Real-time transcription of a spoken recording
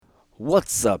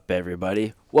What's up,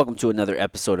 everybody? Welcome to another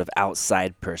episode of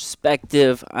Outside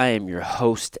Perspective. I am your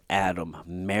host, Adam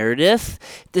Meredith.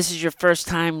 If this is your first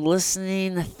time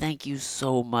listening, thank you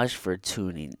so much for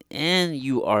tuning in.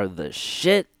 You are the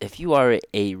shit. If you are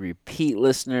a repeat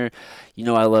listener, you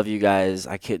know I love you guys.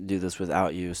 I couldn't do this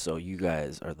without you, so you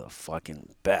guys are the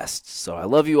fucking best. So I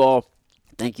love you all.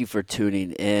 Thank you for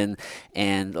tuning in.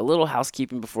 And a little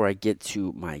housekeeping before I get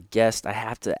to my guest. I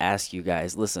have to ask you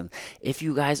guys, listen, if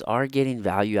you guys are getting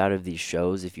value out of these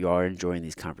shows, if you are enjoying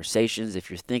these conversations, if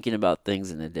you're thinking about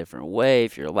things in a different way,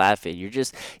 if you're laughing, you're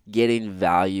just getting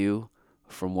value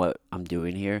from what I'm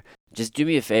doing here, just do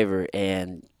me a favor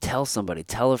and tell somebody,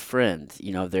 tell a friend.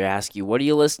 You know, if they ask you, what are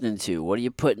you listening to? What are you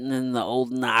putting in the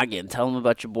old noggin? Tell them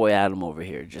about your boy Adam over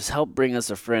here. Just help bring us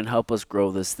a friend, help us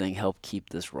grow this thing, help keep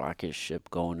this rocket ship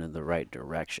going in the right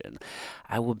direction.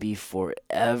 I will be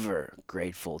forever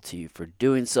grateful to you for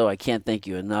doing so. I can't thank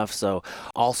you enough. So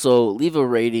also leave a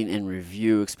rating and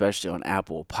review, especially on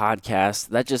Apple Podcasts.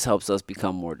 That just helps us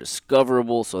become more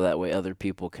discoverable so that way other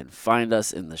people can find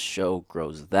us and the show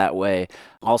grows that way.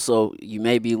 Also, you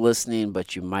may be listening,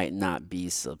 but you might not be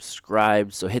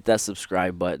subscribed. So hit that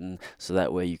subscribe button so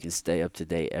that way you can stay up to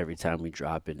date every time we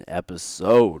drop an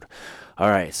episode. All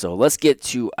right, so let's get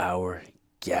to our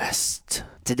guest.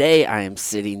 Today, I am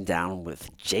sitting down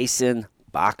with Jason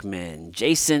Bachman.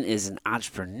 Jason is an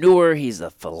entrepreneur. He's a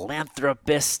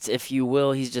philanthropist, if you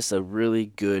will. He's just a really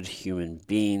good human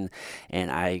being,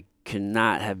 and I could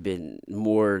not have been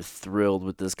more thrilled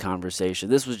with this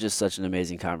conversation. This was just such an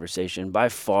amazing conversation. By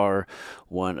far,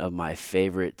 one of my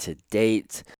favorite to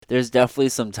date. There's definitely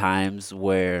some times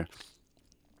where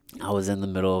I was in the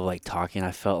middle of like talking.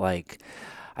 I felt like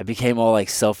I became all like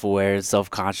self-aware and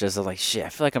self-conscious. I was like, shit, I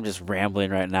feel like I'm just rambling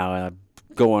right now and I'm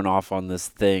going off on this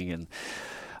thing. And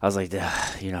I was like,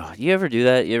 you know, you ever do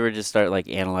that? You ever just start like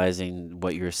analyzing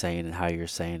what you're saying and how you're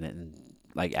saying it and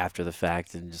like after the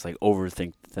fact and just like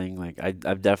overthink the thing? Like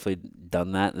I've definitely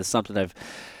done that. It's something I've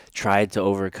tried to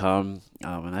overcome,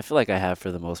 and I feel like I have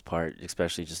for the most part,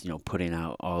 especially just, you know, putting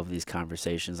out all of these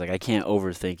conversations. Like I can't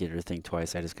overthink it or think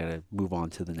twice. I just gotta move on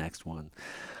to the next one.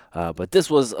 But this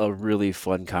was a really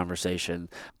fun conversation.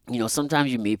 You know,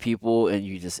 sometimes you meet people and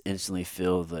you just instantly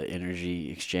feel the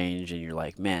energy exchange, and you're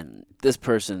like, man, this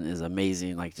person is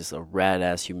amazing, like just a rad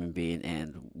ass human being,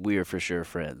 and we are for sure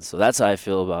friends. So that's how I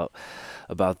feel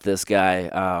about this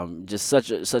guy. Just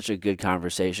such a good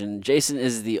conversation. Jason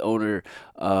is the owner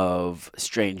of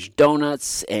Strange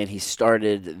Donuts, and he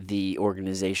started the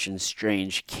organization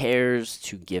Strange Cares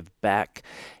to give back.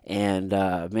 And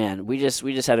man, we just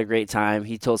had a great time.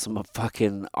 He told some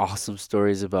fucking awesome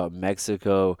stories about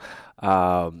Mexico.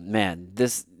 Man,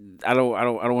 this I don't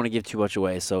want to give too much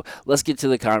away. So let's get to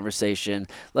the conversation.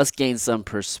 Let's gain some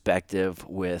perspective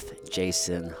with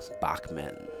Jason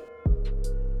Bachman.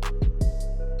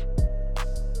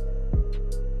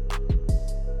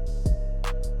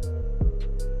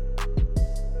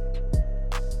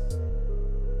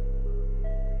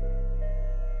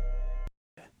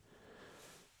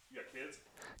 You got kids?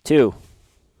 Two.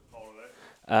 How old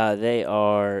are they? They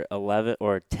are 11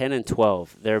 or 10 and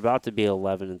 12. They're about to be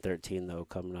 11 and 13 though,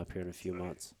 coming up here in a few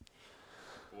months.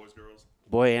 Boys, girls?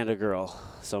 Boy and a girl.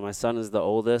 So my son is the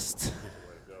oldest. Way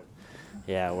to go.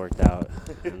 Yeah, it worked out.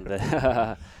 And,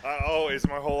 I always,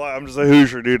 my whole life, I'm just a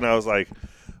Hoosier dude, and I was like,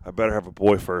 I better have a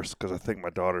boy first because I think my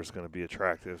daughter's going to be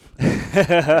attractive. I need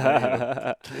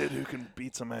a kid who can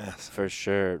beat some ass. For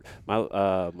sure.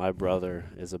 My brother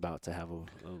is about to have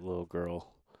a little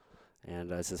girl,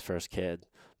 and it's his first kid.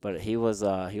 But he was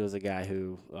a guy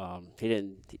who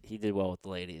he did well with the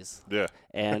ladies, Yeah.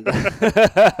 and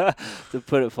to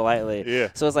put it politely. Yeah.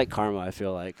 So it's like karma, I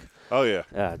feel like. Oh, yeah.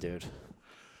 Yeah, dude.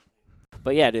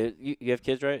 But yeah, dude, you have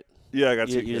kids, right? Yeah, I got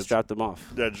two You kids. just dropped them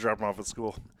off. Yeah, I just dropped them off at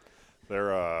school.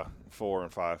 They're 4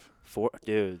 and 5. 4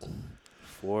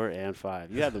 and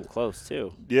 5. You had them close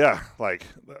too. Yeah, like,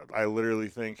 I literally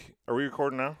think, are we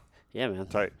recording now? Yeah, man.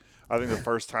 Tight. I think the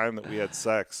first time that we had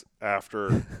sex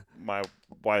after my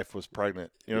wife was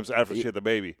pregnant, you know what I'm saying? After she had the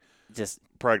baby, Just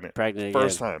pregnant. pregnant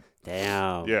First again. time.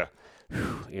 Damn. Yeah.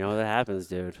 You know that happens,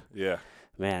 dude. Yeah.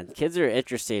 Man, kids are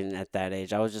interesting at that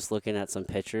age. I was just looking at some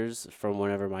pictures from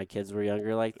whenever my kids were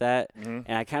younger like that, Mhm.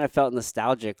 and I kind of felt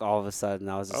nostalgic all of a sudden.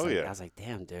 I was just Oh, yeah. I was like,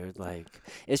 damn, dude, like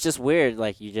it's just weird.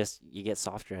 Like you get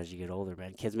softer as you get older,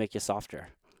 man. Kids make you softer.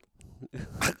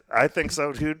 I think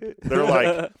so, dude. They're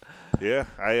like, yeah,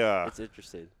 It's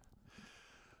interesting.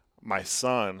 my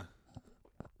son.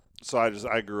 So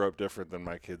I grew up different than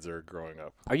my kids are growing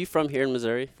up Are you from here in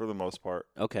Missouri? for the most part.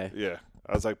 Okay. Yeah,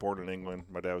 I was like born in England.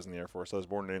 My dad was in the Air Force. I was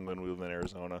born in England. We lived in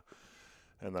Arizona,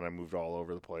 and then I moved all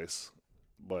over the place.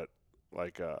 But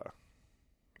like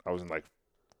I was in like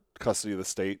custody of the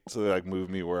state, so they like moved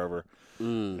me wherever.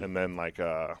 And then like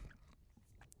I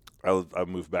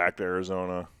moved back to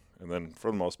Arizona, and then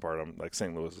for the most part, I'm like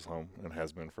St. Louis is home and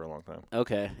has been for a long time.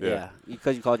 Okay, Yeah.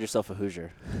 because you called yourself a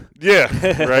Hoosier.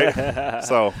 Yeah, right.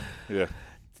 So yeah,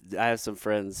 I have some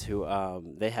friends who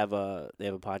they have a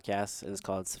podcast, and it's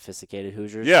called Sophisticated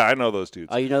Hoosiers. yeah, I know those dudes.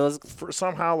 Oh, you know those? For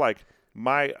somehow like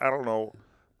I don't know,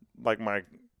 like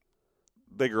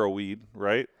they grow weed,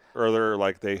 right? Or they're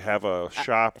like they have a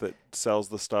shop that sells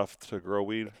the stuff to grow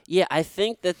weed. Yeah, I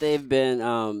think that they've been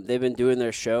doing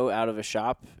their show out of a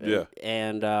shop. Yeah.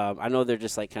 And I know they're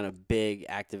just like kind of big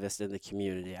activists in the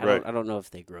community. Right. I don't know if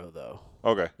they grow though.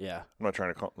 Okay. Yeah. I'm not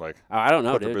trying to I don't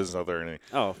know, put their dude. business out there or anything.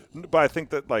 Oh, But I think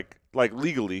that like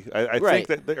legally, I Right.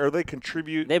 think that they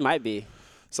contribute they might be.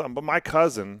 something. But my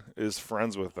cousin is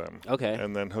friends with them. Okay.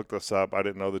 And then hooked us up. I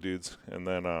didn't know the dudes. And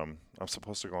then I'm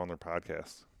supposed to go on their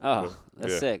podcast. Oh,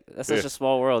 that's yeah. sick. That's such Yeah. a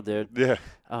small world, dude. Yeah.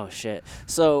 Oh shit.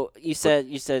 So you said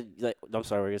like I'm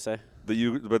sorry, what were you gonna say?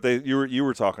 You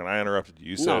were talking. I interrupted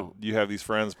you. You said No. you have these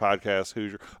friends, podcast,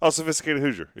 Hoosier. Oh, Sophisticated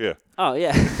Hoosier. Yeah. Oh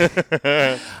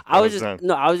yeah. I was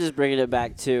just bringing it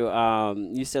back to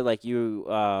you said like you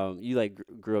like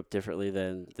grew up differently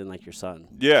than like your son.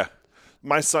 Yeah.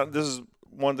 My son, this is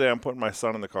one day I'm putting my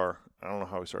son in the car. I don't know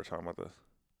how we started talking about this.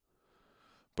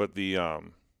 But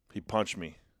he punched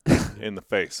me in the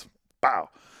face. Bow.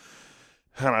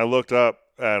 And I looked up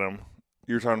at him.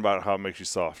 You were talking about how it makes you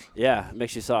soft, Yeah, it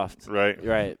makes you soft. right?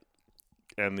 Right.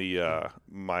 And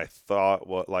my thought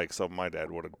was like, so my dad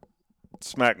would have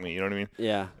smacked me, you know what I mean?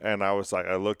 Yeah. And I was like,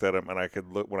 I looked at him, and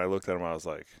when I looked at him, I was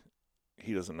like,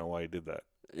 he doesn't know why he did that.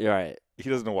 You're right. He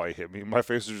doesn't know why he hit me. My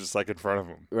face was just like in front of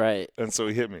him. Right. And so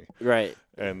he hit me. Right.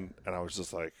 And I was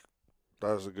just like,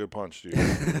 that was a good punch, dude.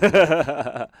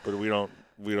 But we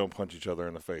don't punch each other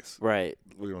in the face. Right.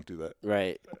 We don't do that.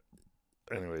 Right.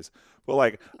 Anyways, but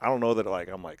like I don't know that like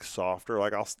I'm like softer.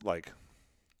 Like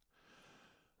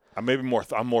I'm maybe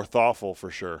I'm more thoughtful for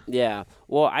sure. Yeah.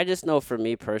 Well, I just know for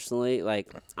me personally,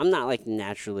 like I'm not like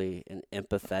naturally an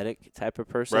empathetic type of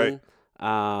person.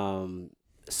 Right.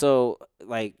 So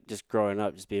like just growing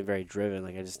up, just being very driven,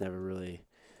 like I just never really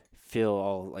feel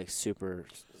all like super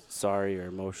sorry or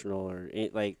emotional or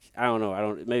like I don't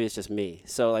know. Maybe it's just me.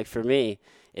 So like for me,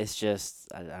 it's just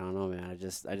I don't know, man. I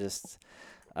just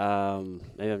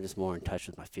maybe I'm just more in touch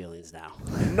with my feelings now.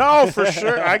 No, for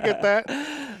sure, I get that.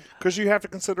 Because you have to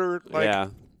consider like, Yeah.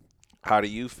 how do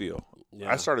you feel?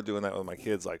 Yeah. I started doing that with my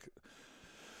kids. Like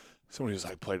somebody was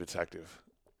like, play detective.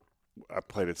 I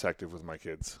play detective with my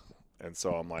kids, and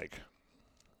so I'm like,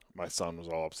 my son was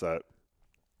all upset,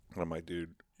 and I'm like,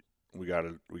 dude, we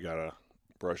gotta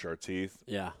brush our teeth.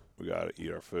 Yeah. We gotta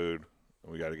eat our food,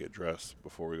 and we gotta get dressed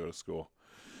before we go to school.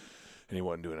 And he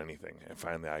wasn't doing anything. And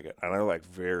finally I like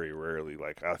very rarely,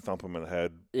 like I thump him in the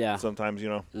head Yeah. sometimes, you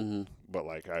know, Mm-hmm. but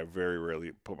like I very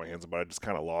rarely put my hands up, but I just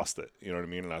kind of lost it. You know what I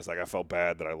mean? And I was like, I felt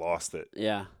bad that I lost it.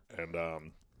 Yeah. And,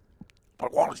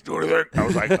 like, why don't you do anything? I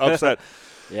was like upset.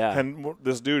 Yeah. And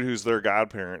this dude who's their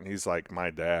godparent, he's like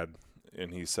my dad.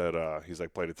 And he said, he's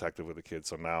like, play detective with the kids.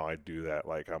 So now I do that.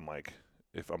 Like, I'm like,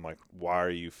 why are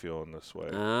you feeling this way?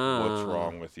 What's Ah.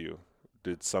 wrong with you?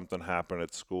 Did something happen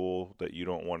at school that you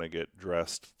don't want to get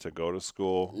dressed to go to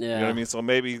school? You know what Yeah. I mean? So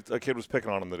maybe a kid was picking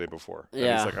on him the day before. And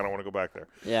Yeah. he's like, I don't want to go back there.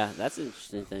 Yeah, that's an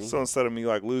interesting thing. So instead of me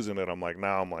like losing it, I'm like,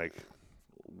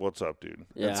 what's up, dude?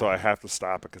 Yeah. And so I have to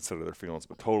stop and consider their feelings.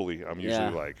 But totally, I'm usually Yeah.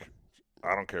 like,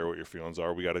 I don't care what your feelings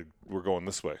are. We're going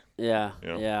this way. Yeah. You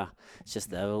know? Yeah. It's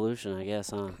just the evolution, I guess,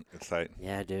 huh? It's tight.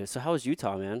 Yeah, dude. So how was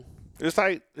Utah, man? It was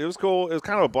tight. It was cool. It was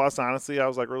kind of a bust, honestly. I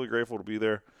was like really grateful to be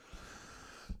there.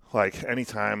 Like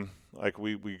anytime, like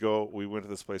we went to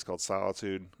this place called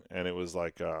Solitude, and it was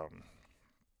like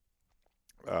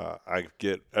I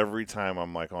get every time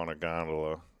I'm like on a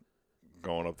gondola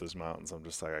going up these mountains, I'm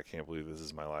just like, I can't believe this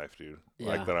is my life, dude. Yeah.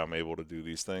 Like that I'm able to do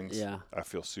these things. Yeah. I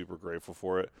feel super grateful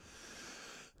for it.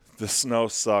 The snow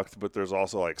sucked, but there's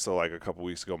also like a couple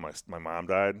weeks ago my mom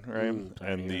died, right?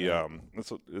 Sorry And to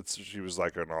hear she was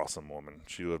like an awesome woman.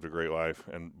 She lived a great life,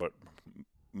 but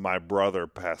my brother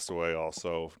passed away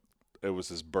also. It was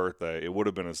his birthday. It would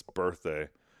have been his birthday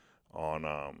on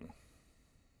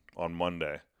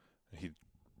Monday. He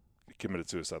committed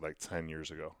suicide like 10 years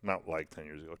ago. Not like 10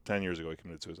 years ago. 10 years ago he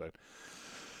committed suicide.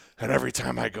 And every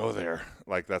time I go there,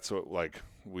 like that's what like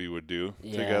we would do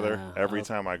together. Yeah. Every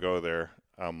time I go there,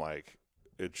 I'm like,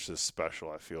 it's just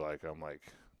special. I feel like I'm like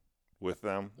with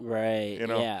them. Right. You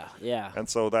know? Yeah. Yeah. And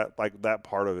so that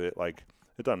part of it, like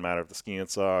it doesn't matter if the skiing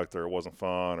sucked or it wasn't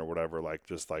fun or whatever, like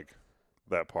just like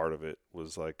that part of it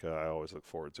was like I always look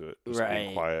forward to it. Just being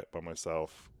Right. quiet by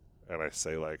myself, and I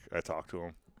talk to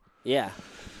him. Yeah.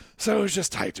 So it was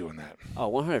just tight doing that.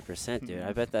 Oh, 100%, dude.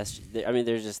 I bet that's. I mean,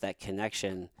 there's just that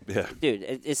connection. Yeah. Dude,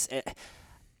 it's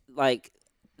like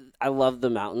I love the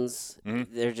mountains. Mhm.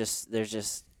 They're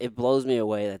just it blows me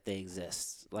away that they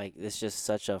exist. Like it's just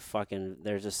such a fucking.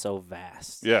 They're just so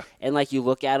vast. Yeah. And like you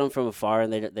look at them from afar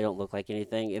and they don't look like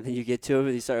anything, and then you get to them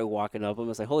and you start walking up them.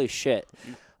 It's like holy shit,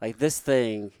 like this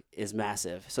thing is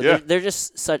massive. So Yeah. they're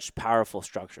just such powerful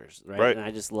structures, right? Right. And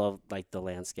I just love like the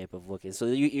landscape of looking. So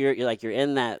you're like you're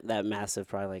in that massive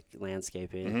probably like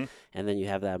landscaping, Mhm. and then you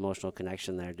have that emotional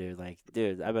connection there, dude. Like,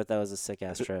 dude, I bet that was a sick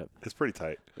ass trip. It's pretty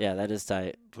tight. Yeah, that is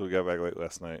tight. So we got back late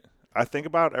last night. I think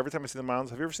about every time I see the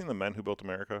mountains. Have you ever seen The Men Who Built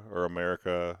America or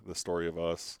America: The Story of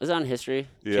Us? Is it on History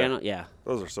Yeah. Channel? Yeah.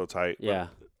 Those are so tight. But Yeah.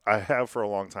 I have for a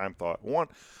long time thought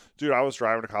dude. I was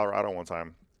driving to Colorado one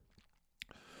time.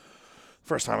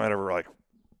 First time I'd ever like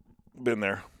been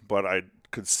there, but I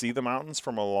could see the mountains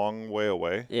from a long way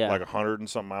away, Yeah. like 100 and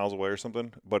something miles away or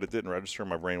something. But it didn't register in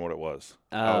my brain what it was.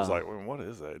 I was Oh. like, well, "What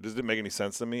is that?" It just didn't make any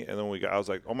sense to me. And then I was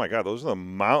like, "Oh my god, those are the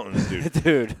mountains, dude!"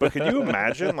 Dude. But can you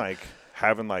imagine like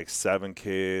having like 7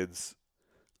 kids,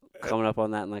 Coming up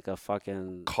on that in like a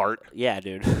fucking. cart, Yeah,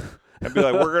 dude. and be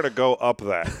like, "We're gonna go up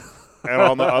that," and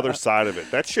on the other side of it,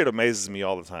 that shit amazes me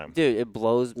all the time. Dude, it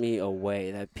blows me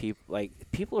away that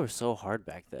people are so hard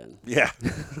back then. Yeah.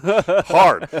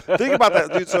 Hard. Think about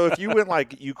that, dude. So if you went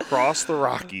like you cross the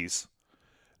Rockies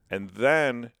and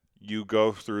then you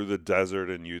go through the desert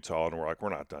in Utah and we're like, we're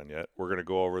not done yet. We're going to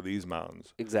go over these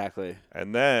mountains. Exactly.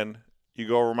 And then you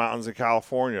go over mountains in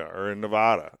California or in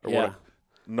Nevada. Or Yeah. whatever.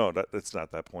 No, that's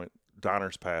not that point.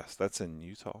 Donner's Pass. That's in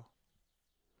Utah.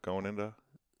 Going into.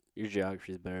 Your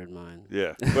geography is better than mine.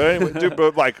 Yeah. But anyway, dude,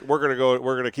 but like we're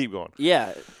going to keep going.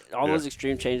 Yeah, all Yeah. those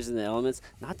extreme changes in the elements.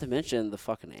 Not to mention the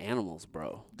fucking animals,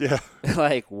 bro. Yeah.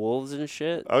 Like wolves and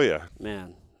shit. Oh yeah.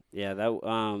 Man, yeah,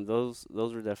 that those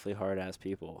were definitely hard ass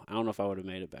people. I don't know if I would have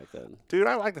made it back then. Dude,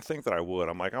 I like to think that I would.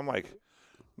 I'm like,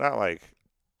 not like.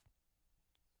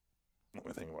 Let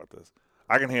me think about this.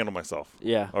 I can handle myself.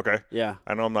 Yeah, Okay. yeah,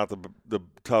 I know I'm not the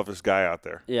toughest guy out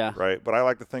there. yeah, Right. But I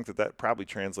like to think that probably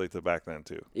translates to back then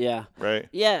too. yeah, Right.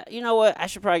 yeah. You know what? I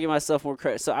should probably give myself more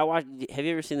credit. So I watched. Have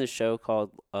you ever seen this show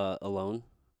called Alone?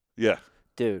 Yeah.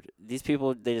 Dude, these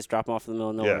people they just drop them off in the middle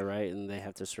of nowhere, Yeah. right? And they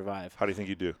have to survive. How do you think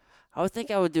you do? I would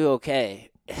think I would do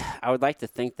okay. I would like to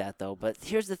think that though, but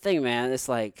here's the thing, man. It's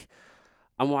like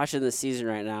I'm watching this season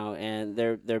right now, and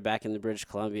they're back in the British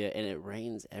Columbia, and it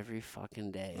rains every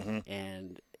fucking day. Mhm.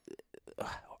 And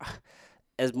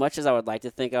as much as I would like to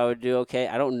think I would do okay,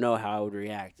 I don't know how I would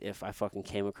react if I fucking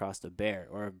came across a bear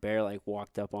or a bear like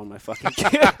walked up on my fucking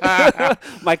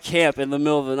my camp in the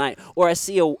middle of the night, or I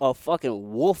see a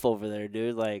fucking wolf over there,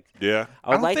 dude. Like, Yeah. I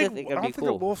would don't like to think that'd be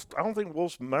cool. I don't think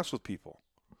wolves mess with people.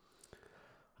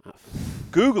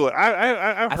 Google it.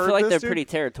 I've I heard feel like this, they're dude. pretty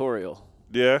territorial.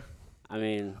 Yeah. I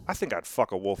mean, I think I'd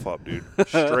fuck a wolf up, dude.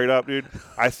 Straight up, dude.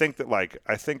 I think that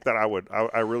I would.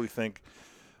 I really think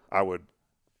I would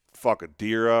fuck a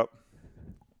deer up.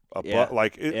 Yeah.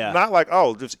 Yeah. Not like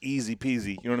just easy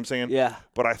peasy. You know what I'm saying? yeah,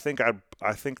 But I think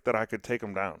that I could take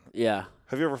them down. yeah.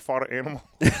 Have you ever fought an animal?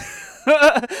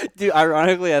 Dude,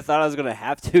 ironically, I thought I was going to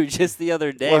have to just the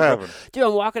other day. What bro. happened? Dude,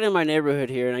 I'm walking in my neighborhood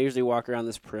here, and I usually walk around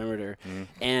this perimeter. Mhm.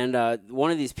 And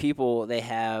one of these people, they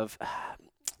have,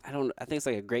 I think it's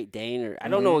like a Great Dane, or I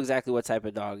don't know exactly what type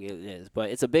of dog it is, but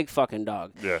it's a big fucking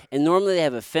dog. Yeah. And normally they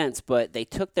have a fence, but they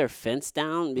took their fence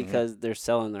down because they're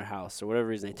selling their house, or whatever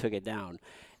reason they took it down.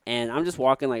 And I'm just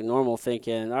walking like normal,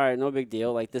 thinking, all right, no big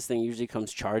deal. Like this thing usually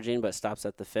comes charging, but stops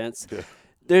at the fence. Yeah.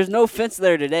 There's no fence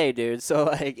there today, dude. So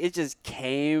like it just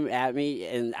came at me,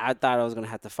 and I thought I was gonna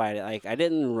have to fight it. Like I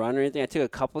didn't run or anything. I took a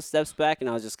couple steps back, and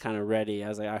I was just kind of ready. I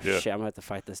was like, oh Yeah. shit, I'm gonna have to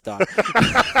fight this dog.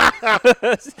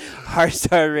 Heart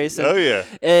started racing. Oh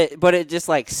yeah. But it just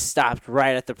like stopped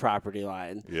right at the property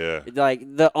line. Yeah. Like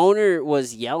the owner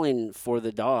was yelling for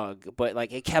the dog, but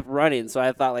like it kept running. So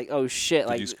I thought like, oh shit, Did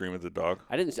like you scream at the dog?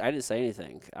 I didn't say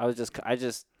anything. I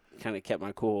just kind of kept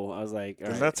my cool. I was like, all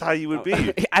And right. that's how you would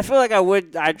be. I feel like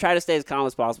I'd try to stay as calm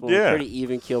as possible. I'm Yeah. a pretty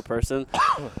even keel person.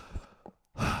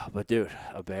 But dude,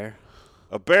 a bear.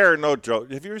 A bear, no joke.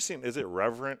 Have you ever seen? Is it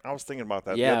Reverent? I was thinking about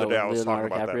that Yeah, the other day. with I was talking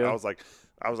Leonardo about that. DiCaprio.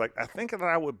 I was like, I think that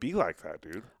I would be like that,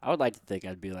 dude. I would like to think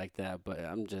I'd be like that, but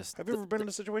I'm just. Have you ever been in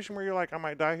a situation where you're like, I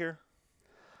might die here?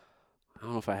 I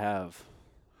don't know if I have.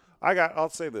 I'll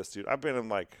say this, dude. I've been in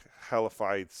like hella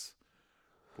fights.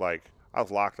 Like I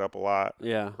was locked up a lot,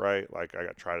 Yeah. right? Like I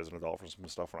got tried as an adult for some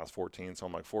stuff when I was 14. So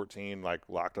I'm like 14, like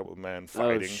locked up with men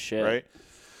fighting, shit. right?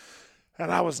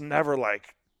 And I was never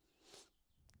like,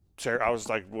 I was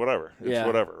like, whatever, it's Yeah.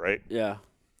 whatever, right? Yeah.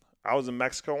 I was in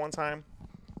Mexico one time,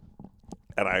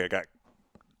 and I got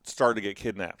started to get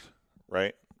kidnapped,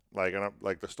 right? Like, and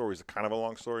like the story's kind of a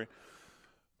long story,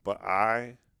 but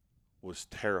I was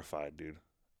terrified, dude.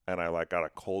 And I like got a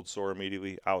cold sore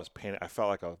immediately. I was panic. I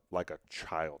felt like a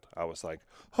child. I was like,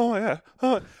 oh yeah,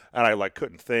 oh. And I like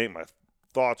couldn't think. My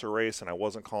thoughts were racing. I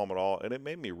wasn't calm at all, and it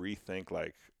made me rethink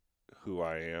like who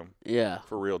I am Yeah.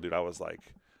 for real, dude. I was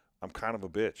like, I'm kind of a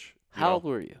bitch. You How know? old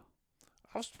were you?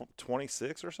 I was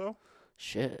 26 or so.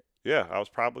 Shit. Yeah, I was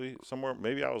probably somewhere.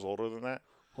 Maybe I was older than that.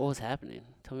 What was happening?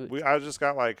 Tell me. I just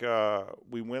got like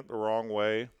we went the wrong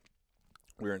way.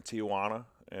 We were in Tijuana,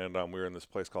 and we were in this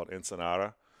place called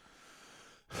Ensenada,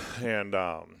 and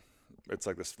it's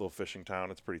like this little fishing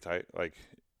town. It's pretty tight. Like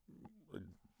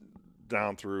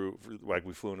down through, like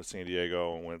we flew into San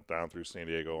Diego and went down through San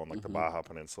Diego on like the Baja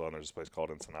Peninsula, and there's this place called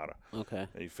Ensenada. Okay.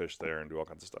 And you fish there and do all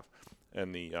kinds of stuff.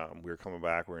 And the we were coming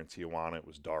back. We were in Tijuana. It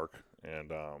was dark, and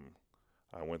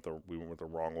we went the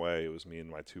wrong way. It was me and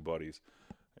my two buddies,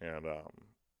 and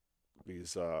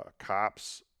these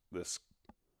cops.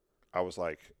 I was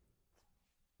like,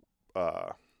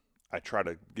 I tried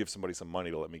to give somebody some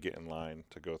money to let me get in line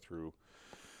to go through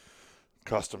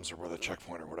customs or where the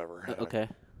checkpoint or whatever. And Okay.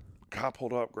 a cop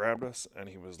pulled up, grabbed us, and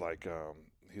he was like,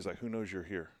 who knows you're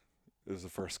here? This is the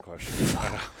first question. And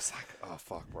I was like, oh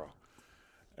fuck, bro.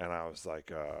 And I was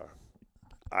like,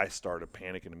 I started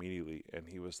panicking immediately, and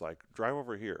he was like, drive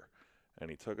over here. And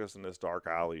he took us in this dark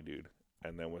alley, dude,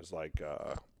 and then was like,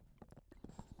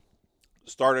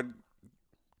 started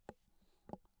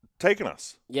taking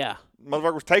us. Yeah.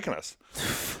 Motherfucker was taking us.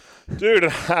 Dude,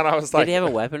 and I was like, Did he have a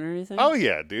weapon or anything? oh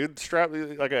yeah, dude, strapped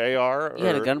like an AR. You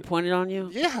had a gun pointed on you?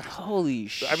 Yeah. Holy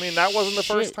shit. I mean, that wasn't the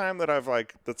first time that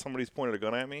that somebody's pointed a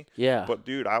gun at me. Yeah. But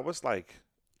dude, I was like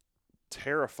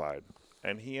terrified.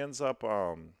 And he ends up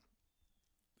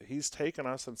he's taken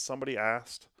us, and somebody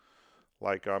asked,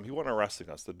 like, he wasn't arresting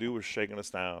us. The dude was shaking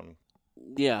us down,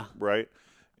 Yeah. right?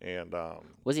 And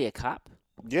Was he a cop?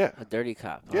 yeah, A dirty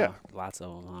cop? Yeah. Oh, lots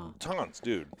of them, huh? tons,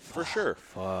 dude, for sure.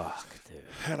 Fuck, dude.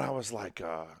 And I was like,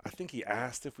 I think he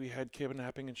asked if we had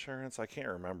kidnapping insurance. I can't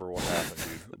remember what happened,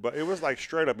 dude. But it was like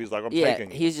straight up. He's like, I'm Yeah,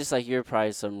 taking you. he's just like, you're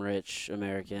probably some rich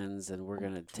Americans, and we're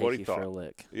going to what take he you for a thought.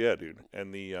 lick. Yeah, dude.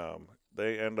 And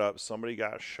they end up, somebody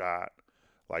got shot.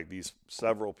 Like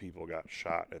several people got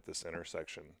shot at this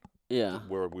intersection Yeah.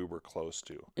 where we were close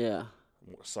to. Yeah.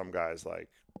 Some guy's like,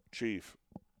 Chief,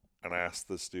 and I asked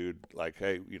this dude, like,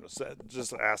 hey,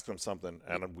 just asked him something,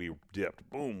 and we dipped.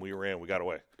 Boom, we ran, we got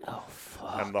away. Oh,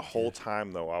 fuck. And the whole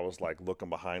time, though, I was like looking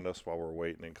behind us while we're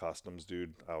waiting in customs,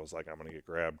 dude. I was like, I'm gonna get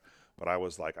grabbed, but I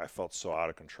was like, I felt so out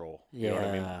of control. You know what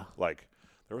I mean? Yeah. Like,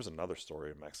 there was another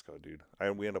story in Mexico, dude.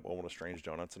 We ended up owning a Strange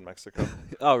Donuts in Mexico.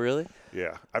 Oh, really?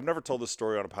 Yeah, I've never told this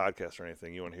story on a podcast or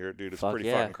anything. You want to hear it, dude? It's Fuck pretty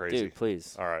yeah. fucking crazy. Dude,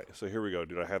 please. All right, so here we go,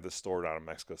 dude. I have this store down in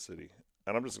Mexico City,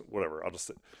 and I'm just whatever.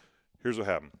 Here's what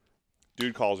happened.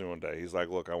 Dude calls me one day. He's like,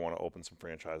 "Look, I want to open some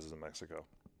franchises in Mexico."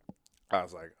 I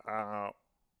was like,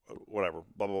 whatever,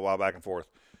 blah blah blah, back and forth.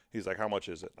 He's like, "How much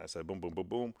is it?" And I said, "Boom, boom, boom,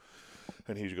 boom,"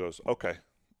 and he goes, "Okay,"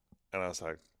 and I was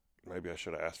like, maybe I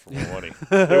should have asked for more money.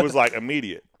 It was like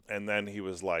immediate. And then he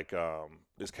was like,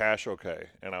 is cash okay?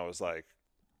 And I was like,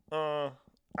 I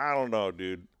don't know,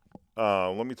 dude.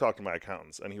 Let me talk to my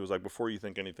accountants. And he was like, before you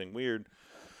think anything weird,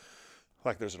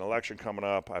 like there's an election coming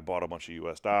up. I bought a bunch of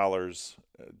US dollars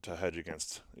to hedge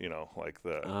against, like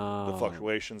the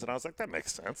fluctuations. And I was like, that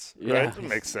makes sense. Yeah. Right? It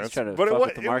makes sense. trying to But fuck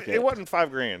with the market. it wasn't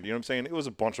 $5,000. You know what I'm saying? It was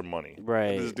a bunch of money.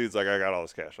 Right. And this dude's like, I got all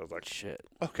this cash. I was like, Shit.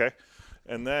 okay.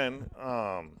 And then,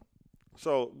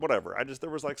 so whatever. There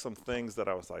was like some things that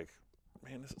I was like,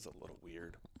 man, this is a little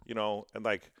weird, and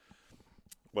like,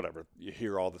 whatever. You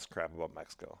hear all this crap about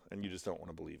Mexico and you just don't want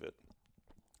to believe it.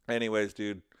 Anyways,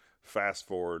 dude, fast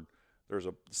forward. There's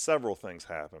several things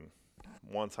happen.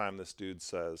 One time this dude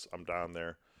says, I'm down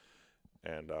there,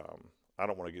 and I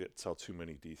don't want to tell too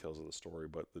many details of the story,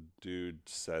 but the dude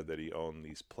said that he owned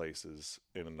these places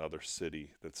in another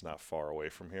city that's not far away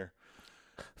from here.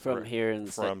 From here in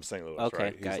From St. Louis, Okay,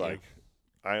 right? He's got you. like,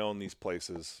 I own these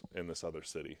places in this other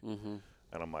city. Mm-hmm.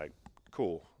 And I'm like,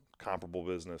 cool, comparable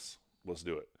business, let's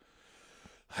do it.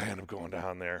 I end up going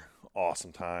down there,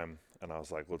 awesome time. And I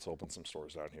was like, let's open some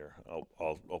stores down here.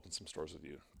 I'll open some stores with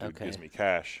you. Dude Okay. gives me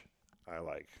cash. I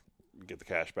get the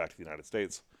cash back to the United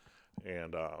States.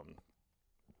 And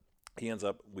he ends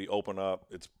up, we open up,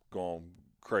 it's going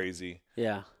crazy.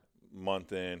 Yeah.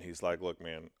 Month in, he's like, look,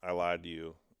 man, I lied to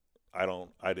you. I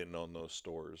didn't own those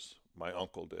stores. My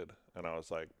uncle did. And I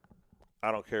was like,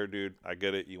 I don't care, dude. I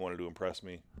get it. You wanted to impress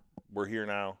me. We're here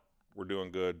now. We're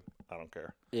doing good. I don't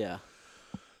care. Yeah.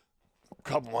 A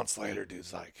couple months later,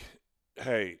 dude's like,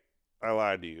 hey, I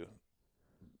lied to you.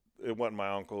 it wasn't my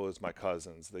uncle, it was my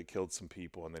cousins. They killed some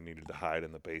people and they needed to hide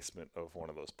in the basement of one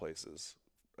of those places.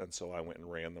 And so I went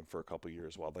and ran them for a couple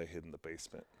years while they hid in the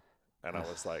basement. And I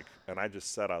was like, and I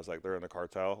just said, I was like, they're in the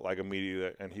cartel, like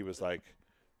immediately. And he was like,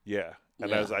 yeah. And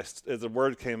Yeah. as the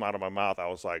word came out of my mouth, I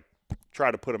was like,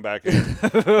 try to put him back in.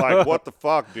 Like, what the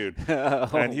fuck, dude?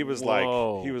 And he was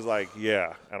like,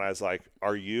 yeah. And I was like,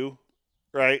 are you?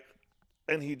 Right?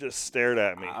 And he just stared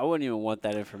at me. I wouldn't even want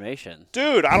that information.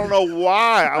 Dude, I don't know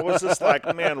why. I was just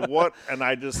like, man, what? And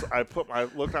I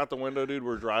looked out the window, dude.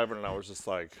 We're driving, and I was just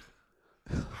like,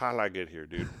 how did I get here,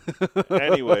 dude?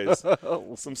 Anyways,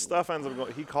 some stuff ends up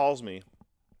going. He calls me,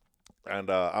 and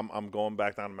I'm going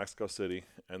back down to Mexico City,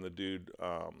 and the dude,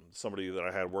 somebody that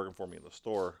I had working for me in the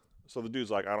store. So the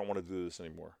dude's like, I don't want to do this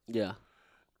anymore. Yeah.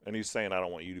 And he's saying, I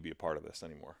don't want you to be a part of this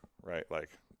anymore, right?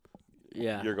 Like,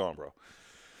 Yeah. you're going, bro.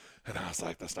 And I was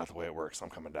like, that's not the way it works. I'm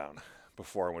coming down.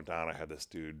 Before I went down, I had this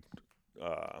dude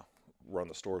run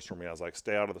the stores for me. I was like,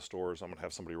 stay out of the stores. I'm going to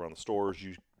have somebody run the stores.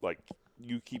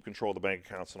 You keep control of the bank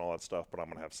accounts and all that stuff, but I'm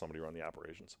going to have somebody run the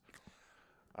operations.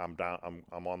 I'm down.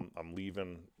 I'm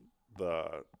leaving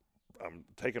I'm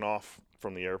taking off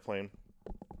from the airplane.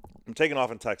 I'm taking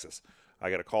off in Texas. I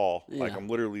get a call. Yeah. Like, I'm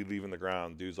literally leaving the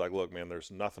ground. Dude's like, look, man,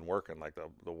 there's nothing working. Like,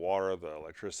 the water, the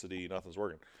electricity, nothing's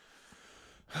working.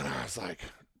 And I was like,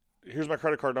 here's my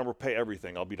credit card number, pay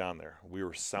everything. I'll be down there. We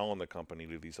were selling the company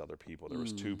to these other people. There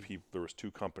was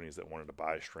two companies that wanted to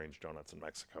buy Strange Donuts in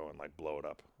Mexico and like blow it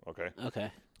up. Okay.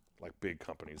 Okay. Like big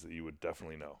companies that you would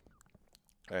definitely know.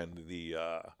 And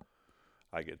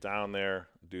I get down there.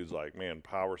 Dude's like, man,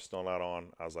 power's still not on.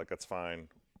 I was like, that's fine.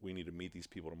 We need to meet these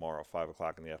people tomorrow,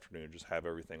 5:00 in the afternoon. Just have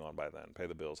everything on by then. Pay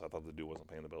the bills. I thought the dude wasn't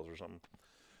paying the bills or something.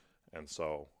 And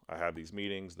so I have these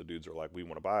meetings. The dudes are like, we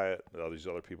want to buy it. All these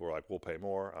other people are like, we'll pay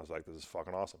more. I was like, this is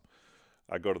fucking awesome.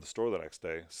 I go to the store the next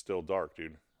day, still dark,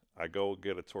 dude. I go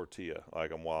get a tortilla,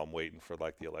 like while I'm waiting for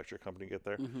like the electric company to get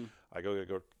there. Mm-hmm. I go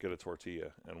get a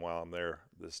tortilla, and while I'm there,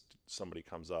 somebody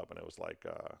comes up, and it was like,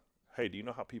 hey, do you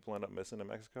know how people end up missing in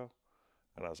Mexico?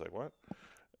 And I was like, what?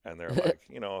 And they're like,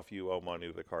 if you owe money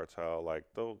to the cartel, like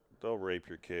they'll rape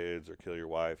your kids or kill your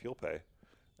wife, you'll pay.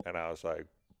 And I was like,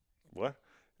 what?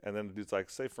 And then the dude's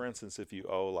like, say for instance, if you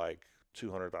owe like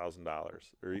 $200,000,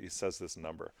 or he says this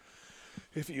number,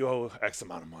 if you owe X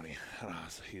amount of money, and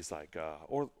he's like,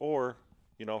 or for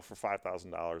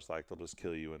 $5,000, like they'll just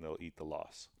kill you and they'll eat the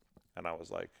loss. And I was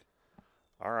like,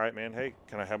 all right, man. Hey,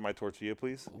 can I have my tortilla,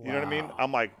 please? Wow. You know what I mean?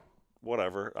 I'm like,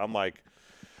 whatever. I'm like,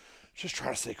 just try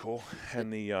to stay cool.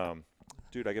 And the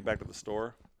dude, I get back to the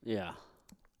store. Yeah.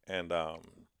 And I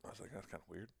was like, that's kind of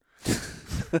weird.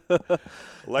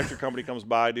 Electric company comes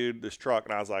by, dude, this truck,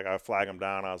 and I flag him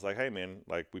down. I was like, hey, man,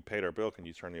 like, we paid our bill. Can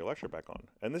you turn the electric back on?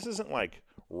 And this isn't like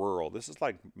rural. This is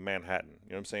like Manhattan.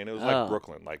 You know what I'm saying? It was like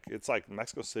Brooklyn. Like, it's like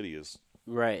Mexico City is.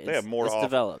 Right. They have more to offer.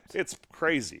 Developed. It's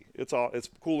crazy. It's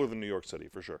cooler than New York City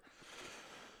for sure.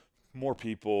 More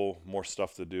people, more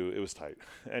stuff to do. It was tight.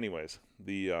 Anyways,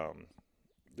 the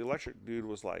electric dude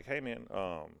was like, hey, man,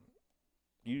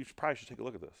 you probably should take a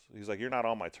look at this. He's like, you're not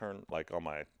on my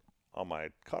on my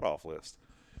cutoff list.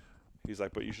 He's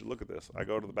like, but you should look at this. I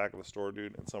go to the back of the store,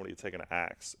 dude, and somebody had taken an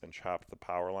axe and chopped the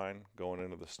power line going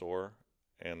into the store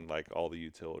and like all the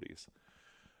utilities.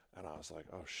 And I was like,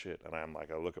 oh shit. And I'm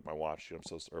like, I look at my watch,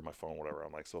 or my phone, whatever.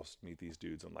 I'm like, supposed to meet these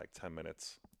dudes in like 10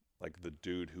 minutes. Like the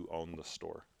dude who owned the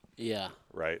store. Yeah.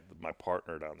 Right? My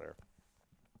partner down there.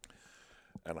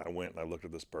 And I went and I looked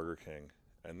at this Burger King.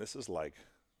 And this is like,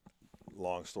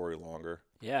 long story longer.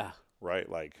 Yeah. Right?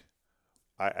 Like,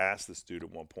 I asked this dude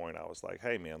at one point, I was like,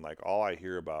 hey man, like all I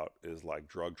hear about is like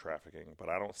drug trafficking, but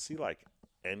I don't see like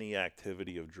any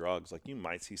activity of drugs. Like you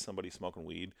might see somebody smoking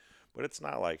weed, but it's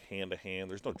not like hand to hand.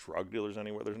 There's no drug dealers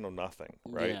anywhere. There's no nothing,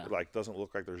 right? Yeah. Like doesn't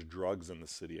look like there's drugs in the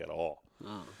city at all.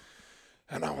 Oh.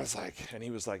 And I was like, and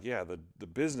he was like, yeah, the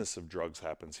business of drugs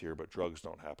happens here, but drugs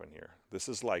don't happen here. This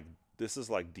is like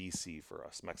DC for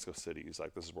us, Mexico City. He's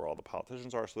like, this is where all the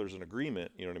politicians are. So there's an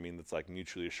agreement, you know what I mean? That's like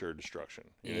mutually assured destruction.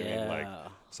 You know what I mean? Like,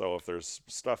 so if there's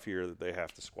stuff here that they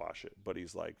have to squash it. But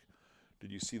he's like, did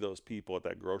you see those people at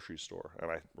that grocery store? And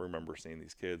I remember seeing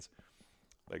these kids,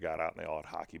 they got out and they all had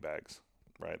hockey bags,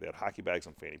 right? They had hockey bags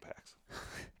and fanny packs.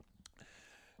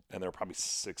 And they were probably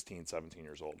 16, 17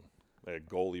 years old. They had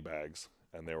goalie bags.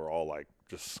 And they were all like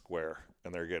just square,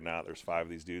 and they're getting out. There's 5 of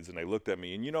these dudes, and they looked at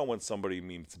me. And you know when somebody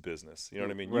means business, you know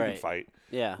what I mean? You can fight,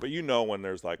 yeah. But you know when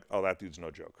there's like, oh, that dude's no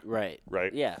joke, right?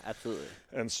 Yeah, absolutely.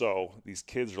 And so these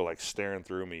kids are like staring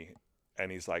through me,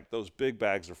 and he's like, those big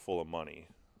bags are full of money,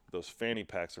 those fanny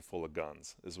packs are full of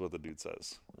guns, is what the dude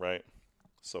says, right?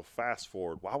 So fast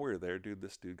forward, while we were there, dude,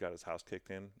 this dude got his house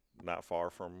kicked in, not far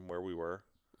from where we were.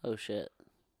 Oh shit.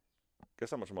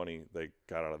 Guess how much money they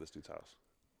got out of this dude's house?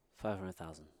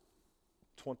 500,000.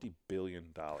 $20 billion.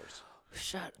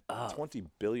 Shut up. $20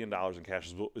 billion in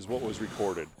cash is what was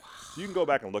recorded. You can go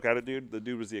back and look at it, dude. The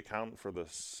dude was the accountant for the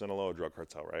Sinaloa drug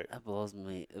cartel, right? That blows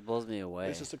me. It blows me away.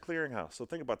 It's just a clearinghouse. So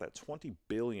think about that. $20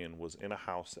 billion was in a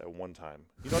house at one time.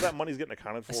 You know that money's getting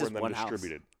accounted for and then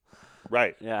distributed.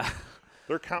 Right. Yeah.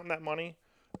 They're counting that money.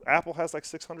 Apple has like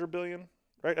 $600 billion,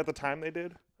 right? At the time they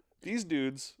did. These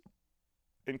dudes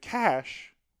in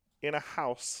cash in a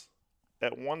house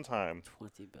at one time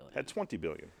 20 billion. had $20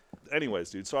 billion.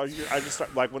 Anyways, dude, so I just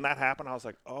started, like when that happened, I was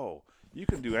like, oh, you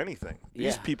can do anything.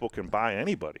 These people can buy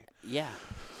anybody. Yeah.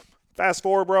 Fast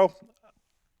forward, bro.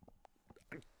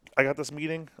 I got this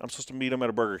meeting. I'm supposed to meet him at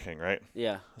a Burger King, right?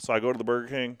 Yeah. So I go to the Burger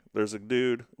King. There's a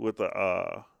dude with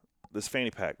this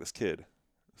fanny pack, this kid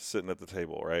sitting at the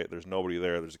table, right? There's nobody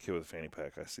there. There's a kid with a fanny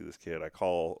pack. I see this kid. I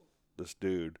call this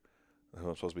dude who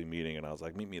I'm supposed to be meeting, and I was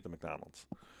like, meet me at the McDonald's.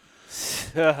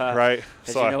 Right?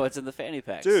 So you know what's in the fanny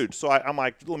packs. Dude, so I'm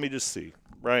like, let me just see,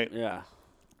 right? Yeah.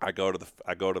 I go to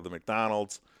the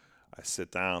McDonald's. I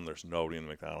sit down. There's nobody in the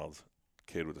McDonald's.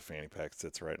 Kid with a fanny pack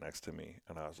sits right next to me,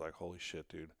 and I was like, holy shit,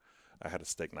 dude. I had a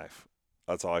steak knife.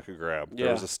 That's all I could grab. Yeah.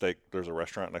 There was a steak. There's a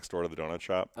restaurant next door to the donut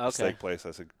shop. Okay. A steak place.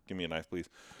 I said, give me a knife, please.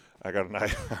 I got a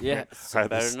knife. Yeah, it's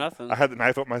better than nothing. I had the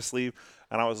knife up my sleeve,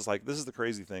 and I was just like, this is the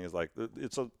crazy thing is like,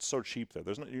 it's so cheap there.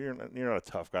 You're not a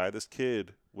tough guy. This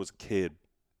kid was a kid.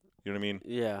 You know what I mean?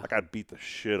 Yeah. Like I'd beat the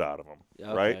shit out of him,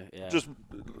 Okay, right? yeah. Just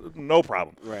no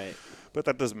problem. Right. But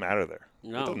that doesn't matter there.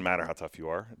 No. It doesn't matter how tough you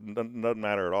are. It doesn't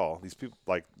matter at all. These people,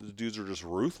 like, the dudes are just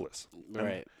ruthless. Right.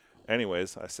 And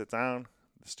anyways, I sit down.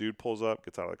 This dude pulls up,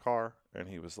 gets out of the car, and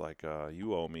he was like,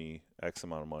 you owe me X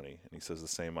amount of money. And he says the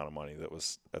same amount of money that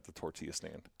was at the tortilla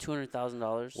stand.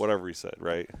 $200,000? Whatever he said,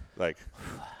 right? Like,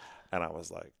 and I was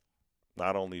like,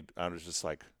 I was just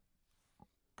like,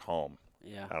 calm.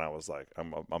 Yeah. And I was like,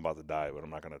 I'm about to die, but I'm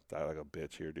not going to die like a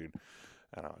bitch here, dude.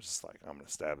 And I was just like, I'm going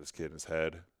to stab this kid in his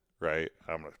head, right?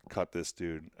 I'm going to cut this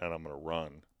dude, and I'm going to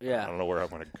run. Yeah. I don't know where I'm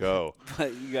going to go.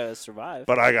 But you got to survive.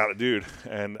 But I got it, dude.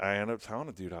 And I ended up telling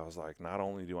the dude, I was like, not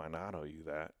only do I not owe you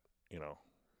that,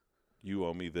 you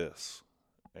owe me this.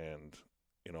 And,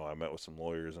 I met with some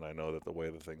lawyers, and I know that the way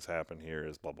that things happen here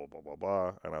is blah, blah, blah, blah,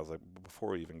 blah. And I was like,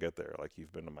 before we even get there, like,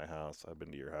 you've been to my house. I've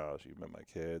been to your house. You've met my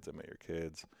kids. I met your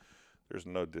kids. There's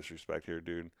no disrespect here,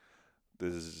 dude.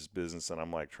 This is just business, and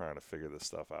I'm, like, trying to figure this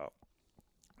stuff out.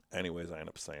 Anyways, I end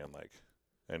up saying, like,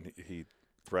 and he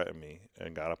threatened me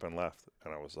and got up and left.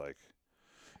 And I was like,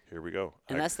 here we go.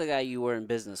 And that's the guy you were in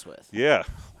business with. Yeah.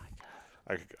 Oh,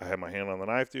 my God. I had my hand on the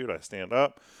knife, dude. I stand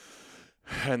up,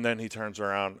 and then he turns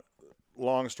around.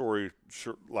 Long story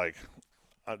short, like,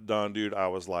 done, dude. I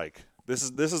was like, this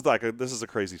is a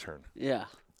crazy turn. Yeah.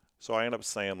 So I end up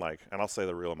saying, like, and I'll say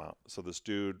the real amount. So this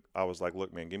dude, I was like,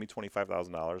 look, man, give me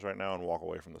 $25,000 right now and walk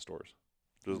away from the stores.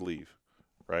 Just leave,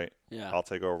 right? Yeah. I'll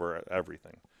take over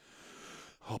everything.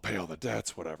 I'll pay all the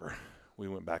debts, whatever. We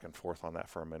went back and forth on that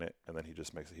for a minute, and then he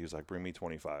was like, bring me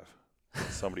 25.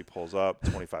 Somebody pulls up,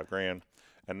 25 grand.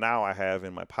 And now I have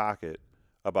in my pocket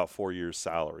about 4 years'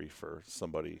 salary for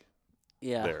somebody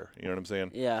there. You know what I'm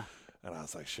saying? Yeah. And I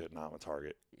was like, shit, now I'm a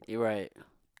target. You're right.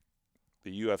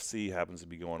 The UFC happens to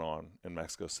be going on in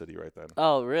Mexico City right then.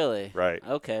 Oh, really? Right.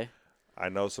 Okay. I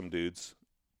know some dudes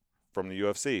from the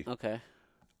UFC. Okay.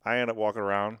 I end up walking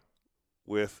around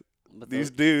with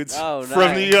these dudes from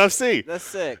the UFC. That's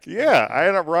sick. Yeah. I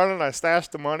end up running. I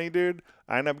stashed the money, dude.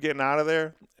 I end up getting out of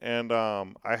there. And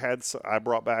I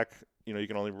brought back, you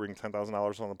can only bring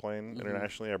 $10,000 on the plane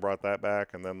internationally. I brought that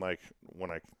back. And then, like, when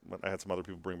I had some other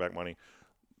people bring back money,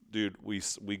 dude,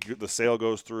 the sale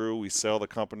goes through. We sell the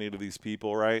company to these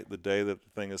people, right? The day that the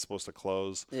thing is supposed to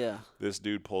close. Yeah. This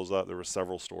dude pulls up. There were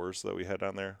several stores that we had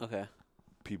down there. Okay.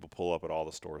 People pull up at all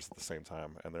the stores at the same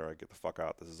time, and they're like, get the fuck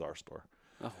out. This is our store.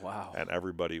 Oh, wow. And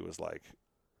everybody was like,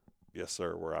 yes,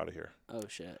 sir, we're out of here. Oh,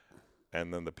 shit.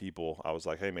 And then the people, I was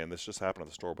like, hey, man, this just happened at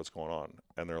the store. What's going on?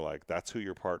 And they're like, that's who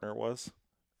your partner was?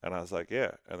 And I was like,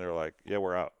 yeah. And they're like, yeah,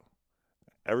 we're out.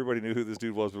 Everybody knew who this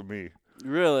dude was but me.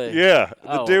 Really? Yeah.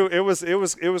 Oh. The dude,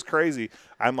 it was crazy.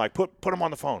 I'm like, put him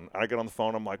on the phone. I get on the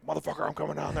phone. I'm like, motherfucker, I'm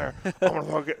coming down there. I'm gonna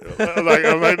fuck it. I'm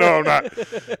like, no, I'm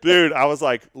not. Dude, I was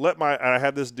like, and I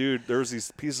had this dude, there's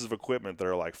these pieces of equipment that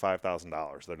are like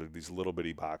 $5,000 that are these little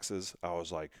bitty boxes. I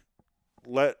was like,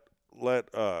 let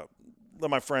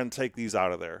my friend take these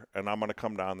out of there, and I'm gonna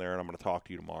come down there and I'm gonna talk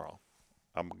to you tomorrow.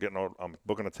 I'm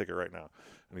booking a ticket right now.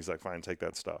 And he's like, fine, take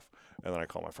that stuff. And then I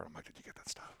call my friend. I'm like, did you get that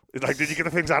stuff? He's like, did you get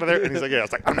the things out of there? And he's like, yeah. I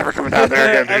was like, I'm never coming down there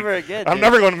again, dude. Ever again, I'm dude.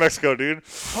 never going to Mexico, dude.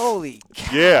 Holy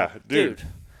cow. Yeah, dude.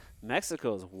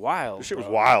 Mexico is wild. This shit was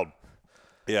wild.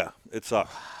 Yeah, it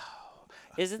sucked.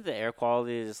 Isn't the air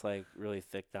quality just like really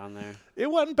thick down there? It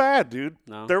wasn't bad, dude.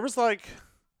 No. There was like,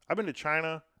 I've been to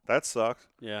China. That sucked.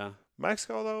 Yeah,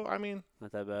 Mexico, though, I mean,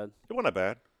 not that bad. it wasn't that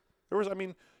bad. There was, I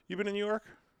mean, you been in New York?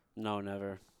 No,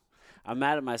 never. I'm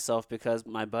mad at myself because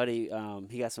my buddy,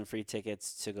 he got some free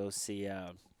tickets to go see.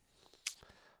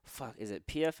 Fuck, is it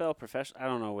PFL professional? I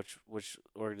don't know which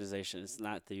organization. It's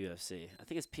not the UFC. I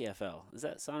think it's PFL. Does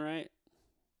that sound right?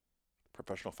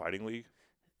 Professional Fighting League?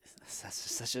 That's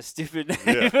such a stupid name.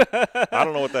 Yeah. I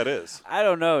don't know what that is. I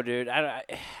don't know, dude. I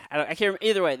can't remember.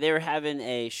 Either way, they were having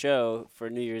a show for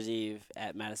New Year's Eve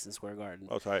at Madison Square Garden.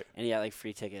 Oh, tight. And he got like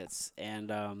free tickets.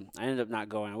 And I ended up not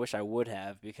going. I wish I would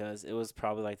have because it was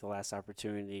probably like the last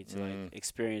opportunity to like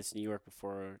experience New York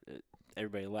before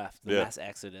everybody left. The mass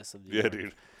exodus of New York.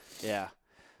 Dude. Yeah.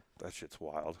 That shit's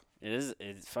wild. It is.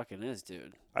 It fucking is,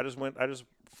 dude. I just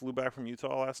flew back from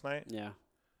Utah last night. Yeah.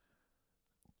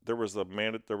 There was a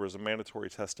mandatory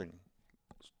testing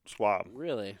swab.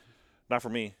 Really? Not for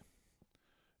me.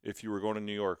 If you were going to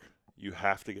New York, you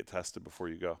have to get tested before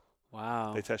you go.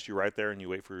 Wow. They test you right there, and you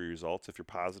wait for your results. If you're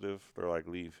positive, they're like,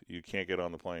 leave. You can't get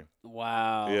on the plane.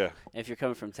 Wow. Yeah. If you're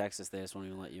coming from Texas, they just won't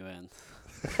even let you in.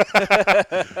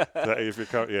 If you're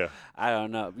coming, yeah. I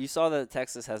don't know. You saw that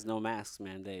Texas has no masks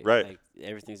mandate. Right. Like,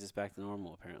 everything's just back to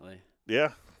normal, apparently.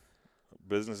 Yeah.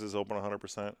 Business is open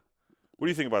 100%. What do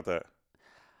you think about that?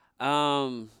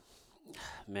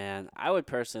 Man, I would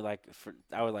personally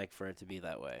like for it to be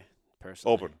that way.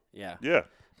 Personally. Open. Yeah. Yeah.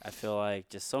 I feel like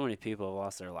just so many people have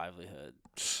lost their livelihood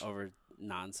over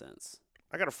nonsense.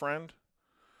 I got a friend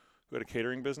who had a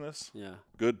catering business. Yeah.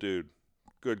 Good dude.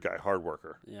 Good guy. Hard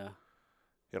worker. Yeah.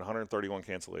 He had 131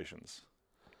 cancellations.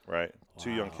 Right? Wow.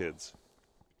 2 young kids.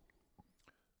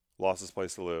 Lost his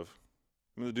place to live.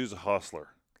 I mean, the dude's a hustler.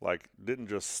 Like, didn't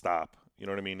just stop. You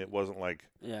know what I mean? It wasn't like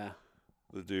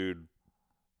the dude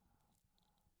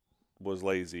was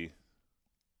lazy,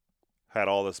 had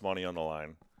all this money on the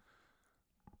line,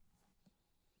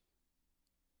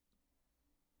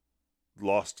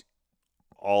 lost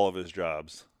all of his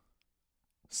jobs,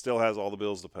 still has all the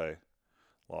bills to pay,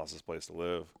 lost his place to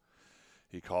live.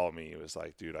 He called me. He was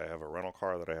like, dude, I have a rental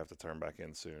car that I have to turn back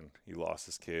in soon. He lost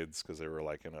his kids because they were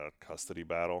like in a custody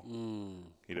battle.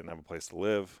 He didn't have a place to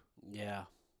live. Yeah.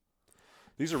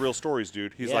 These are real stories,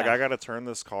 dude. He's like, I got to turn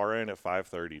this car in at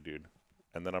 5:30, dude,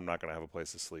 and then I'm not going to have a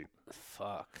place to sleep.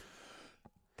 Fuck.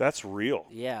 That's real.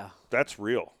 Yeah. That's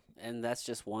real. And that's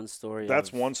just one story.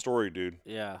 That's one story, dude.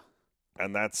 Yeah.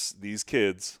 And that's these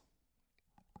kids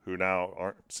who now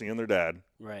aren't seeing their dad.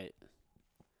 Right.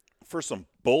 For some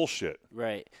bullshit.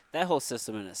 Right. That whole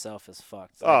system in itself is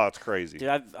fucked. Like, it's crazy. Dude,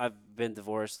 I've been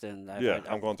divorced and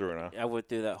I'm going through it now. I went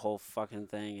through that whole fucking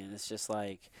thing and it's just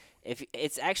like if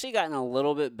it's actually gotten a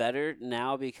little bit better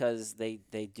now because they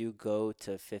do go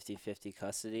to 50-50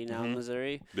 custody now in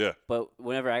Missouri. Yeah. But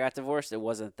whenever I got divorced, it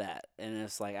wasn't that. And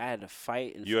it's like I had to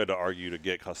fight. And you had to argue to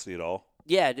get custody at all?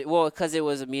 Yeah. Well, because it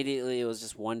was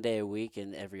just one day a week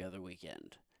and every other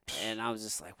weekend. And I was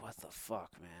just like, what the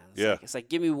fuck, man? It's like,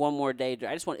 give me one more day.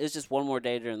 It's just one more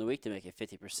day during the week to make it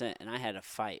 50%. And I had to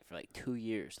fight for like 2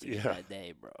 years to get that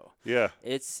day, bro. Yeah.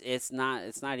 It's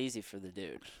not easy for the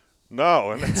dude.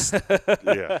 No, and that's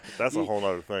that's a whole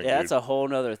other thing. Yeah, dude. that's a whole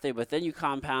nother thing. But then you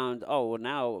compound,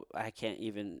 now I can't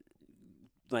even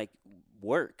like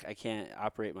work. I can't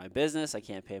operate my business. I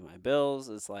can't pay my bills.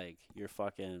 It's like your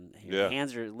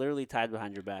hands are literally tied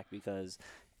behind your back because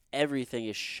everything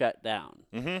is shut down.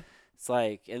 Mm-hmm. It's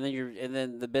like, and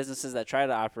then the businesses that try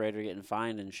to operate are getting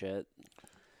fined and shit.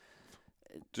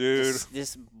 Dude.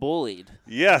 Just bullied.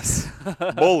 Yes.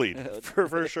 Bullied.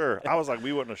 For sure. I was like,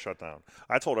 we wouldn't have shut down.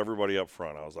 I told everybody up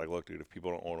front, I was like, look, dude, if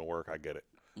people don't want to work, I get it.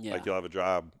 Yeah. Like, you'll have a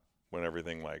job when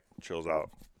everything, like, chills out.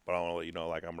 But I want to let you know,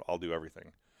 like, I'll do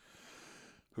everything.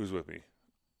 Who's with me?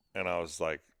 And I was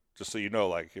like, just so you know,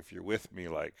 like, if you're with me,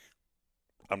 like,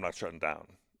 I'm not shutting down.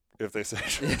 If they say,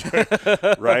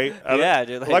 right? Yeah,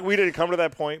 dude. Like, we didn't come to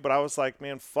that point, but I was like,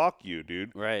 man, fuck you,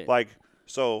 dude. Right. Like,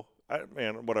 so,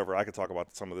 man, whatever. I could talk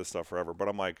about some of this stuff forever, but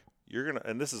I'm like, you're going to,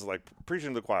 and this is like preaching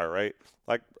to the choir, right?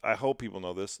 Like, I hope people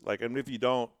know this. Like, and if you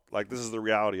don't, like, this is the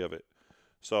reality of it.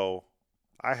 So,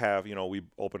 I have, we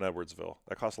opened Edwardsville.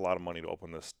 That costs a lot of money to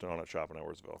open this donut shop in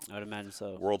Edwardsville. I would imagine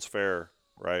so. World's Fair,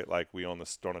 right? Like, we own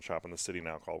this donut shop in the city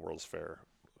now called World's Fair.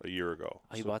 a year ago.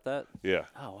 Oh, you bought that? Yeah.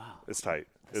 Oh, wow. It's tight.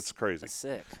 It's crazy. That's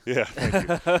sick. Yeah, thank you.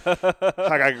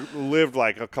 Like I lived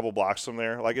like a couple blocks from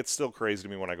there. Like it's still crazy to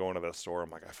me when I go into that store. I'm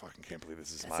like, I fucking can't believe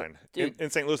this is mine. Dude. In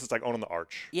St. Louis, it's like owning the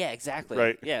Arch. Yeah, exactly.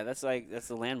 Right. Yeah, that's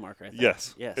the landmark right there.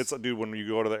 Yes. Yes. It's dude, when you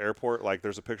go to the airport, like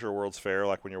there's a picture of World's Fair,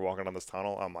 like when you're walking down this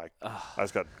tunnel. I'm like, I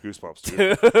just got goosebumps,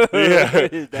 dude. Yeah,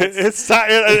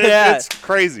 it's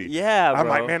crazy. Yeah, I'm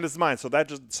bro. like, man, this is mine. So that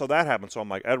happened. So I'm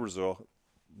like, Edwardsville,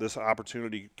 this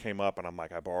opportunity came up, and I'm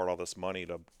like, I borrowed all this money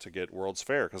to get World's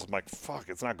Fair because I'm like, fuck,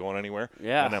 it's not going anywhere.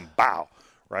 Yeah. And then bow,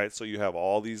 right? So you have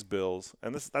all these bills,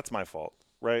 and that's my fault,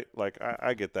 right? Like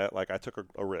I get that. Like I took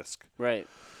a risk. Right.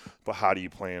 But how do you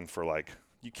plan for like?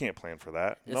 You can't plan for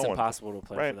that. It's impossible to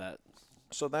plan right?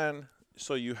 for that.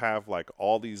 So you have like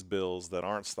all these bills that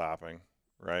aren't stopping,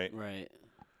 right? Right.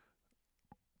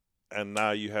 And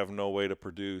now you have no way to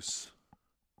produce.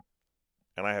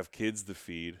 And I have kids to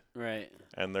feed. Right.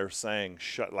 And they're saying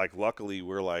like luckily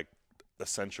we're like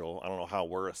essential. I don't know how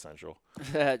we're essential.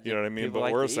 You know what I mean? People But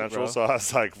like we're to eat, essential. bro. So I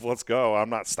was like, let's go. I'm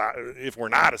not if we're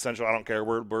not essential, I don't care.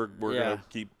 We're gonna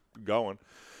keep going.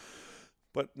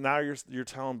 But now you're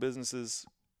telling businesses,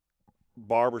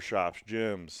 barbershops,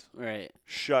 gyms, Right.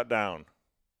 shut down.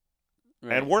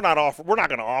 Right. And we're not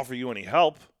going to offer you any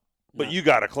help, but No. you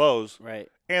got to close. Right.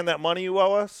 And that money you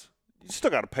owe us, you still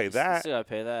got to pay that. Still gotta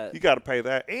pay that. You got to pay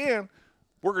that, and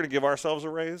we're going to give ourselves a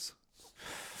raise.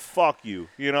 Fuck you,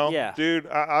 you know? Yeah. Dude,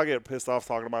 I'll get pissed off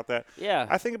talking about that. Yeah.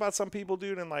 I think about some people,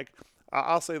 dude, and like,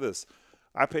 I'll say this.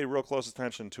 I paid real close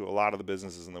attention to a lot of the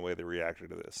businesses and the way they reacted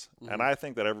to this. Mm-hmm. And I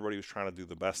think that everybody was trying to do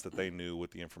the best that they knew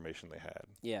with the information they had,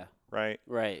 Yeah. right?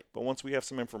 Right. But once we have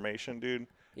some information, dude,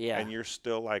 Yeah. and you're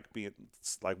still like we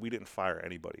didn't fire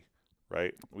anybody,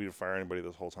 right? We didn't fire anybody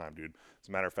this whole time, dude. As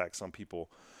a matter of fact, some people,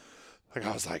 like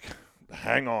I was like,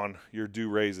 hang on, your due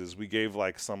raises. We gave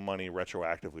like some money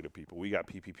retroactively to people. We got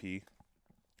PPP,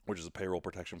 which is a payroll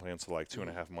protection plan. So like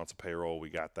 2.5 months of payroll, we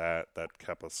got that. That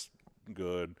kept us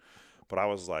good. But I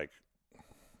was like,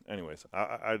 anyways,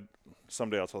 I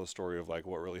someday I'll tell the story of like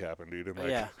what really happened, dude, and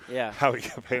like yeah. how we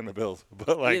kept paying the bills.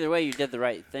 But like Either way, you did the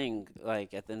right thing.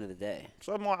 Like at the end of the day.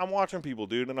 so I'm watching people,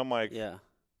 dude, and I'm like, Yeah.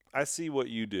 I see what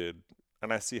you did,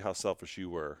 and I see how selfish you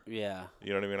were. Yeah.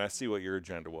 You know what I mean? I see what your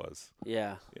agenda was,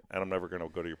 Yeah. and I'm never gonna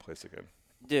go to your place again.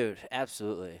 Dude,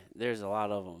 absolutely. There's a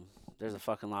lot of them. There's a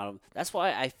fucking lot of them. That's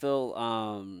why I feel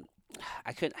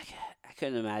I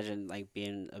couldn't imagine like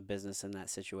being a business in that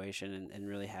situation and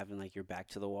really having like your back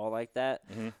to the wall like that.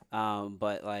 Mm-hmm.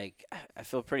 But like I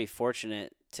feel pretty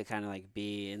fortunate to kind of like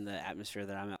be in the atmosphere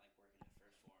that I'm at,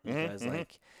 like, working at First Form, because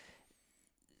like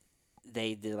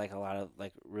they did like a lot of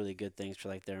like really good things for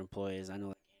like their employees. I know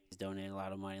like he's donated a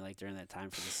lot of money like during that time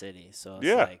for the city. So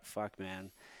it's like fuck,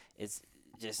 man. It's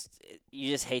just you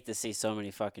just hate to see so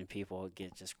many fucking people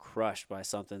get just crushed by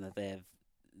something that they have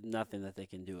nothing that they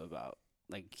can do about.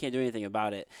 Like, you can't do anything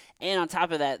about it. And on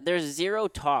top of that, there's zero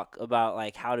talk about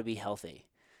like how to be healthy.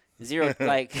 Zero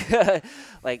like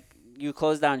like you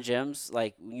close down gyms,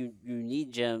 like you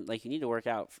need you need to work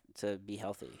out to be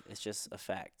healthy. It's just a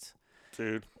fact.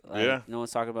 Dude, Like, yeah. No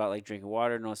one's talking about like drinking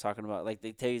water. No one's talking about like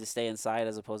they tell you to stay inside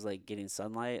as opposed to like getting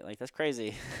sunlight. Like that's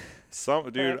crazy.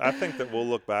 Dude, I think that we'll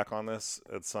look back on this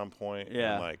at some point.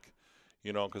 Yeah. And like,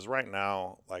 you know, because right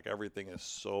now, like everything is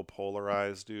so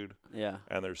polarized, dude. Yeah.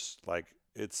 And there's like,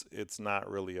 it's not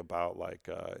really about like,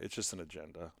 it's just an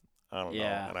agenda. I don't know.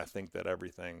 Yeah. And I think that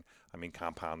everything, I mean,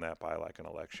 compound that by like an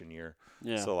election year.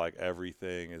 Yeah. So like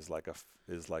everything is like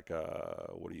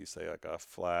what do you say? Like a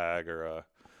flag or a,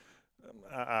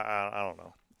 I don't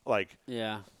know. Like,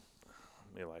 Yeah.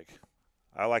 I mean, like,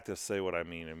 I like to say what I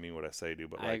mean and mean what I say,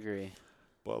 dude. But like, I agree.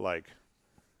 But like,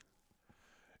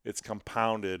 it's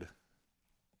compounded,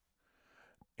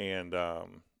 and so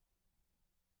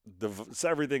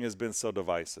everything has been so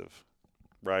divisive,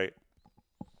 right?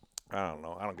 I don't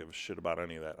know. I don't give a shit about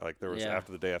any of that. Like there was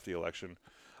after the election,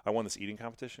 I won this eating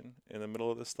competition in the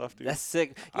middle of this stuff, dude. That's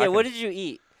sick. Yeah. What did you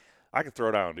eat? I could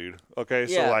throw down, dude. Okay,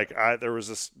 Yeah. so like there was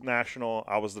this national.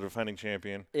 I was the defending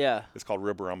champion. Yeah. It's called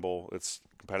Rib Rumble. It's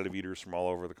competitive eaters from all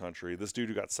over the country. This dude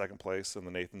who got second place in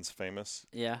the Nathan's Famous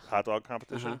hot dog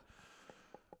competition,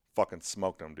 fucking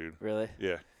smoked him, dude. Really?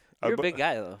 Yeah. You're a big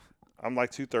guy though. I'm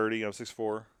like 230. I'm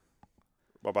 6'4".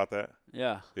 About that?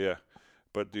 Yeah. Yeah.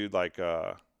 But dude, like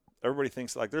everybody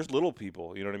thinks like there's little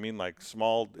people. You know what I mean? Like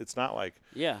small. It's not like.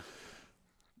 Yeah.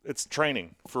 It's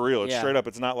training for real. It's straight up.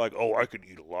 It's not like, oh, I could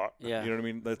eat a lot. Yeah. You know what I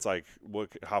mean? It's like,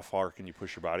 how far can you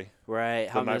push your body? Right.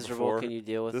 How night miserable before, can you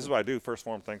deal with This it? is what I do. First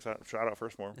Form. Thanks. Shout out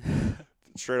First Form.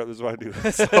 Straight up, this is what I do.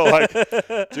 So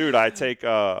like, dude, I take.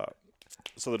 So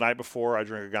the night before, I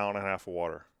drink 1.5 gallons of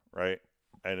water. Right.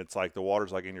 and it's like the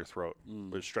water's like in your throat.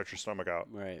 Mm. But stretch your stomach out,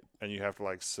 Right. and you have to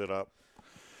like sit up,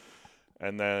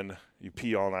 and then you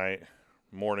pee all night.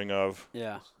 Morning of,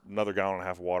 Yeah. another gallon and a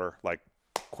half of water, like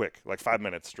quick, like 5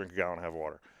 minutes, drink a gallon and a half of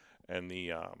water, and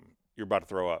you're about to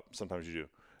throw up. Sometimes you do,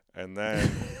 and then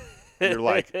you're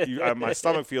like, my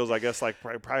stomach feels, I guess, like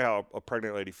probably how a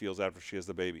pregnant lady feels after she has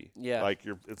the baby. Yeah. Like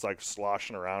it's like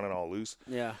sloshing around and all loose.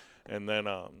 Yeah. And then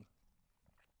a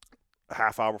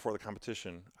half hour before the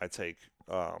competition, I take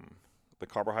the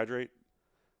carbohydrate.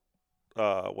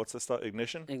 What's this stuff?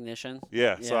 Ignition.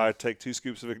 Yeah. So I take 2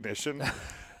 scoops of Ignition.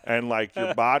 And, like,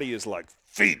 your body is like,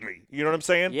 feed me. You know what I'm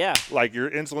saying? Yeah. Like, your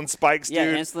insulin spikes, dude.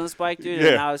 Yeah, insulin spike, dude. Yeah.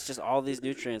 And now it's just all these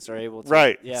nutrients are able to.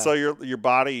 Right. Yeah. So your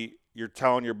body, you're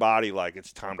telling your body, like,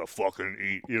 it's time to fucking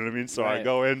eat. You know what I mean? So I Right.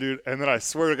 go in, dude. And then I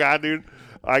swear to God, dude,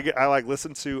 I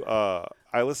listen to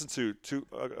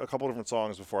a couple different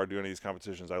songs before I do any of these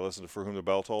competitions. I listen to For Whom the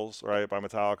Bell Tolls, right, by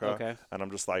Metallica. Okay. And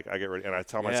I'm just like, I get ready, and I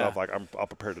tell Yeah. myself, like, I'll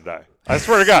prepare to die. I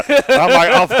swear to God. I'm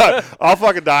like, I'll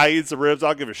fucking die, eat some ribs.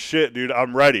 I'll give a shit, dude.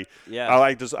 I'm ready.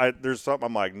 Yeah. There's something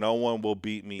I'm like, no one will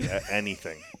beat me at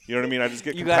anything. You know what I mean? I just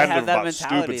get You gotta competitive have that about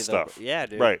mentality, stupid though. stuff. Yeah,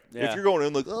 dude. Right. Yeah. If you're going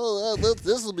in like, oh,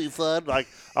 this will be fun, like,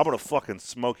 I'm going to fucking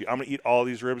smoke you. I'm going to eat all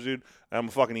these ribs, dude, and I'm going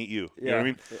to fucking eat you. You know what I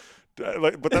mean?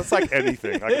 Like, but that's like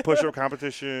anything, like a push-up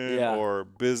competition Yeah. or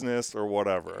business or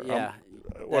whatever. Yeah.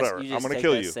 Whatever. You I'm just going to take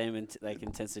kill that you. Same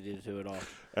intensity to it all.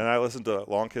 And I listened to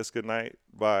Long Kiss Goodnight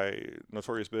by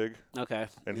Notorious Big, Okay.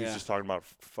 and yeah. he's just talking about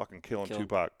fucking killing Kill-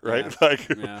 Tupac, right? yeah. Like,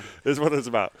 Yeah. this is what it's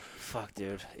about. Fuck,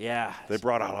 dude. Yeah. They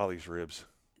brought out all these ribs.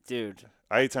 Dude.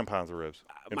 I ate 10 pounds of ribs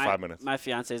in 5 minutes. My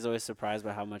fiance is always surprised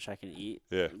by how much I can eat.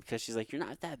 Yeah. Because she's like, you're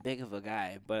not that big of a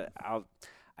guy, but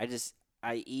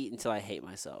I eat until I hate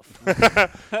myself.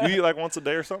 You eat like once a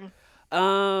day or something?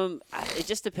 It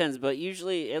just depends, but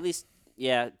usually at least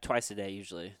twice a day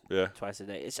usually. Yeah. Twice a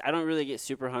day. I don't really get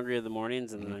super hungry in the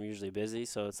mornings, and then I'm usually busy,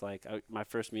 so it's like my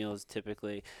first meal is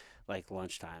typically like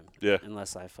lunchtime. Yeah.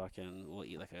 Unless I fucking will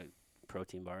eat like a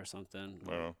protein bar or something.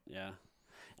 I know. Yeah.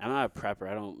 I'm not a prepper.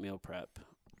 I don't meal prep.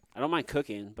 I don't mind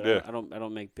cooking, but Yeah. I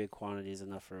don't make big quantities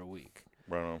enough for a week.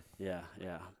 Right on. Yeah.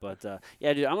 But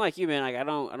yeah, dude, I'm like you, man. Like I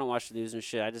don't watch the news and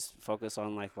shit. I just focus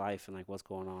on like life and like what's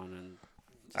going on and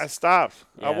I stopped.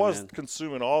 Yeah, I was man.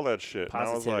 consuming all that shit. And I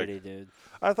was positivity, like, dude.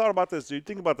 I thought about this, dude.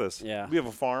 Think about this. Yeah. We have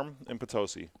a farm in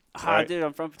Potosi. Ah, right? dude,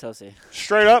 I'm from Potosi.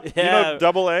 Straight up. You Yeah. know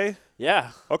Double A?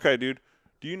 Yeah. Okay, dude.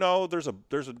 Do you know there's a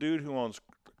dude who owns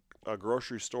a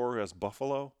grocery store who has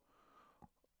buffalo?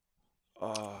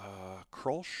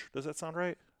 Krolsch? Does that sound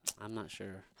right? I'm not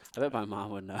sure. I bet my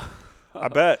mom would know. I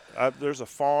bet. There's a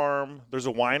farm. There's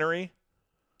a winery.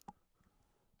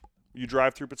 You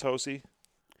drive through Potosi.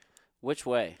 Which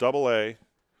way? Double A.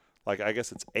 Like, I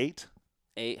guess it's 8.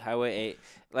 Highway 8.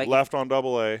 Like Left on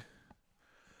Double A.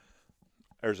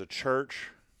 There's a church.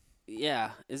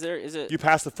 Yeah. Is it You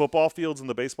pass the football fields and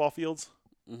the baseball fields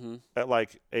Mhm. at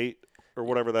like 8 or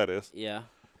whatever that is. Yeah.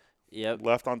 Yep.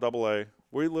 Left on Double A.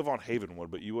 We live on Havenwood,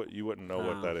 but you wouldn't know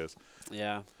what Oh. that is.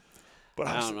 Yeah. But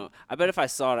I don't know. I bet if I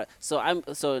saw it.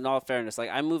 So in all fairness, like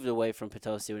I moved away from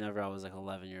Potosi whenever I was like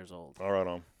 11 years old. All right,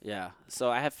 on. Yeah. So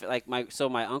I have like my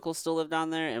uncle still lived down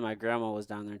there, and my grandma was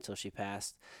down there until she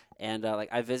passed. And like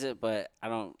I visit, but I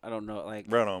don't know like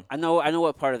Right on. I know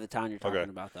what part of the town you're talking Okay.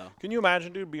 about though. Can you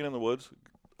imagine, dude, being in the woods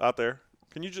out there?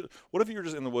 What if you were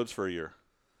just in the woods for a year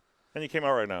and you came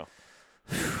out right now?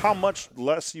 How much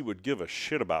less you would give a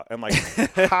shit about, and like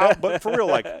but for real,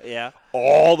 like Yeah.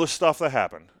 all the stuff that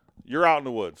happened. You're out in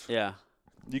the woods. Yeah.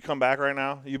 You come back right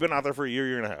now. You've been out there for a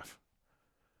year and a half.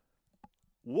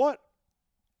 What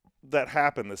that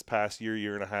happened this past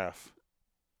year and a half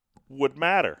would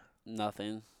matter.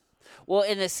 Nothing. Well,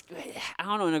 I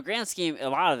don't know, in a grand scheme, a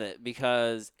lot of it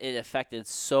because it affected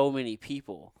so many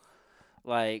people.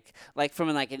 Like from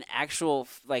like an actual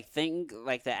like thing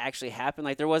like that actually happened.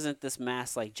 Like there wasn't this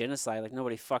mass like genocide. Like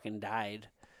nobody fucking died.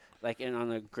 Like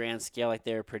on a grand scale, like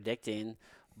they were predicting.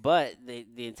 But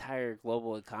the entire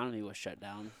global economy was shut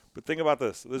down. But think about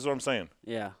this. This is what I'm saying.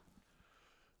 Yeah.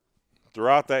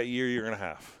 Throughout that year and a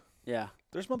half, Yeah.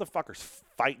 there's motherfuckers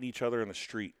fighting each other in the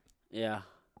street, Yeah.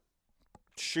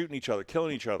 shooting each other,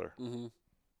 killing each other. Mm-hmm.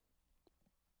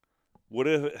 Would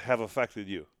it have affected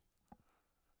you?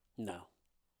 No.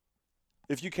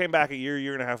 If you came back a year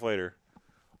and a half later,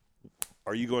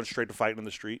 are you going straight to fighting in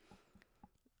the street?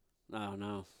 Oh,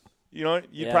 no. You know,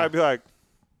 you'd Yeah. probably be like,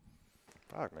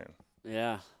 fuck, man,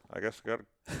 Yeah. I guess I got to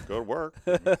go to work.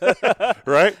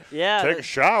 Right? Yeah. Take a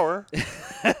shower. Do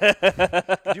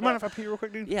you mind if I pee real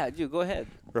quick, dude? Yeah, dude, go ahead.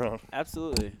 Right on.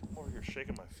 Absolutely. Oh, you're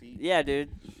shaking my feet. Yeah, dude,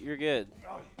 you're good.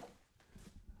 Oh,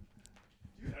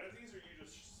 do you edit these or you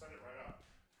just send it right out?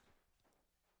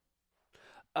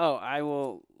 Oh, I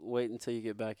will wait until you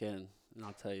get back in, and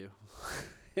I'll tell you.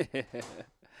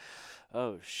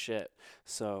 Oh shit.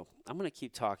 So I'm gonna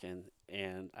keep talking,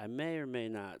 and I may or may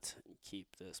not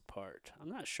keep this part. I'm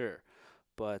not sure,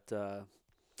 but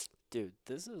dude,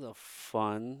 this is a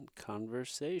fun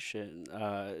conversation.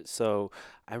 So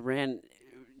I ran.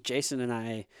 Jason and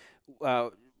I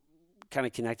kind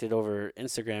of connected over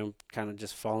Instagram, kind of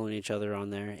just following each other on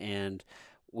there, and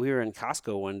we were in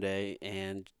Costco one day,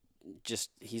 and just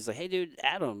he's like, "Hey, dude,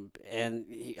 Adam," and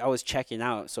I was checking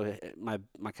out, so my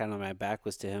back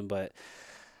was to him, but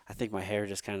I think my hair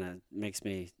just kind of makes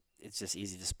me. It's just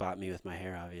easy to spot me with my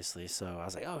hair, obviously. So I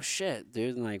was like, "Oh shit,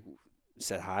 dude!" And like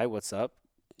said hi, what's up?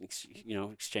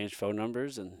 Exchanged phone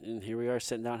numbers, and here we are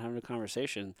sitting down having a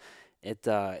conversation.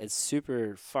 It's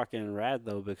super fucking rad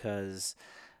though because,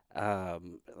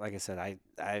 like I said,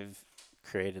 I've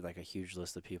created like a huge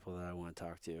list of people that I want to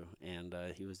talk to, and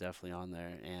he was definitely on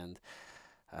there, and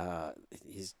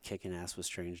he's kicking ass with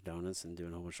Strange Donuts and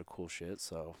doing a whole bunch of cool shit.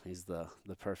 So he's the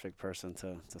perfect person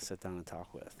to sit down and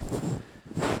talk with.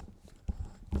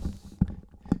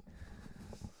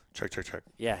 Check.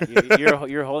 Yeah,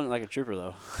 you're holding it like a trooper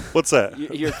though. What's that?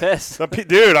 You're pissed.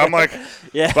 Dude, I'm like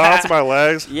Yeah. bouncing my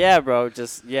legs. Yeah, bro.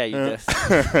 Just you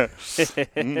just.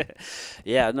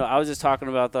 Yeah, no. I was just talking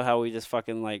about though how we just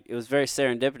fucking like it was very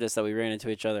serendipitous that we ran into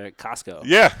each other at Costco.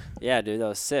 Yeah, Yeah, dude, that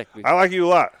was sick. I like you a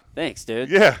lot. Thanks, dude.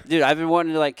 Yeah. Dude, I've been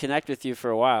wanting to like connect with you for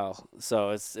a while,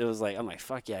 so it was like I'm like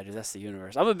fuck yeah, dude, that's the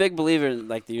universe. I'm a big believer in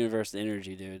like the universe and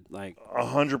energy, dude. Like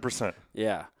 100%.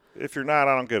 yeah, If you're not,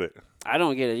 I don't get it. I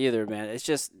don't get it either, man. It's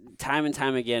just time and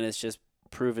time again, it's just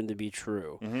proven to be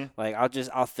true. Mm-hmm. Like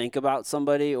I'll think about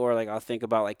somebody or like I'll think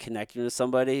about like connecting with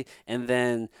somebody, and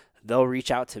then they'll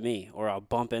reach out to me or I'll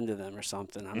bump into them or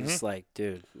something. I'm just like,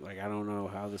 dude, like I don't know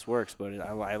how this works, but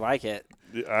I like it.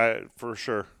 For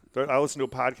sure. I listened to a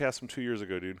podcast from 2 years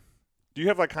ago, dude. Do you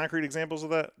have like concrete examples of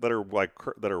that are like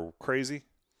that are crazy?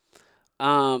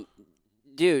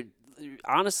 Dude,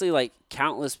 honestly, like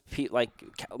countless people, like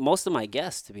most of my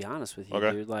guests, to be honest with you,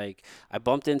 Okay. dude. Like I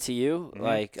bumped into you. Mhm.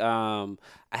 Like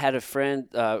I had a friend,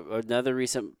 another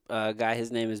recent guy.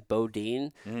 His name is Bo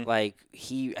Dean. Mhm. Like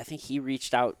I think he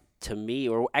reached out to me,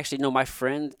 or actually no, my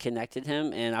friend connected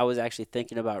him, and I was actually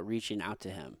thinking about reaching out to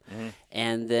him. Mhm.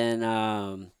 And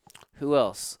then who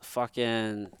else?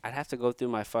 Fucking, I'd have to go through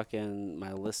my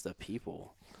list of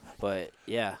people, but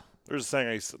yeah. There's a saying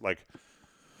I used to like.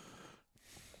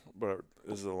 But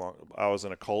this is a long. I was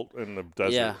in a cult in the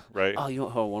desert, Yeah. right? Oh, you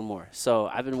want hold on, one more. So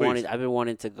I've been Please.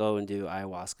 wanting to go and do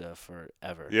ayahuasca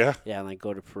forever. Yeah. Yeah, and like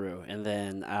go to Peru, and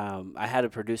then I had a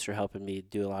producer helping me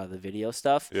do a lot of the video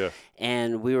stuff. Yeah.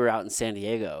 And we were out in San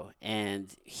Diego,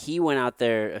 and he went out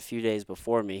there a few days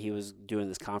before me. He was doing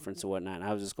this conference and whatnot, and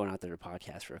I was just going out there to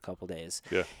podcast for a couple days.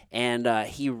 Yeah. And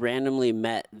he randomly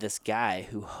met this guy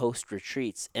who hosts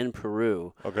retreats in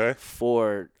Peru Okay.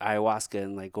 for ayahuasca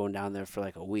and like going down there for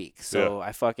like a week. So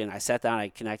I sat down, I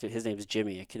connected. His name is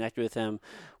Jimmy. I connected with him.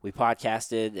 We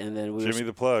podcasted, and then Jimmy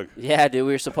the Plug. yeah, dude,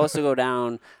 we were supposed to go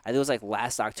down. I think it was like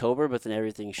last October, but then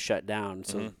everything shut down,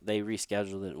 so they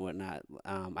rescheduled it and whatnot.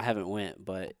 I haven't went,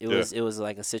 but it was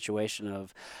like a situation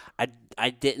of I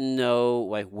didn't know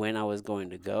like when I was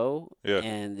going to go,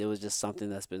 and it was just something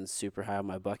that's been super high on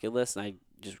my bucket list, and I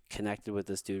just connected with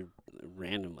this dude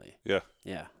randomly. Yeah.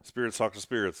 Yeah. Spirits talk to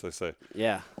spirits, they say.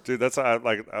 Yeah. Dude, that's how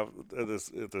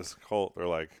at this cult, they're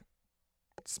like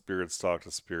spirits talk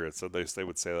to spirits. So they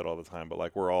would say that all the time, but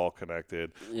like we're all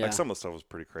connected. Yeah. Like some of the stuff was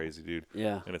pretty crazy, dude.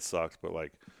 Yeah. And it sucked, but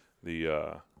like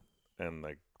and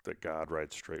like that God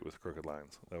rides straight with crooked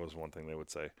lines. That was one thing they would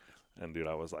say. And dude,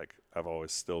 I was like, I've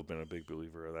always still been a big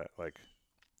believer of that, like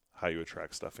how you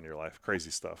attract stuff in your life, crazy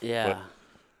stuff. Yeah.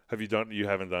 But you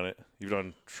haven't done it? You've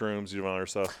done shrooms, you've done other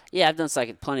stuff? Yeah, I've done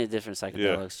plenty of different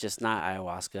psychedelics, just not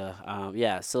ayahuasca.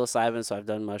 Psilocybin, so I've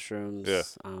done mushrooms,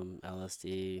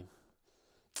 LSD,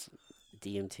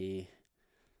 DMT.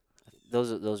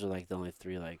 Those are like the only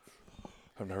three, like.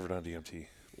 I've never done DMT.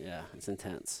 Yeah, it's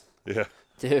intense. Yeah.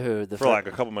 Dude, for like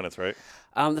a couple minutes, right?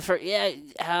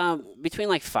 Between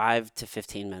like 5 to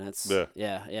 15 minutes.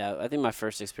 Yeah. Yeah. I think my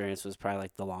first experience was probably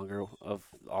like the longer of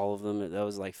all of them. That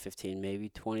was like 15, maybe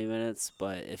 20 minutes,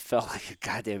 but it felt like a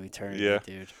goddamn eternity,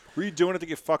 dude. Were you doing it to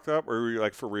get fucked up, or were you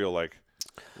like for real, like,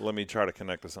 let me try to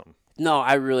connect to something? No,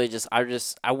 I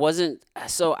wasn't.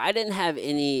 So I didn't have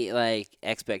any like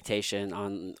expectation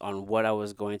on what I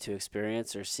was going to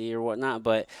experience or see or whatnot.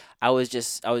 But I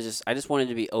just wanted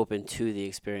to be open to the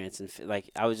experience, and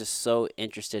like I was just so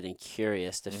interested and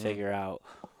curious to figure out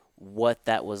what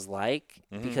that was like,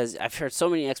 because I've heard so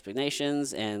many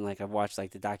explanations, and like I've watched like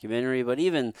the documentary, but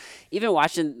even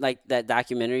watching like that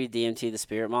documentary DMT, the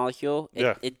Spirit Molecule,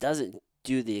 it doesn't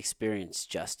do the experience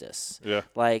justice. Yeah.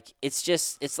 Like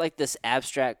it's like this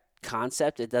abstract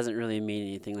concept. It doesn't really mean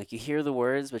anything. Like you hear the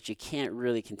words, but you can't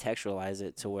really contextualize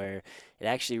it to where it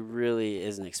actually really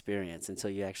is an experience until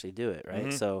you actually do it,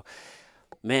 right? So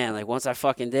man, like once I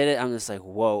fucking did it, I'm just like,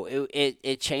 whoa!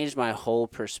 It changed my whole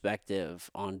perspective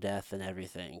on death and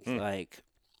everything. Like,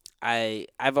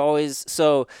 I've always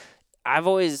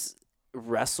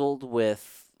wrestled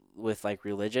with like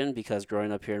religion, because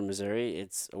growing up here in Missouri,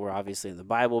 we're obviously in the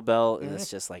Bible Belt, and it's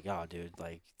just like, oh, dude,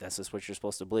 like that's just what you're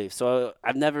supposed to believe. So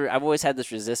I've always had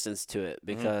this resistance to it,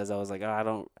 because I was like,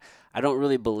 oh, I don't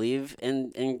really believe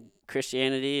in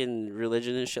Christianity and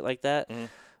religion and shit like that.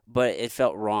 But it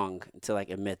felt wrong to like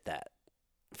admit that.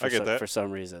 I get that for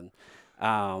some reason.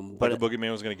 But the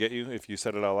boogeyman was going to get you if you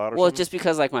said it out loud. Well, just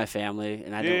because like my family,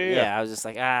 and I was just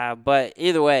like But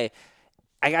either way,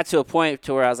 I got to a point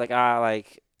to where I was like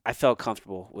like I felt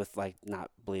comfortable with like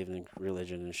not believing in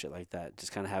religion and shit like that,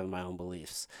 just kind of having my own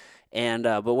beliefs. And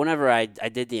but whenever I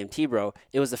did DMT, bro,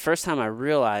 it was the first time I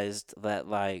realized that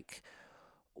like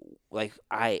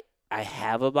I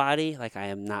have a body, like I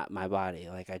am not my body.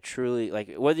 Like I truly,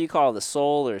 like whether you call it the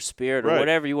soul or spirit or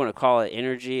whatever you want to call it,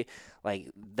 energy, like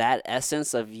that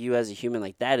essence of you as a human,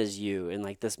 like that is you. And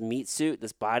like this meat suit,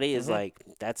 this body is like,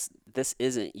 this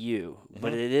isn't you,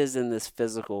 but it is in this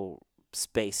physical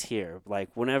space here. Like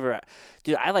whenever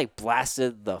dude, I like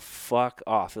blasted the fuck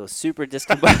off. It was super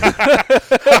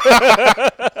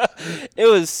it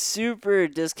was super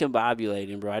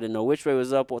discombobulating, bro. I didn't know which way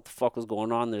was up, what the fuck was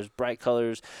going on. There's bright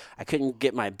colors. I couldn't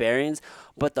get my bearings,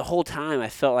 but the whole time I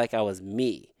felt like I was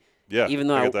me. Yeah, even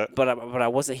though I get that. But I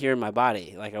wasn't here in my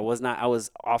body. Like I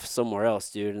was off somewhere else,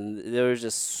 dude. And there was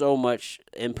just so much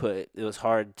input. It was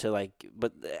hard to like.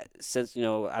 But since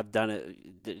I've done it,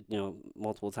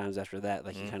 multiple times after that,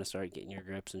 like you kind of started getting your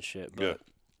grips and shit. But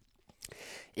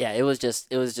yeah, it was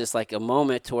just like a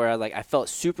moment to where I felt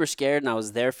super scared, and I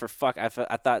was there for fuck. I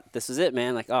thought this is it,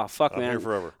 man. Like, oh fuck, man, I'm here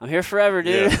forever. I'm here forever,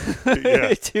 dude.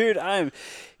 Yeah. Dude, I'm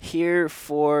here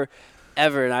forever.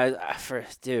 And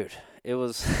dude, it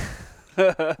was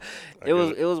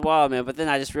it was wild, man. But then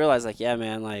I just realized, like, yeah,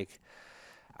 man, like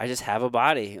I just have a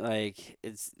body, like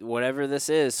it's whatever this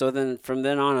is. So then from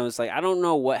then on, I was like, I don't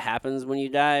know what happens when you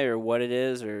die or what it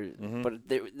is, but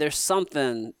there's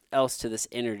something else to this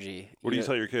energy. What do you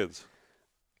tell your kids?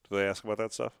 Do they ask about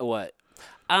that stuff? What?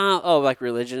 Like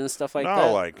religion and stuff like that.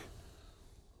 No,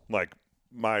 like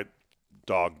my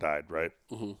dog died, right?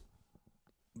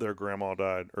 Their grandma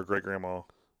died, or great grandma.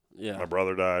 Yeah. My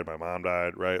brother died. My mom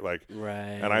died. Right. Like. Right.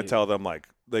 And I tell them like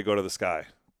they go to the sky.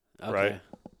 Okay. Right.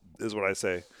 Is what I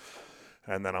say.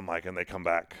 And then I'm like, and they come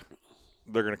back.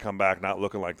 They're gonna come back not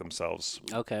looking like themselves.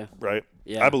 Okay. Right.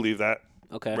 Yeah. I believe that.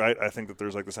 Okay. Right. I think that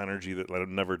there's like this energy that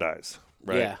never dies.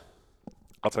 Right. Yeah.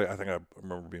 I'll tell you. I think I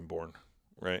remember being born.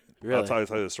 Right. Really? I'll tell you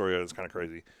the story. It's kind of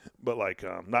crazy, but like,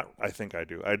 not. I think I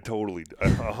do. I totally,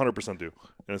 100% do,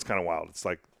 and it's kind of wild. It's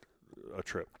like a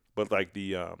trip. But like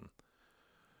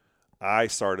I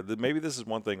started. Maybe this is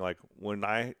one thing. Like when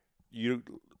you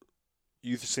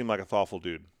seem like a thoughtful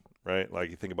dude, right? Like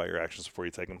you think about your actions before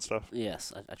you take them and stuff.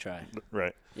 Yes, I try.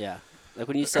 Right. Yeah. Like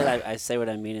when you said I say what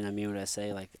I mean and I mean what I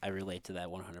say, like I relate to that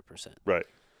 100%. Right.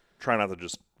 Try not to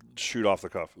just shoot off the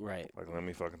cuff. Right. Like let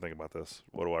me fucking think about this.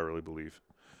 What do I really believe?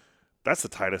 That's the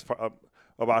tightest part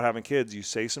about having kids. You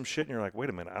say some shit and you're like, wait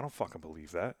a minute, I don't fucking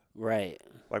believe that. Right.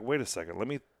 Like, wait a second.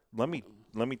 Let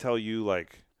me tell you,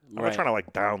 like, I'm Right. not trying to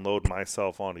like download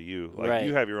myself onto you. Like Right.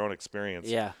 you have your own experience.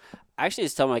 Yeah. I actually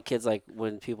just tell my kids, like,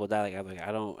 when people die, like, I'm like,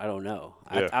 I don't know.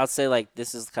 Yeah. I'll say, like,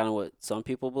 this is kind of what some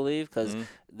people believe, because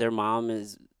their mom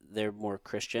they're more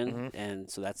Christian,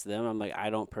 and so that's them. I'm like, I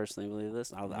don't personally believe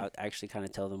this. I'll actually kind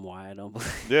of tell them why I don't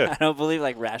believe. Yeah. I don't believe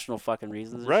like rational fucking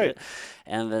reasons. And Right. shit.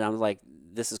 And then I'm like,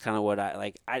 this is kind of what I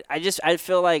like. I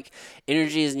feel like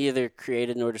energy is neither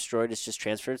created nor destroyed. It's just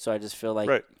transferred. So I just feel like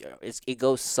Right. it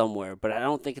goes somewhere. But I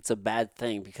don't think it's a bad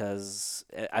thing, because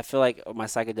I feel like my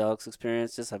psychedelics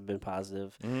experiences have been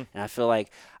positive. And I feel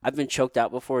like I've been choked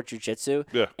out before at jiu-jitsu.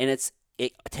 Yeah. And it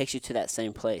takes you to that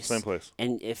same place. Same place.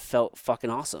 And it felt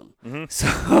fucking awesome. So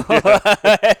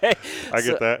I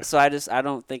get that. So I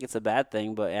don't think it's a bad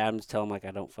thing, but I'm just telling them, like,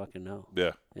 I don't fucking know.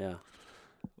 Yeah. Yeah.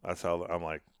 I tell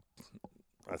them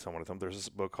there's this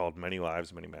book called Many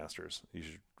Lives, Many Masters. You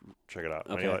should check it out.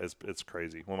 Okay. It's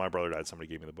crazy. When my brother died, somebody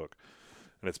gave me the book,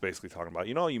 and it's basically talking about,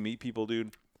 you meet people,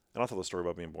 dude. And I'll tell the story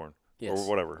about being born Yes. or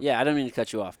whatever. Yeah, I don't mean to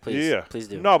cut you off. Please. Yeah. Please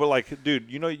do. No, but like,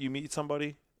 dude, you meet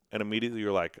somebody and immediately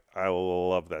you're like, I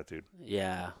love that dude.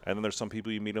 Yeah. And then there's some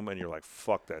people you meet them and you're like,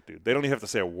 fuck that dude. They don't even have to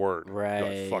say a word. Right. You're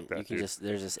like, fuck that you can dude. just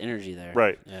there's this energy there.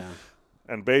 Right. Yeah.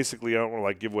 And basically, I don't want to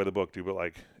like give away the book, dude, but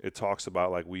like it talks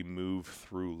about like we move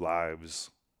through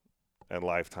lives and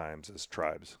lifetimes as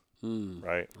tribes,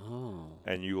 right? Oh.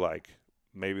 And you like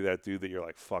maybe that dude that you're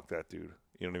like, fuck that dude.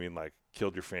 You know what I mean? Like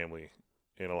killed your family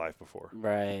in a life before.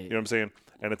 Right. You know what I'm saying?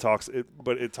 And it talks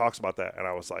about that, and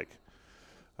I was like,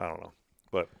 I don't know,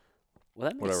 but Well,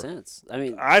 that makes whatever. sense. I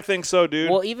mean, I think so, dude.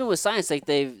 well, even with science, like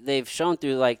they've shown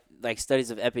through like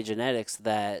studies of epigenetics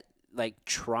that like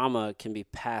trauma can be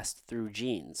passed through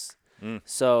genes.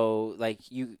 So like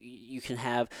you can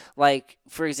have like,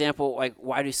 for example, like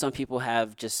why do some people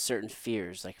have just certain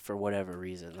fears, like for whatever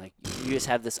reason, like you just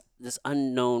have this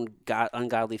unknown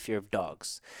ungodly fear of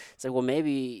dogs. It's like, well,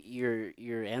 maybe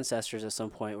your ancestors at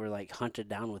some point were like hunted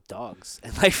down with dogs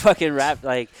and like fucking wrapped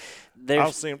like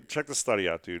there's Check the study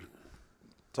out, dude.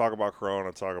 Talk about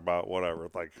Corona, talk about whatever.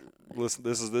 Like, listen,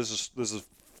 this is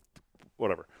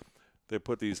whatever. They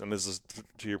put these, and this is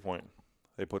to your point.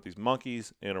 They put these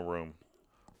monkeys in a room.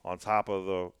 On top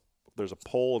of there's a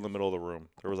pole in the middle of the room.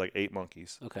 There was like 8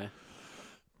 monkeys. okay.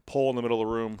 Pole in the middle of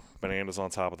the room, bananas on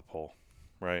top of the pole,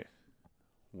 right?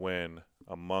 When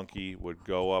a monkey would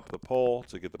go up the pole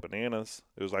to get the bananas,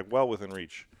 it was like well within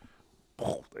reach.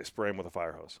 They spray him with a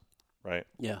fire hose, right?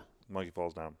 Yeah. Monkey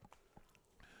falls down.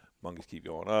 Monkeys keep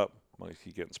going up. Monkeys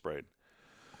keep getting sprayed.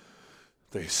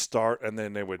 They start, and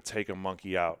then they would take a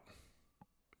monkey out,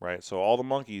 right? So all the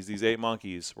monkeys, these 8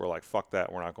 monkeys, were like, fuck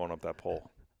that, we're not going up that pole,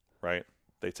 right?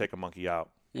 They take a monkey out.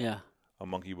 Yeah.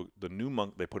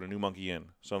 They put a new monkey in.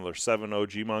 So there's 7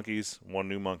 OG monkeys, 1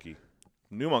 new monkey.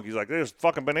 New monkey's like, there's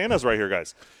fucking bananas right here,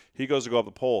 guys. He goes to go up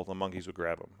the pole. The monkeys would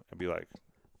grab him and be like,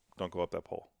 don't go up that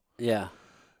pole. Yeah.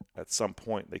 At some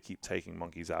point, they keep taking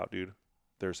monkeys out, dude.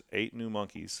 There's 8 new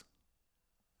monkeys.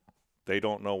 They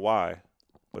don't know why,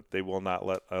 but they will not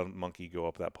let a monkey go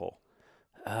up that pole.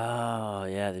 Oh,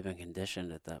 yeah, they've been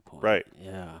conditioned at that point. Right.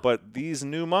 Yeah. But these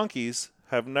new monkeys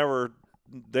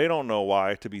they don't know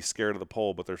why to be scared of the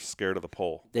pole, but they're scared of the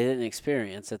pole. They didn't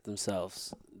experience it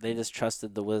themselves. They just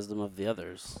trusted the wisdom of the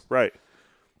others. Right.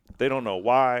 They don't know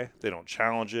why. They don't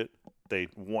challenge it. They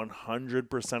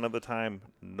 100% of the time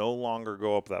no longer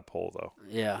go up that pole, though.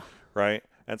 Yeah. Right.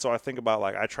 And so I try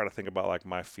to think about like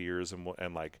my fears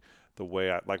and like the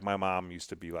way like my mom used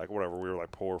to be like, whatever, we were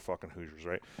like poor fucking Hoosiers,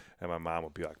 right? And my mom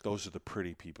would be like, those are the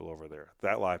pretty people over there.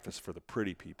 That life is for the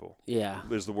pretty people. Yeah.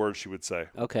 Is the word she would say.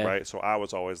 Okay. Right. So I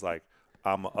was always like,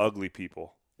 I'm ugly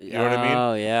people. You know what I mean?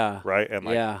 Oh, yeah. Right. And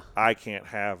like, Yeah. I can't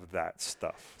have that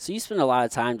stuff. So you spend a lot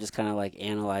of time just kind of like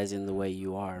analyzing the way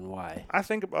you are and why. I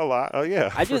think a lot. Oh,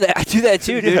 yeah. I do that. I do that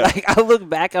too, dude. Yeah. Like I look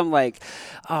back, I'm like,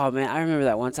 oh man, I remember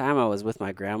that one time I was with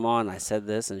my grandma and I said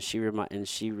this, and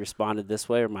she responded this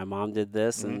way, or my mom did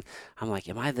this, and I'm like,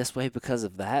 am I this way because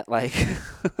of that? Like,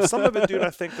 Some of it, dude. I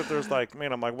think that there's like,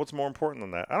 man, I'm like, what's more important than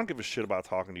that? I don't give a shit about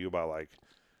talking to you about like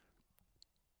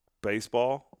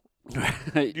baseball.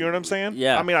 You know what I'm saying?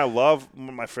 Yeah. I mean, I love one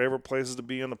of my favorite places to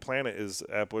be on the planet is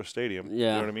at Busch Stadium. Yeah. You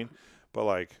know what I mean? But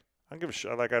like, I don't give a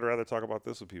shit. Like, I'd rather talk about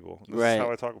this with people. This Right. is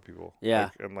how I talk with people. Yeah.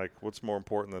 Like, and like, what's more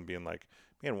important than being like,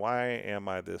 man, why am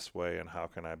I this way, and how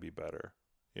can I be better?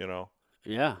 You know?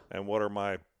 yeah, And what are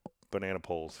my banana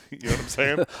poles? You know what I'm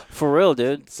saying? for real,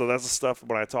 dude. So that's the stuff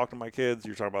when I talk to my kids,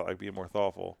 you're talking about like being more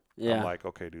thoughtful. Yeah. I'm like,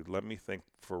 okay, dude, let me think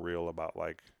for real about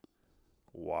like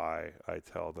why I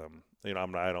tell them. You know,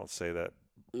 I don't say that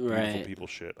beautiful Right. people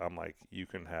shit. I'm like, you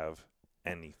can have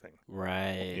anything.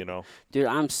 Right. You know? Dude,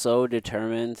 I'm so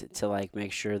determined to like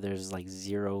make sure there's like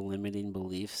zero limiting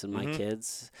beliefs in my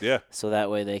kids, Yeah. so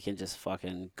that way they can just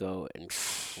fucking go and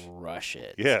crush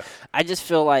it. Yeah. I just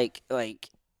feel like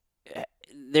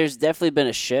there's definitely been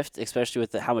a shift, especially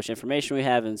with how much information we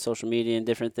have in social media and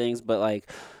different things. But like,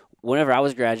 whenever I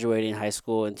was graduating high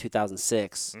school in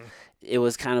 2006, it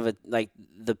was kind of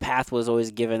the path was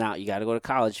always given out. You got to go to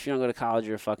college. If you don't go to college,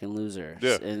 you're a fucking loser.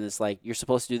 Yeah. And it's like, you're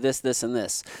supposed to do this, this, and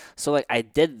this. So like, I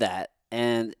did that.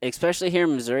 And especially here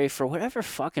in Missouri, for whatever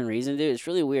fucking reason, dude, it's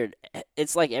really weird.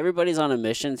 It's like everybody's on a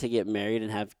mission to get married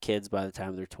and have kids by the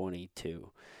time they're 22.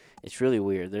 It's really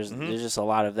weird. There's just a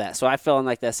lot of that. So I fell in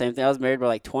like that same thing. I was married by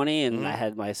like 20, and I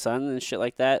had my son and shit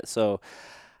like that. So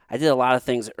I did a lot of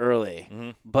things early.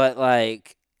 But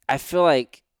like, I feel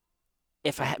like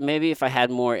if I had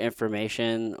more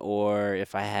information, or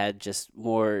if I had just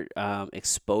more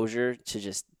exposure to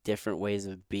just different ways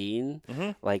of being,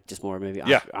 like just more maybe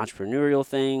entrepreneurial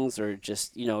things, or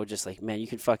just, just like, man, you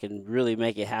can fucking really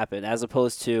make it happen, as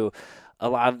opposed to a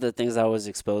lot of the things I was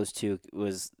exposed to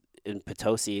was in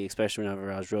Potosi, especially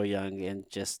whenever I was real young, and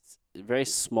just very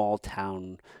small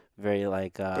town very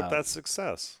like. But that's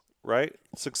success, right?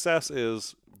 Success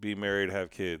is be married,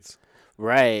 have kids,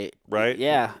 Right. right?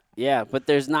 Yeah. Yeah. But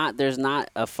there's not there's not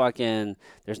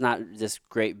this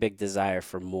great big desire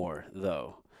for more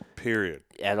though Period.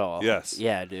 at all. Yes.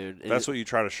 Yeah, dude. That's what you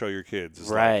try to show your kids. Is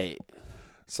like Right.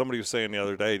 somebody was saying the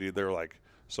other day, dude. They were like,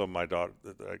 so my daughter,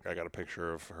 I got a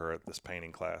picture of her at this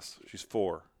painting class. She's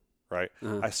 4, right?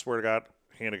 Uh-huh. I swear to God,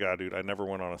 hand to God, dude, I never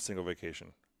went on a single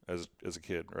vacation as a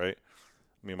kid, right?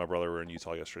 Me and my brother were in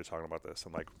Utah yesterday talking about this.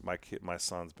 I'm like, my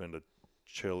son's been to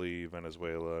Chile,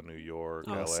 Venezuela, New York,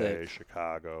 Oh, LA, sick.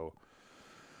 Chicago,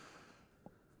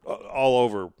 all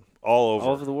over, all over,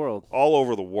 All over the world. all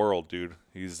over the world, dude.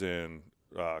 He's in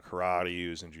karate, he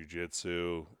was in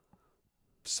jiu-jitsu,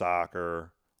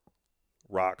 soccer,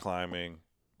 rock climbing,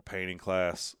 painting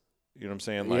class. You know what I'm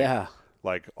saying? Like, Yeah.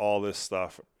 like all this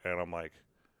stuff. And I'm like,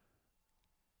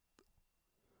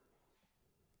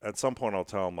 at some point I'll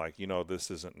tell him, like,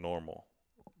 this isn't normal.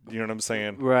 You know what I'm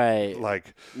saying? Right.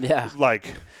 Like, Yeah. like,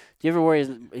 Do you ever worry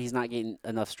he's not getting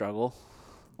enough struggle?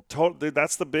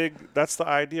 that's the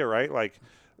idea, right? Like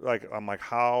I'm like,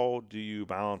 how do you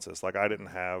balance this? Like, I didn't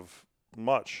have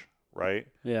much, right?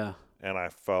 Yeah. And I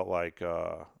felt like,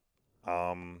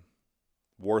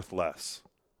 worth less,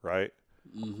 right?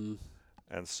 Mm-hmm.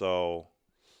 And so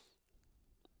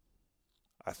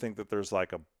I think that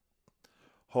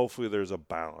hopefully there's a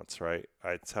balance, right?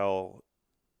 I tell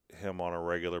him on a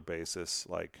regular basis,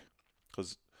 like,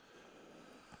 because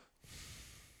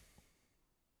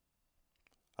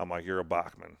I'm like, you're a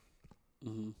Bachman.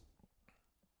 Mm-hmm.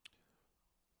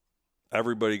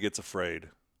 Everybody gets afraid,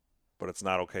 but it's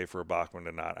not okay for a Bachman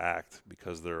to not act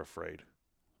because they're afraid,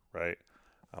 right?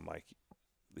 I'm like,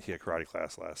 he had karate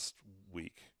class last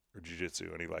week or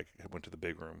jiu-jitsu, and he like went to the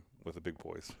big room with the big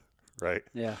boys, right?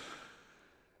 Yeah.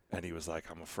 And he was like,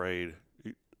 I'm afraid.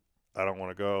 I don't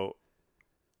want to go.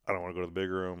 I don't want to go to the big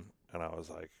room. And I was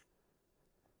like,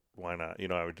 why not?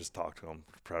 I would just talk to him,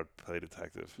 try to play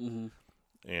detective. Mm-hmm.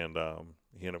 And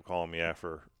he ended up calling me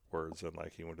afterwards, and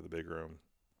like he went to the big room,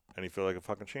 and he felt like a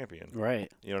fucking champion.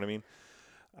 Right. You know what I mean?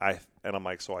 And I'm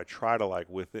like, so I try to like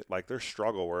with it, like there's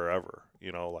struggle wherever,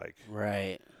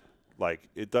 Right. like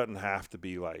it doesn't have to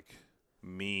be like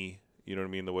me. You know what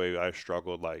I mean? The way I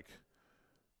struggled, like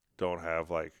don't have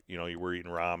like you were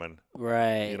eating ramen.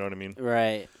 Right. You know what I mean?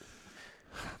 Right.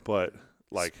 But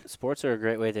like sports are a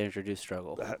great way to introduce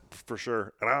struggle. for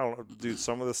sure. And I don't, dude.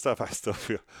 Some of the stuff I still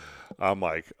feel. I'm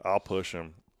like, I'll push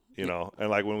him. And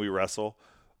like when we wrestle,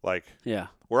 like Yeah.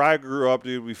 where I grew up,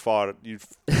 dude, we fought. You'd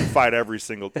fight every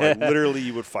single, like literally,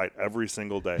 you would fight every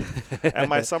single day. And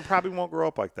my son probably won't grow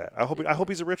up like that. I hope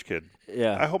he's a rich kid.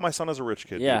 Yeah. I hope my son is a rich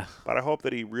kid. Yeah. Dude. But I hope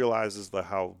that he realizes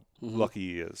how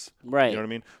lucky he is. Right. You know what I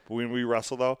mean? But when we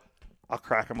wrestle, though, I'll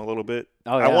crack him a little bit.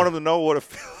 Oh, yeah. I want him to know what it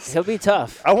feels. He'll be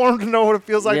tough. I want him to know what it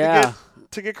feels like Yeah.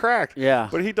 to get cracked. Yeah.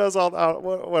 But he does all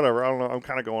whatever. I don't know. I'm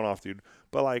kind of going off, dude.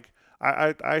 But like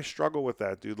I struggle with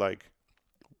that, dude. Like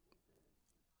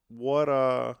what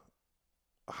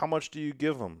how much do you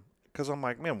give them? Because I'm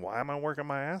like, man, why am I working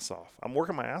my ass off? I'm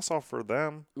working my ass off for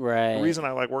them. Right. The reason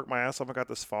I like work my ass off, I got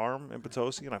this farm in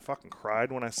Potosi, and I fucking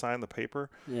cried when I signed the paper.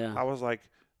 Yeah. I was like,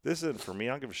 this isn't for me.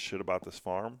 I don't give a shit about this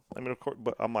farm. I mean, of course,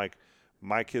 but I'm like,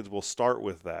 my kids will start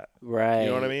with that. Right. You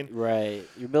know what I mean? Right.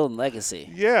 You're building legacy.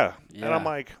 Yeah. Yeah. And I'm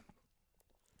like,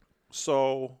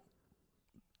 so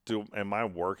am I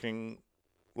working?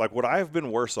 Like, would I have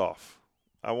been worse off?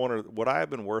 Would I have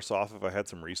been worse off if I had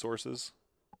some resources?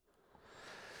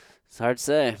 It's hard to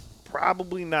say.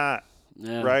 Probably not.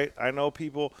 Yeah. Right? I know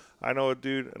a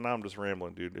dude, and now I'm just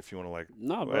rambling, dude, if you want to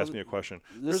like ask me a question.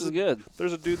 This is good.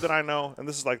 There's a dude that I know, and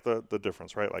this is like the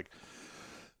difference, right? Like,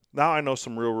 now I know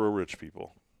some real rich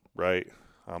people, right?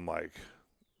 I'm like,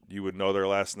 you would know their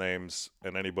last names,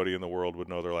 and anybody in the world would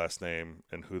know their last name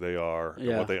and who they are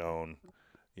and what they own.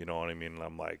 You know what I mean? And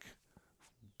I'm like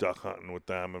duck hunting with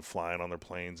them and flying on their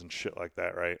planes and shit like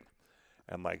that, right?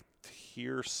 And like to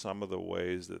hear some of the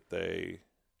ways that they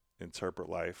interpret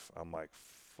life, I'm like,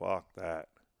 fuck that.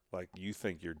 Like, you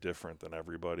think you're different than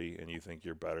everybody, and you think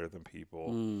you're better than people,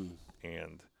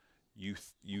 and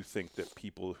you think that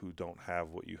people who don't have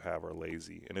what you have are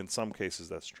lazy, and in some cases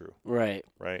that's true. Right.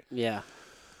 Right. Yeah.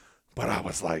 But I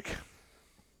was like,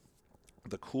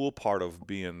 the cool part of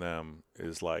being them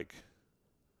is like,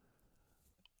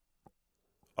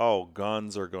 oh,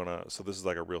 guns are gonna. So this is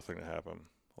like a real thing to happen.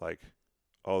 Like,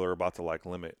 oh, they're about to like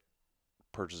limit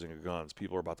purchasing of guns.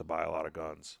 People are about to buy a lot of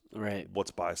guns. Right.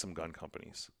 Let's buy some gun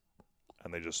companies,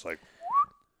 and they just like.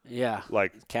 Yeah.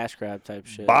 Like cash grab type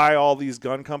shit. Buy all these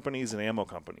gun companies and ammo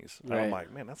companies. Right. And I'm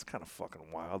like, man, that's kind of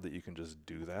fucking wild that you can just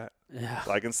do that. Yeah.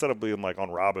 Like, instead of being like on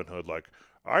Robinhood, like,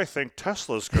 I think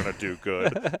Tesla's going to do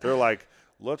good. They're like,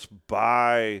 let's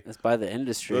buy the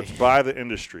industry. Let's buy the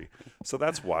industry. So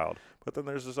that's wild. But then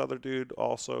there's this other dude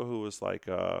also who was like,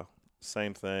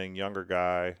 same thing, younger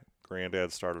guy.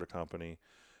 Granddad started a company,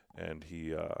 and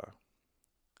he's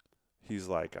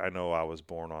like, I know I was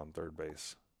born on third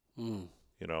base, you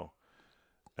know,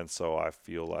 and so I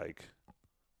feel like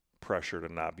pressure to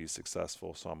not be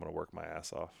successful, so I'm going to work my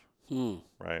ass off,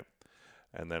 right?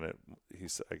 And then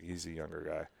he's a younger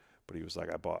guy, but he was like,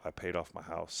 I paid off my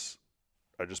house.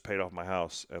 I just paid off my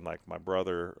house, and like my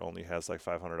brother only has like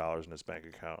 $500 in his bank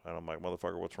account, and I'm like,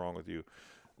 motherfucker, what's wrong with you?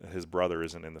 His brother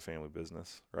isn't in the family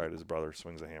business, right? His brother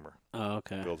swings a hammer,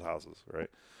 builds houses, right?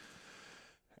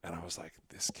 And I was like,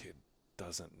 this kid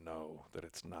doesn't know that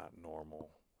it's not normal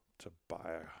to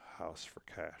buy a house for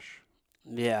cash.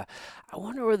 Yeah. I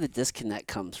wonder where the disconnect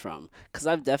comes from, because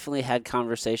I've definitely had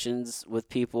conversations with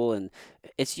people, and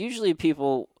it's usually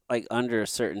people like under a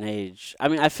certain age. I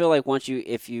mean, I feel like once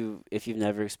if you've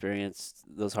never experienced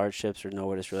those hardships or know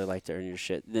what it's really like to earn your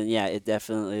shit, then yeah, it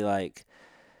definitely like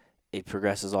it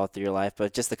progresses all through your life.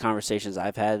 But just the conversations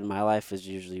I've had in my life is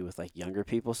usually with like younger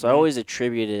people. So I always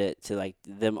attributed it to like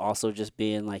them also just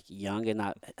being like young and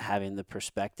not having the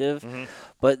perspective.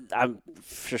 But I'm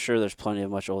for sure there's plenty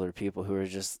of much older people who are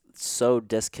just so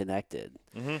disconnected.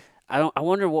 I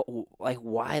wonder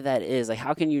why that is. Like,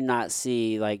 how can you not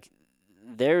see like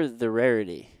they're the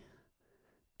rarity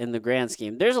in the grand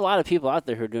scheme? There's a lot of people out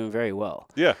there who are doing very well.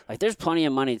 Yeah. Like, there's plenty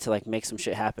of money to, like, make some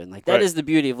shit happen. Like, that is the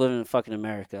beauty of living in fucking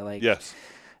America. Like, yes.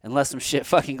 Unless some shit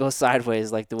fucking goes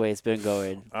sideways like the way it's been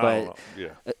going. But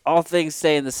all things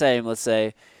staying the same, let's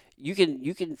say, you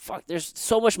can fuck. There's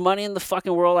so much money in the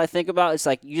fucking world. I think about it's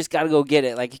like you just got to go get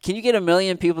it. Like, can you get 1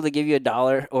 million people to give you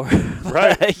 $1 or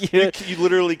right? Like, you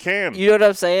literally can. You know what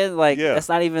I'm saying? Like, that's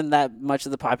not even that much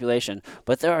of the population.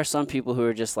 But there are some people who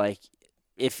are just like,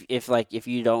 if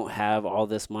you don't have all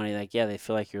this money, like, yeah, they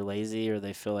feel like you're lazy or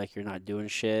they feel like you're not doing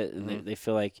shit, and they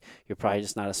feel like you're probably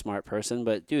just not a smart person.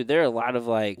 But dude, there are a lot of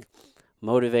like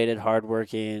motivated,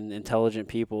 hardworking, intelligent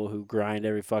people who grind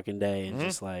every fucking day and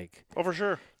just like, oh, for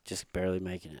sure, just barely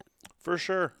making it. For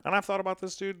sure. And I've thought about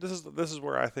this, dude. This is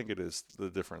where I think it is the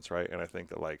difference, right? And I think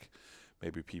that like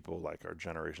maybe people like our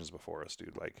generations before us,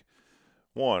 dude, like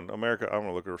one, America, I'm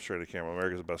gonna look straight at the camera.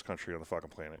 America's the best country on the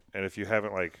fucking planet. And if you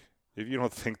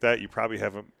don't think that, you probably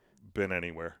haven't been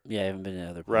anywhere. Yeah, I haven't been in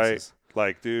other places. Right?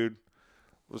 Like, dude,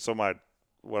 so I'm in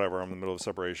the middle of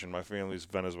separation. My family's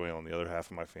Venezuelan, the other half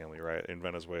of my family, right? In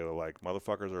Venezuela, like,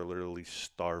 motherfuckers are literally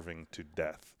starving to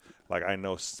death. Like, I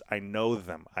know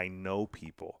them. I know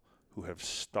people who have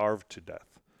starved to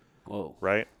death. Whoa.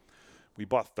 Right? We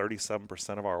bought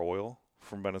 37% of our oil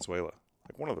from Venezuela.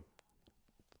 Like, one of the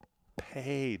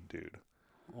paid, dude.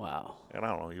 Wow. And I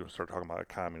don't know, you start talking about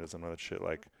communism and that shit.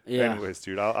 Like, yeah. Anyways,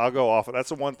 dude, I'll go off. That's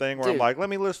the one thing where dude. I'm like,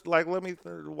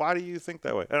 why do you think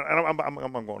that way? And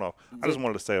I'm going off. I just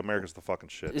wanted to say America's the fucking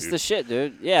shit, It's dude. the shit,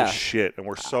 dude. Yeah. It's the shit, and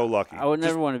we're so lucky. I would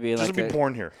never want to be just be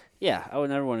born here. Yeah, I would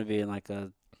never want to be in like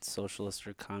a socialist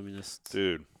or communist.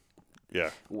 Dude,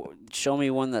 yeah. Show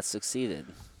me one that succeeded.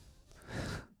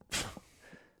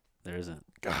 There isn't.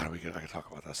 God, I could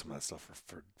talk about some of that stuff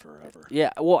for forever.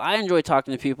 Yeah, well, I enjoy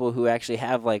talking to people who actually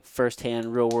have like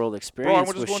firsthand, real world experience. Bro, I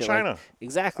went to school in China. Like,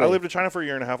 exactly. I lived in China for 1.5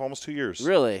 years, almost 2 years.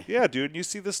 Really? Yeah, dude. You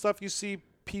see this stuff. You see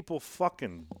people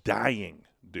fucking dying,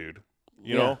 dude.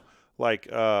 You know, like,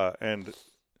 and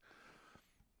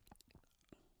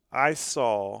I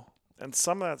saw, and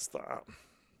some of that stuff,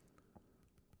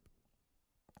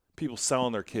 people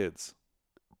selling their kids,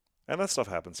 and that stuff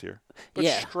happens here. But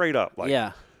straight up, like.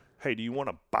 Yeah. Hey, do you want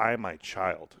to buy my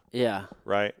child? Yeah.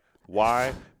 Right?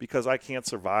 Why? Because I can't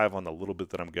survive on the little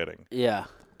bit that I'm getting. Yeah.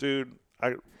 Dude,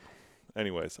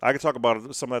 anyways, I could talk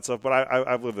about some of that stuff, but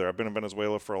I've lived there. I've been in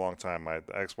Venezuela for a long time. My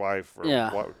ex-wife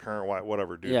or current wife,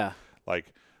 whatever, dude. Yeah.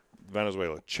 Like,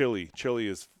 Venezuela. Chile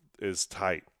is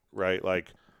tight, right? Like,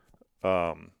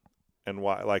 and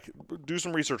why? Like, do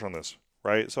some research on this,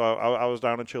 right? So I was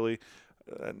down in Chile.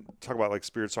 And talk about like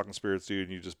spirits talking spirits, dude,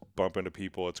 and you just bump into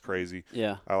people. It's crazy.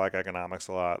 Yeah. I like economics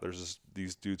a lot. There's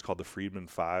these dudes called the Friedman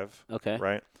Five. Okay.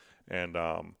 Right? And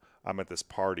I'm at this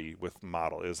party with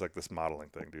model. It was like this modeling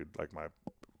thing, dude. Like my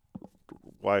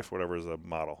wife, whatever, is a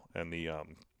model. And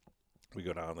we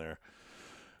go down there.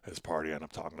 This party, I end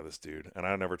up talking to this dude, and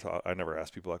I never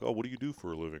ask people like, "Oh, what do you do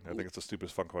for a living?" I think it's the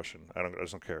stupidest fun question. I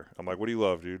just don't care. I'm like, "What do you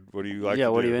love, dude? What do you like? Yeah,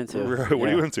 to what do? are you into? What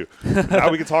are you into?" Now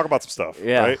we can talk about some stuff,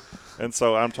 yeah. right? And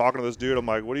so I'm talking to this dude. I'm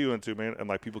like, "What are you into, man?" And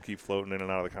like people keep floating in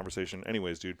and out of the conversation.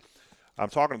 Anyways, dude, I'm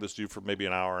talking to this dude for maybe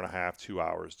an hour and a half, 2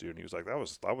 hours, dude. And he was like, that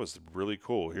was really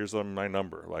cool. Here's my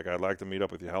number. Like, I'd like to meet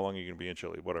up with you. How long are you going to be in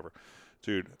Chile? Whatever.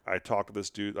 Dude, I talked to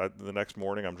this dude the next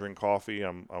morning. I'm drinking coffee.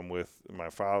 I'm with my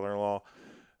father-in-law.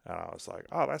 And I was like,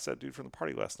 oh, that's that dude from the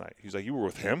party last night. He's like, you were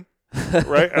with him?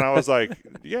 Right? And I was like,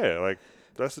 yeah, like,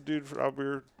 that's the dude we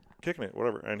were kicking it,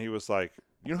 whatever. And he was like,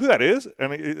 you know who that is?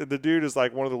 And the dude is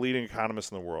like one of the leading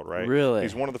economists in the world, right? Really?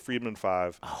 He's one of the Friedman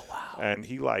Five. Oh, wow. And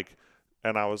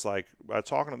and I was like,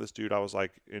 talking to this dude, I was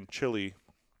like, in Chile,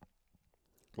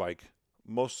 like,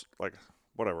 most, like,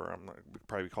 whatever, I'm not,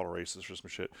 probably called a racist or some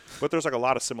shit, but there's like a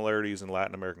lot of similarities in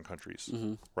Latin American countries,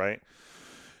 right?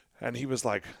 And he was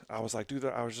like, I was like, dude,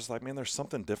 I was just like, man, there's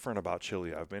something different about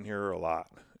Chile. I've been here a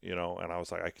lot, you know, and I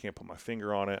was like, I can't put my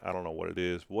finger on it. I don't know what it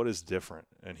is. What is different?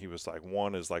 And he was like,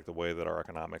 one is like the way that our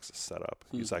economics is set up.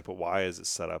 He's like, but why is it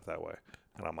set up that way?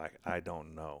 And I'm like, I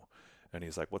don't know. And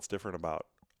he's like, what's different about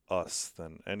us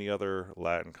than any other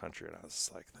Latin country? And I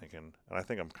was like thinking, and I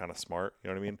think I'm kind of smart, you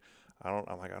know what I mean?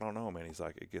 I'm like, I don't know, man. He's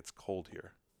like, it gets cold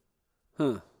here.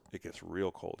 It gets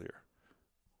real cold here.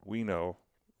 We know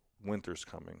winter's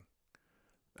coming.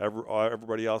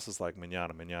 Everybody else is like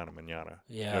mañana, mañana, mañana.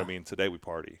 Yeah. You know what I mean? Today we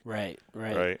party. Right.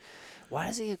 Right. Why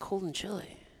does it get cold in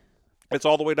Chile? It's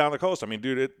all the way down the coast. I mean,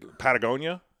 dude,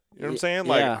 Patagonia. You know what I'm saying?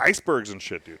 Like icebergs and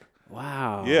shit, dude.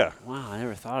 Wow. Yeah. Wow, I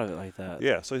never thought of it like that.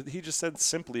 Yeah. So he just said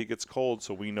simply it gets cold,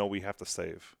 so we know we have to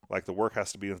save. Like the work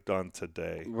has to be done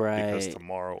today. Right. Because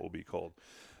tomorrow it will be cold.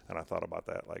 And I thought about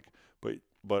that. Like,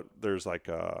 but there's like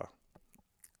I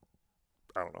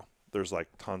don't know. There's like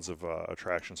tons of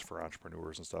attractions for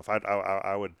entrepreneurs and stuff.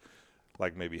 I would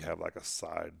like maybe have like a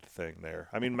side thing there.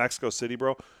 I mean, Mexico City,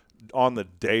 bro, on the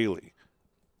daily,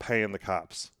 paying the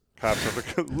cops.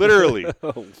 Cops are literally.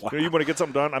 Wow. You know, you want to get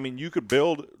something done. I mean, you could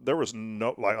build. There was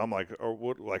no like. I'm like, or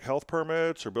what? Like health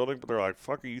permits or building. But they're like,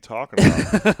 "Fuck, are you talking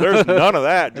about?" There's none of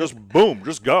that. Just boom,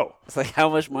 just go. It's like, how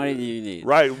much money do you need?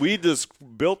 Right. We just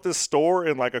built this store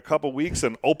in like a couple weeks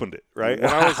and opened it. Right. Wow.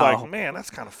 And I was like, man,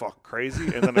 that's kind of fucking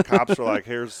crazy. And then the cops were like,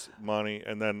 here's money.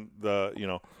 And then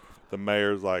the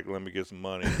mayor's like, let me get some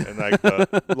money. And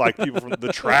like people from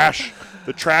the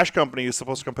trash company is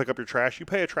supposed to come pick up your trash. You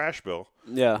pay a trash bill.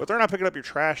 Yeah. But they're not picking up your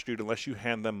trash, dude, unless you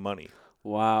hand them money.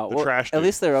 Wow. The trash at dude.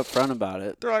 least they're upfront about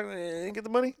it. They're like, get the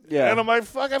money? Yeah. And I'm like,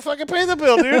 fuck, I fucking pay the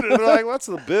bill, dude. And they're like, what's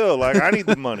the bill? Like, I need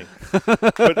the money.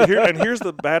 But here's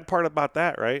the bad part about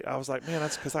that, right? I was like, man,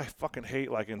 that's because I fucking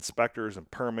hate, like, inspectors and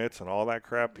permits and all that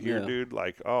crap here, dude.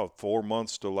 Like, 4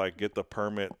 months to, like, get the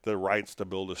permit, the rights to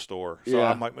build a store. So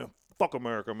I'm like, man, fuck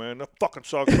America, man. That fucking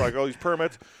sucks. Like, all these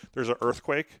permits. There's an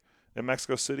earthquake in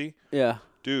Mexico City. Yeah.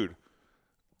 Dude,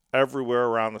 everywhere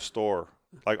around the store,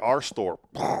 like our store,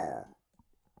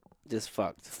 just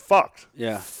fucked.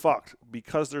 Yeah. Fucked.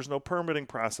 Because there's no permitting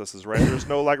processes, right? There's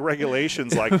no, like,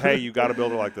 regulations like, hey, you got to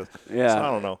build it like this. Yeah. So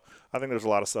I don't know. I think there's a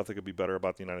lot of stuff that could be better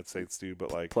about the United States, dude,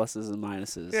 but, like. Pluses and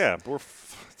minuses. Yeah, but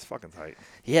it's fucking tight.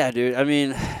 Yeah, dude. I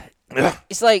mean,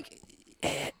 it's like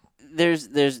there's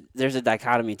a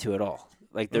dichotomy to it all.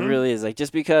 Like, there really is. Like,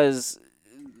 just because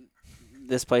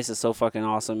this place is so fucking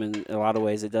awesome in a lot of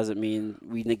ways, it doesn't mean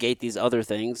we negate these other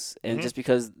things. And just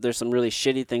because there's some really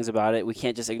shitty things about it, we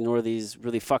can't just ignore these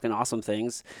really fucking awesome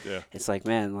things. Yeah. It's like,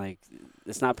 man, like,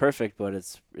 it's not perfect, but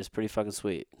it's pretty fucking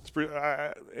sweet. It's pretty,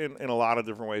 in a lot of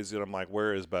different ways, dude, I'm like,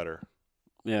 where is better?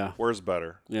 Yeah. Where's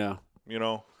better? Yeah. You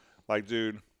know? Like,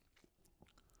 dude.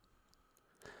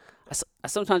 I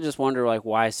sometimes just wonder, like,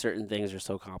 why certain things are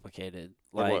so complicated.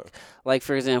 Like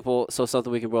for example, so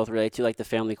something we can both relate to, like the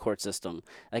family court system.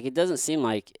 Like, it doesn't seem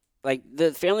like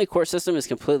the family court system is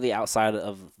completely outside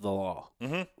of the law.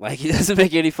 Like, it doesn't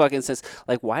make any fucking sense.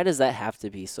 Like, why does that have to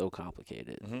be so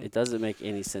complicated? It doesn't make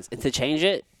any sense. And to change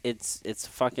it, it's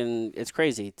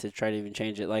crazy to try to even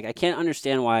change it. Like, I can't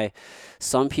understand why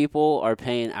some people are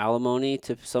paying alimony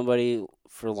to somebody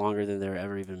for longer than they're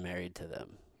ever even married to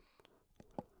them.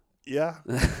 Yeah.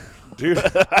 Dude.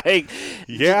 Like,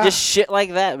 yeah. Just shit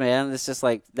like that, man. It's just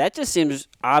like, that just seems,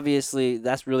 obviously,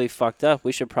 that's really fucked up.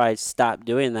 We should probably stop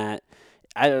doing that.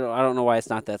 I don't know why it's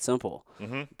not that simple,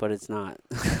 but it's not.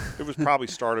 It was probably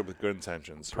started with good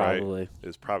intentions, probably. Right? It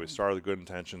was probably started with good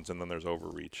intentions, and then there's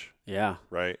overreach. Yeah.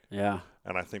 Right? Yeah.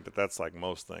 And I think that's like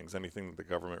most things. Anything that the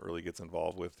government really gets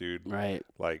involved with, dude. Right.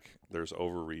 Like, there's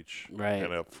overreach. Right.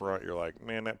 And up front, you're like,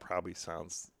 man, that probably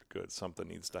sounds good. Something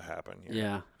needs to happen here.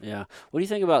 Yeah, yeah. What do you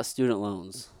think about student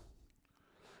loans?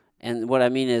 And what I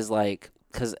mean is, like,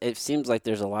 because it seems like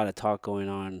there's a lot of talk going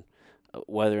on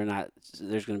whether or not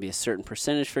there's going to be a certain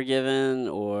percentage forgiven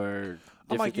or.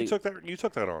 I'm like, you took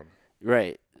that on.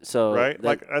 Right. So. Right.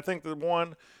 Like, I think the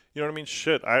one, You know what I mean?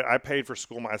 Shit, I paid for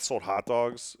school. I sold hot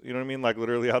dogs. You know what I mean? Like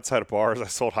literally outside of bars, I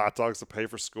sold hot dogs to pay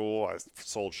for school. I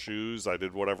sold shoes. I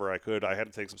did whatever I could. I had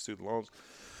to take some student loans.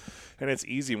 And it's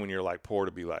easy when you're like poor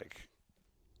to be like,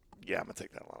 yeah, I'm going to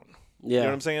take that loan. Yeah. You know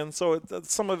what I'm saying? So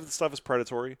some of the stuff is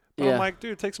predatory. But Yeah. I'm like,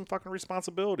 dude, take some fucking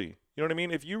responsibility. You know what I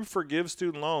mean? If you forgive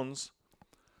student loans,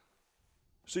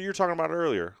 so you're talking about it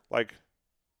earlier, like,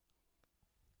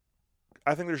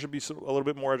 I think there should be a little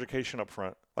bit more education up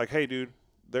front. Like, hey, dude,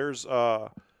 there's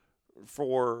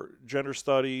for gender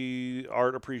study,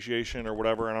 art appreciation, or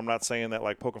whatever. And I'm not saying that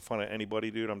like poking fun at anybody,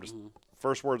 dude. I'm just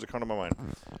first words that come to my mind.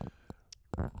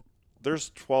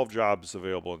 There's 12 jobs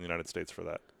available in the United States for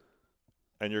that,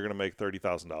 and you're gonna make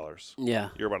 $30,000. Yeah.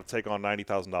 You're about to take on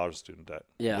 $90,000 of student debt.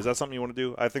 Yeah. Is that something you want to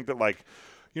do? I think that like,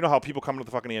 you know how people come to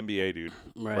the fucking NBA, dude,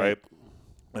 right?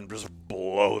 And just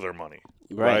blow their money,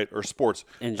 right? Or sports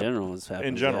In general, it's happening.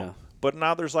 in general. Yeah. But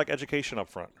now there's like education up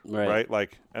front, Right. right?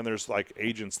 Like, and there's like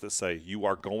agents that say you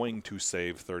are going to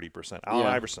save 30%. Allen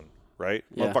Yeah. Iverson, right?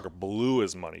 Yeah. Motherfucker blew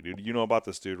his money, dude. You know about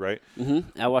this dude, right?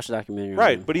 I watched the documentary. on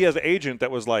Right. him. But he has an agent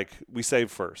that was like, we save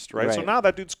first, right? So Right. now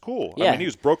that dude's cool. I Yeah. mean, he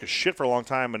was broke as shit for a long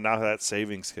time, and now that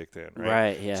savings kicked in, right?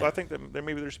 Right, yeah. So I think that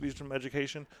maybe there should be some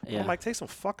education. But Yeah. I'm like, take some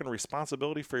fucking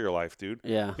responsibility for your life, dude.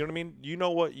 Yeah. You know what I mean? You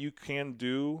know what you can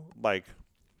do, like,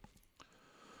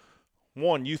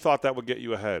 one, you thought that would get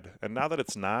you ahead. And now that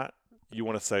it's not, you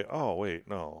want to say, oh, wait,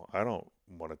 no, I don't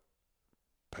want to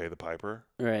pay the piper.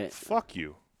 Right. Fuck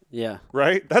you. Yeah.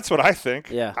 Right? That's what I think.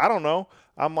 Yeah. I don't know.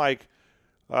 I'm like,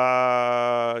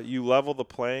 you level the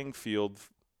playing field,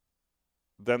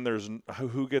 then there's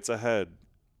who gets ahead.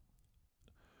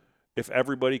 If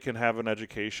everybody can have an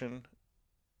education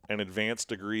and advanced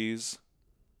degrees,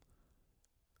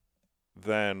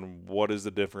 then what is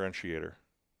the differentiator?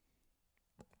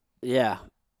 Yeah.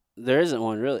 There isn't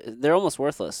one really. They're almost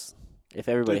worthless if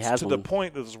everybody It's has to one. the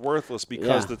point that it's worthless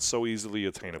because Yeah. it's so easily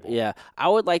attainable. Yeah. I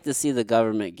would like to see the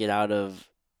government get out of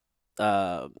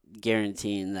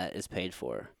guaranteeing that it's paid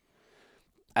for.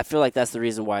 I feel like that's the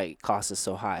reason why cost is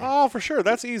so high. Oh, for sure.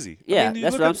 That's easy. Yeah, I mean, you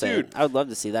that's look what I'm at- saying. Dude, I would love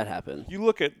to see that happen. you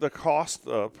look at the cost,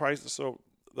 price. So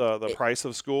the price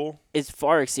of school, It's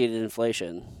far exceeded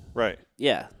inflation. right?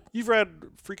 Yeah. You've read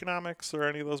Freakonomics or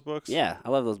any of those books? Yeah. I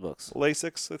love those books.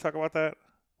 LASIX, they talk about that.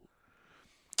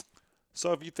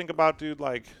 So if you think about, dude,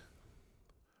 like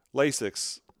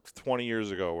LASIX 20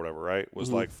 years ago or whatever, right, was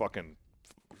Mm-hmm. like fucking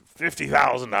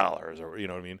 $50,000 or you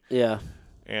know what I mean? Yeah.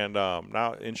 And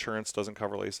now insurance doesn't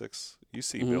cover LASIX. You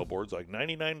see billboards like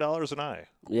 $99 an eye.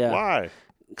 Mm-hmm. Yeah. Why?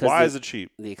 'Cause Why is it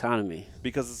cheap? The economy.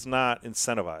 Because it's not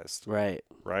incentivized, Right.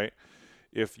 right?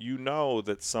 If you know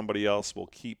that somebody else will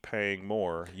keep paying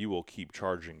more, you will keep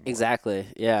charging more. Exactly.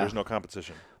 Yeah. There's no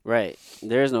competition. Right.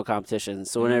 There is no competition.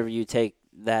 So whenever you take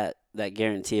that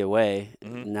guarantee away,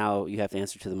 Mm-hmm. now you have to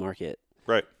answer to the market,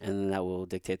 Right. and then that will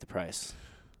dictate the price.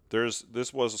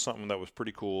 This was something that was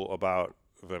pretty cool about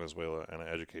Venezuela and an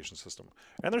education system.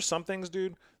 And there's some things,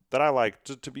 dude, that I like.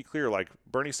 To be clear, like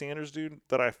Bernie Sanders, dude,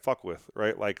 that I fuck with,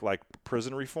 right? Like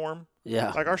prison reform.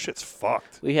 Yeah. Like our shit's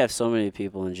fucked. We have so many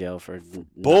people in jail for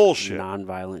Bullshit.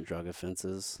 non-violent drug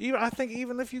offenses. I think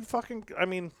even if you fucking, I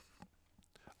mean,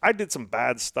 I did some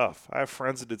bad stuff. I have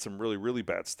friends that did some really, really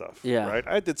bad stuff. Yeah. Right?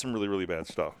 I did some really, really bad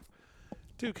stuff.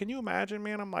 Dude, can you imagine,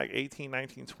 man? I'm like 18,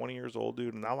 19, 20 years old,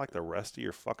 dude, and now like the rest of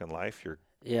your fucking life, you're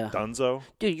Yeah. dunzo.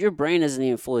 Dude, your brain isn't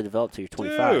even fully developed till you're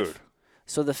 25. Dude.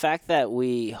 So the fact that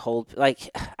we hold, like,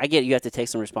 I get you have to take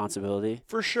some responsibility.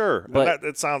 For sure. But-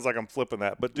 It sounds like I'm flipping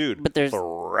that. But, dude, But there's- the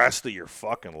rest of your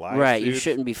fucking life, Right. dude, You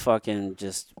shouldn't be fucking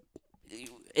just.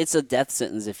 It's a death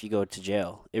sentence if you go to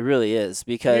jail. It really is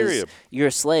because Period. you're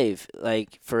a slave,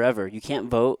 like, forever. You can't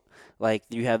vote. Like,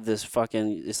 you have this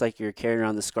fucking. It's like you're carrying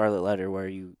around the scarlet letter where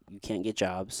you can't get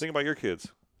jobs. Think about your kids,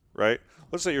 right?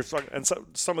 Let's say you're fucking, and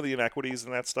some of the inequities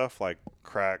and that stuff, like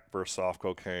crack versus soft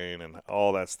cocaine and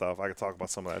all that stuff. I could talk about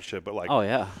some of that shit, but like, Oh,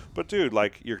 yeah. but dude,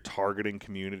 like you're targeting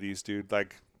communities, dude.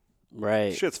 Like,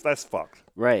 Right. that's fucked,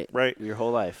 Right. right? Your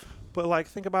whole life. But like,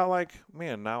 think about like,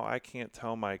 man, now I can't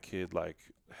tell my kid like,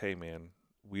 hey, man,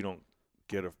 we don't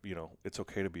get it's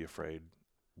okay to be afraid.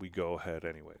 We go ahead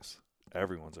anyways.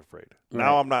 Everyone's afraid. Right.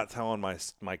 Now I'm not telling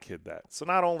my kid that. So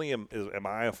not only am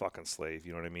I a fucking slave,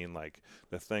 you know what I mean? Like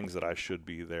the things that I should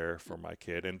be there for my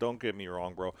kid. And don't get me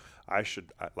wrong, bro.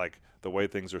 Like the way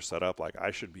things are set up, like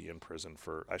I should be in prison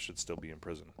I should still be in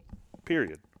prison.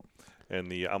 Period. And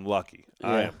I'm lucky.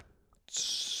 I Yeah. am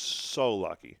so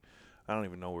lucky. I don't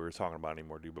even know what we were talking about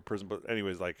anymore, dude. But prison. But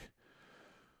anyways, like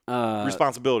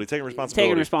responsibility, taking responsibility.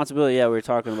 Taking responsibility. Yeah, we were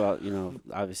talking about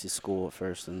obviously school at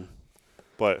first and.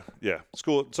 But yeah,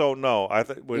 school. So no, I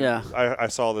think when Yeah. I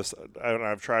saw this, and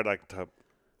I've tried like to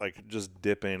like just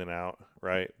dip in and out,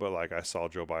 right? But like I saw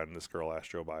Joe Biden, this girl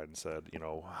asked Joe Biden, said,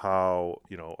 how,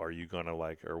 are you gonna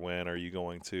or when are you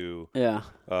going to Yeah.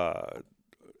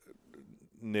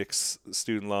 nix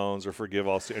student loans or forgive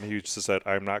all and he just said,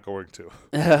 I'm not going to.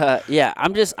 Yeah,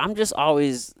 I'm just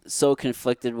always so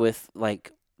conflicted with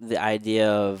like the idea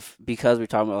of, because we're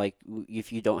talking about like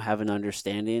if you don't have an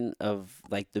understanding of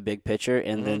like the big picture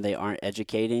and then they aren't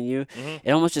educating you,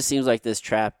 it almost just seems like this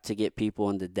trap to get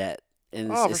people into debt. And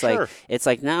it's like sure. it's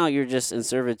like now you're just in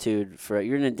servitude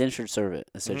you're an indentured servant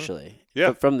essentially.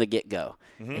 Yeah. From the get go.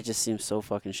 It just seems so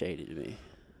fucking shady to me.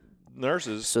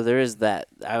 Nurses. So there is that.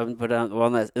 But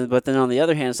then on the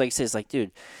other hand, it's like you say, it's like,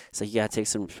 dude, it's like you gotta take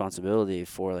some responsibility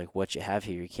for like what you have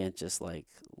here. You can't just like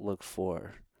look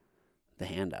for the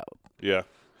handout. Yeah.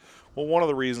 Well, one of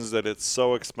the reasons that it's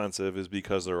so expensive is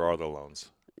because there are the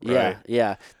loans. Right? Yeah,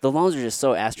 yeah. The loans are just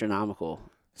so astronomical.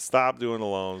 Stop doing the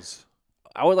loans.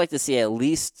 I would like to see at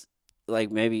least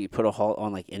like maybe put a halt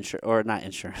on like interest.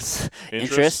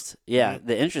 Yeah,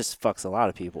 the interest fucks a lot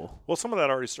of people. Well, some of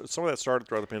that started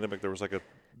throughout the pandemic. There was like a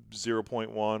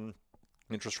 0.1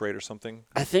 interest rate or something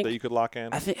that you could lock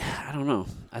in. I don't know.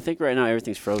 I think right now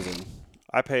everything's frozen.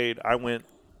 I went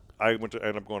to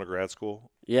end up going to grad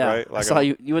school. Yeah, right? I saw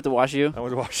you went to WashU. I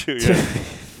went to WashU. Yeah.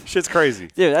 Shit's crazy,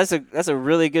 dude. That's a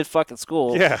really good fucking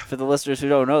school. Yeah. For the listeners who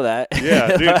don't know that.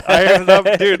 Yeah, dude. I ended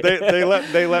up, dude. They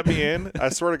let me in. I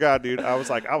swear to God, dude. I was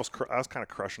kind of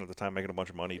crushing at the time, making a bunch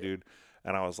of money, dude.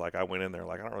 And I was like, I went in there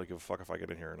like I don't really give a fuck if I get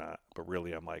in here or not. But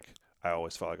really, I'm like, I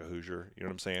always felt like a Hoosier. You know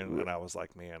what I'm saying? And I was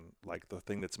like, man, like the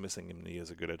thing that's missing in me is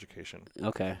a good education.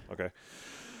 Okay.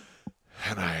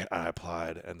 And I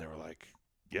applied, and they were like,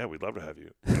 yeah, we'd love to have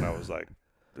you. And I was like,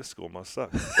 this school must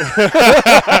suck.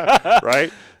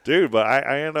 Right? Dude, but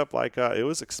I ended up like, it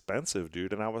was expensive,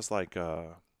 dude. And I was like, I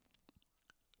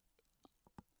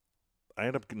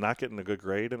ended up not getting a good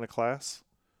grade in a class.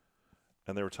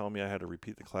 And they were telling me I had to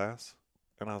repeat the class.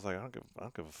 And I was like, I don't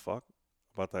give a fuck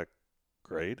about that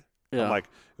grade. Yeah. I'm like,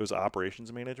 it was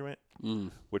operations management,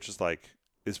 which is like,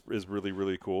 is really,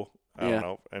 really cool. I don't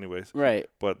know. Anyways. Right.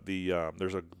 But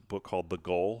there's a book called The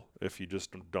Goal. If you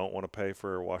just don't want to pay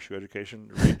for WashU education,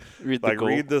 read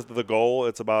The Goal.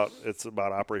 It's about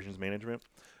operations management.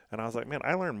 And I was like, man,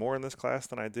 I learned more in this class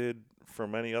than I did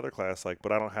from any other class. Like,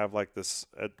 but I don't have like this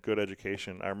good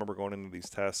education. I remember going into these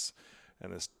tests,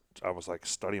 and I was like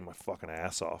studying my fucking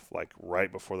ass off, like right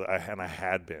before I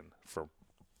had been for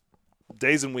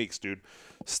days and weeks, dude,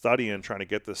 studying, trying to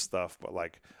get this stuff. But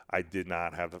like, I did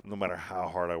not have, no matter how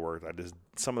hard I worked,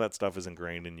 some of that stuff is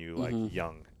ingrained in you, like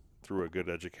young, through a good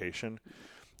education.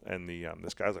 And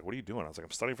this guy's like, what are you doing? I was like,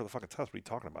 I'm studying for the fucking test. What are you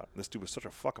talking about? And this dude was such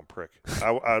a fucking prick.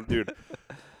 Dude.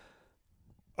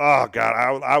 Oh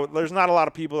God, there's not a lot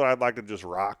of people that I'd like to just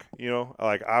rock,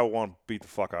 Like I want to beat the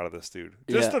fuck out of this dude,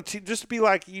 just to be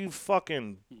like, you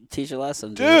fucking teach a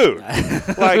lesson, dude.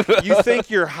 Like you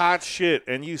think you're hot shit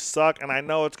and you suck, and I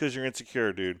know it's because you're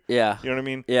insecure, dude. Yeah, you know what I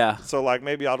mean? Yeah. So like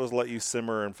maybe I'll just let you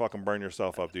simmer and fucking burn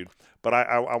yourself up, dude. But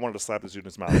I wanted to slap this dude in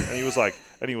his mouth, and he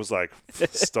was like,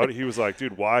 study. He was like,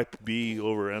 dude, why B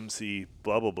over MC,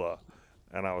 blah blah blah,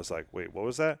 and I was like, wait, what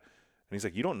was that? And he's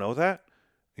like, you don't know that?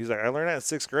 He's like, I learned that in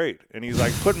 6th grade. And he's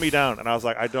like, putting me down. And I was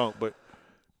like, I don't, but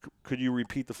could you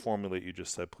repeat the formula you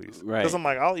just said, please? Right. Because I'm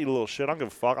like, I'll eat a little shit. I don't give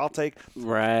a fuck. I'll take.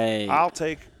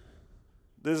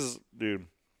 This is, dude.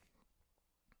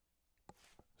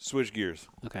 Switch gears.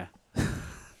 Okay.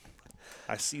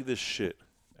 I see this shit.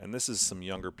 And this is some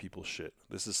younger people shit.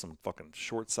 This is some fucking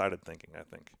short-sighted thinking, I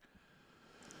think.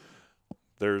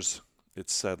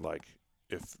 It's said like,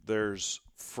 if there's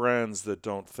friends that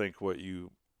don't think what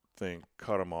you think,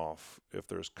 cut them off. If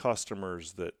there's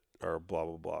customers that are blah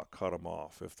blah blah, cut them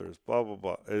off. If there's blah blah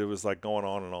blah, it was like going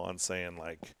on and on, saying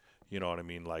like, you know what I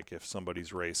mean? Like if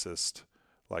somebody's racist,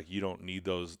 like you don't need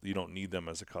them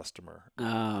as a customer.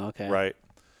 Oh, okay. Right.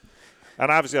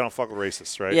 And obviously I don't fuck with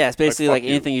racists, right? Yeah, it's basically like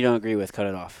anything you don't agree with, cut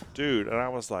it off. Dude, and I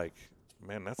was like,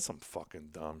 man, that's some fucking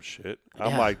dumb shit.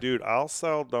 I'm like, dude, I'll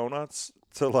sell donuts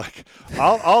to like,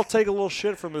 I'll take a little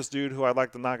shit from this dude who I'd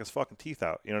like to knock his fucking teeth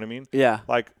out. You know what I mean? Yeah.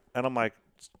 Like, and I'm like,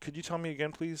 could you tell me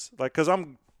again, please? Like, because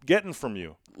I'm getting from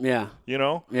you. Yeah. You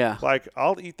know? Yeah. Like,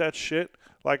 I'll eat that shit.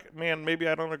 Like, man, maybe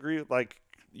I don't agree. Like,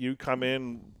 you come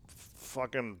in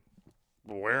fucking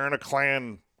wearing a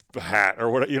Klan hat or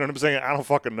what, you know what I'm saying? I don't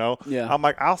fucking know. Yeah. I'm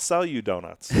like, I'll sell you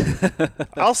donuts.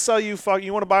 I'll sell you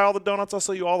you want to buy all the donuts? I'll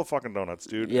sell you all the fucking donuts,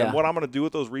 dude. Yeah. And what I'm going to do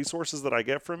with those resources that I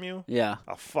get from you, yeah,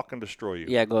 I'll fucking destroy you.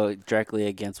 Yeah, go directly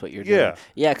against what you're doing. Yeah.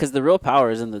 Yeah, because the real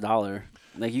power is in the dollar.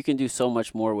 Like, you can do so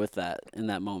much more with that in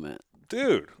that moment.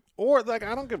 Dude. Or, like,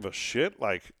 I don't give a shit.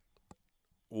 Like,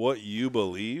 what you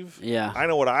believe. Yeah. I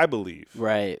know what I believe.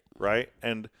 Right. Right.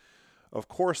 And of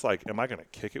course, like, am I going to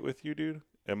kick it with you, dude?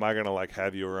 Am I going to, like,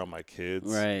 have you around my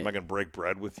kids? Right. Am I going to break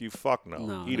bread with you? Fuck no.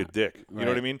 No, Eat no. a dick. Right. You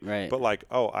know what I mean? Right. But, like,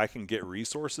 I can get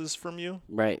resources from you.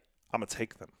 Right. I'm going to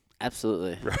take them.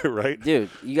 Absolutely. Right? Dude,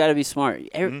 you got to be smart.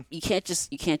 Mm-hmm. You can't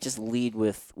just lead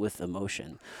with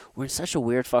emotion. We're in such a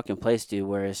weird fucking place, dude,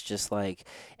 where it's just like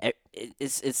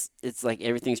it's like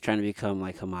everything's trying to become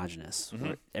like homogenous.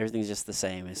 Mm-hmm. Everything's just the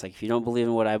same. It's like if you don't believe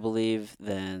in what I believe,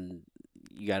 then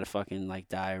you got to fucking like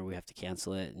die or we have to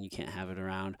cancel it and you can't have it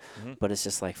around. Mm-hmm. But it's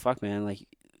just like fuck, man, like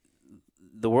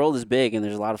the world is big and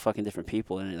there's a lot of fucking different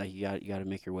people and like you got to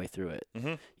make your way through it.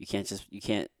 Mm-hmm. You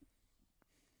can't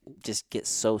just get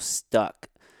so stuck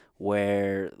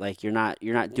where like you're not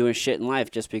doing shit in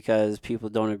life just because people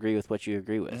don't agree with what you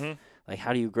agree with. Mm-hmm. Like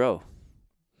how do you grow?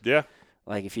 Yeah.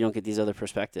 Like if you don't get these other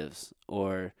perspectives,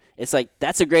 or it's like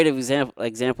that's a great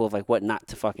example of like what not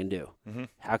to fucking do. Mm-hmm.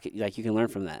 How can like you can learn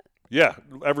from that. Yeah.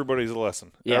 Everybody's a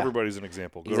lesson. Yeah. Everybody's an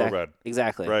example. Good or bad.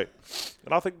 Exactly. Right.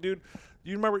 And I think, dude,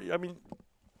 you remember, I mean,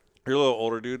 you're a little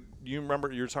older, dude. You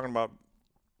remember you were talking about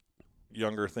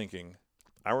younger thinking.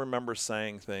 I remember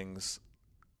saying things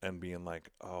and being like,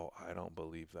 oh, I don't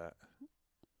believe that.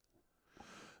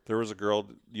 There was a girl,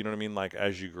 you know what I mean, like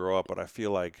as you grow up, but I feel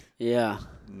like Yeah.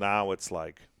 now it's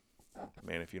like,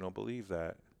 man, if you don't believe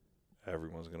that,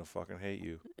 everyone's going to fucking hate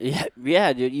you.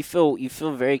 Yeah, dude. You feel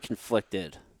very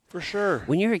conflicted. For sure.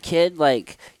 When you're a kid,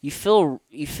 like you feel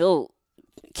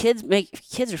kids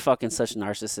are fucking such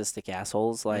narcissistic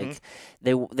assholes. Like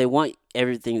they want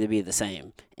everything to be the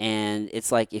same, and it's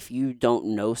like if you don't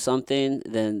know something,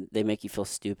 then they make you feel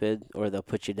stupid, or they'll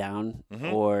put you down,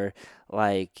 or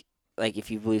like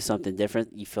if you believe something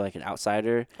different, you feel like an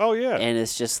outsider. Oh, yeah. And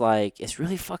it's just like it's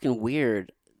really fucking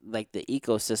weird. Like the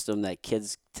ecosystem that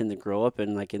kids tend to grow up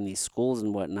in, like in these schools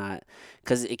and whatnot,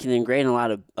 because it can ingrain a lot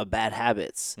of bad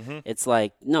habits. It's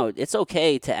like, no, it's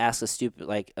okay to ask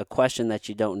a question that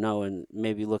you don't know and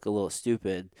maybe look a little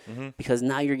stupid, because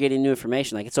now you're getting new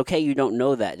information. Like it's okay you don't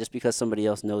know that just because somebody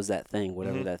else knows that thing,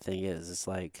 whatever that thing is. It's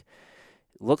like,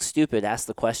 look stupid, ask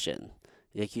the question.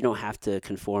 Like you don't have to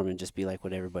conform and just be like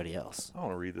what everybody else. I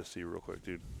want to read this to you real quick,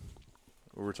 dude.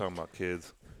 We were talking about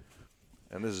kids,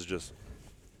 and this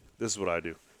is what I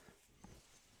do.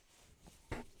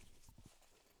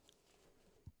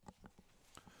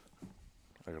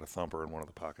 I got a thumper in one of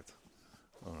the pockets.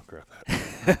 Oh, grab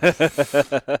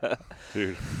that.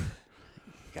 Dude.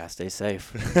 Gotta stay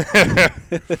safe.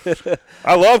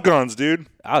 I love guns, dude.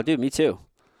 Oh, dude, me too.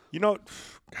 You know,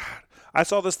 God, I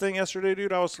saw this thing yesterday,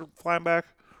 dude. I was flying back,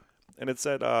 and it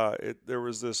said there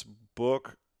was this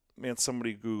book. Man,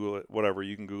 somebody Google it. Whatever,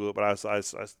 you can Google it. But I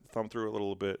thumbed through it a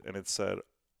little bit, and it said,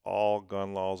 all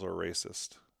gun laws are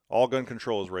racist. All gun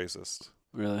control is racist.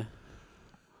 Really?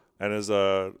 And as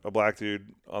a black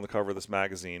dude on the cover of this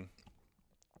magazine,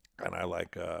 and I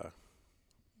like,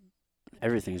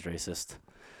 everything's racist.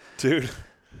 dude,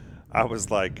 I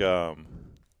was like, oh man,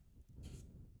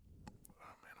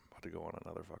 I'm about to go on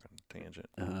another fucking tangent.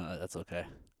 That's okay.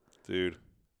 Dude,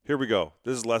 here we go.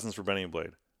 This is Lessons for Benny and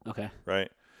Blade, Okay.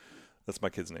 right? That's my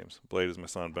kids' names. Blade is my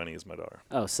son. Benny is my daughter.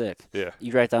 Oh, sick. Yeah.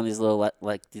 You write down these little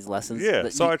these lessons. Yeah.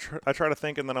 So I try to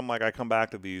think, and then I'm like, I come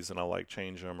back to these, and I'll like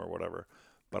change them or whatever.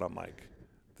 But I'm like,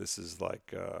 this is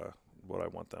like what I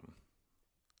want them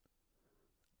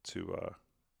to.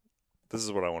 This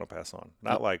is what I want to pass on.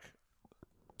 Not like,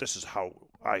 this is how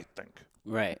I think.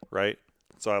 Right. Right.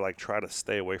 So I like try to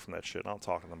stay away from that shit. I'm not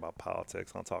talking about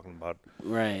politics. I'm not talking about.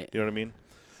 Right. You know what I mean?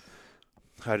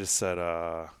 I just said,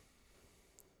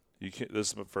 you can't. This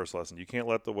is my first lesson. You can't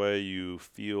let the way you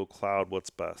feel cloud what's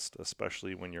best,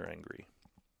 especially when you're angry.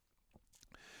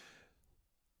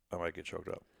 I might get choked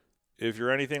up. If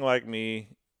you're anything like me,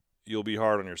 you'll be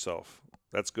hard on yourself.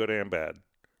 That's good and bad.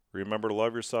 Remember to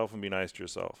love yourself and be nice to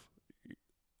yourself.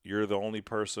 You're the only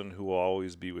person who will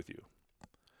always be with you.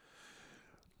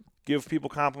 Give people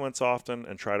compliments often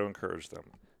and try to encourage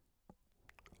them.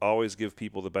 Always give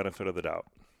people the benefit of the doubt.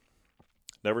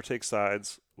 Never take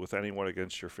sides with anyone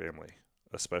against your family,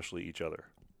 especially each other.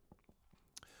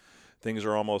 Things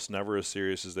are almost never as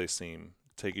serious as they seem.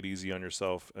 Take it easy on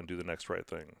yourself and do the next right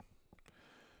thing.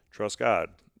 Trust God.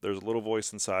 There's a little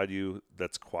voice inside you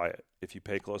that's quiet. If you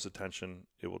pay close attention,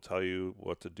 it will tell you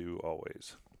what to do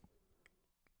always.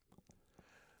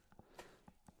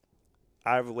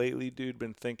 I've lately, dude,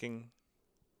 been thinking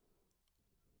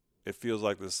it feels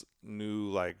like this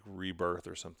new like rebirth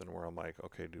or something where I'm like,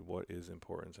 okay, dude, what is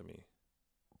important to me?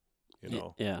 You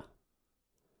know? Yeah.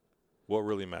 What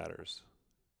really matters?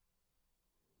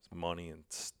 It's money and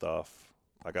stuff.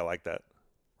 Like I like that,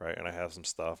 right? And I have some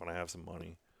stuff and I have some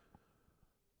money.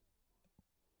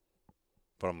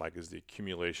 But I'm like, is the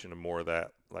accumulation of more of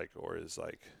that, like, or is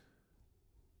like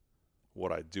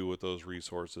what I do with those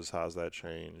resources, how's that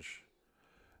change?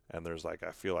 And there's like, I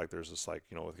feel like there's this like,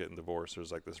 with getting divorced,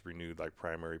 there's like this renewed like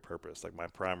primary purpose. Like my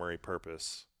primary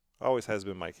purpose always has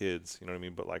been my kids, you know what I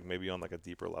mean? But like maybe on like a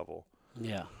deeper level.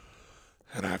 Yeah.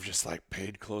 And I've just like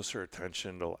paid closer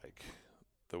attention to like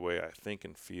the way I think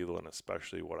and feel, and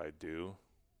especially what I do.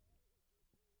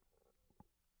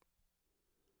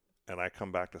 And I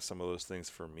come back to some of those things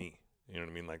for me. You know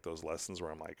what I mean? Like those lessons where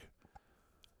I'm like,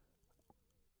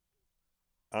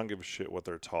 I don't give a shit what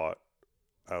they're taught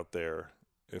out there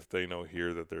if they know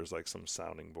here that there's like some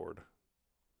sounding board.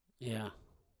 Yeah.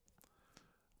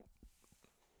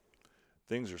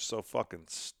 Things are so fucking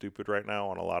stupid right now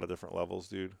on a lot of different levels,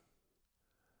 dude.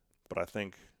 But I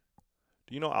think,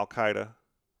 do you know Al Qaeda,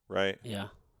 right? Yeah.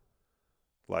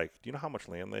 Like, do you know how much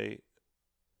land they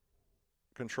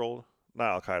controlled?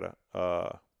 Not Al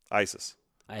Qaeda, ISIS.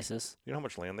 ISIS? You know how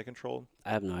much land they controlled?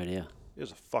 I have no idea. It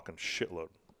was a fucking shitload,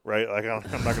 right? Like,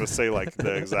 I'm not going to say like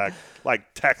the exact,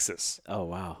 like Texas. Oh,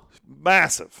 wow.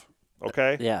 Massive,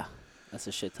 okay? Yeah. That's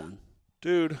a shit ton.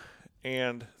 Dude,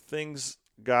 and things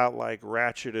got like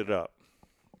ratcheted up,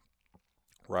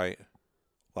 right?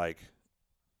 Like,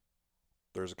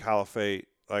 there's a caliphate,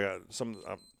 like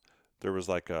there was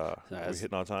like are we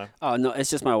hitting on time? Oh, no, it's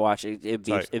just my watch. It beeps,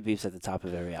 Sorry. it beeps at the top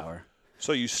of every hour.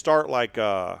 So you start like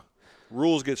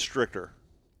rules get stricter,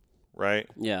 right?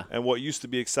 Yeah. And what used to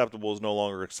be acceptable is no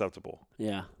longer acceptable.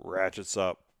 Yeah. Ratchets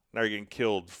up. Now you're getting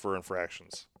killed for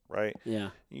infractions, right?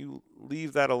 Yeah. You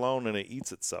leave that alone and it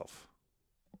eats itself,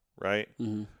 right?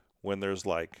 Mm-hmm. When there's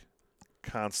like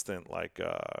constant like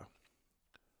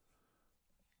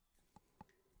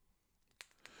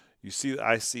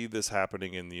I see this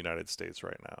happening in the United States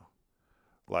right now.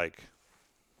 Like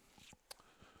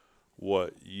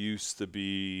what used to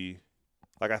be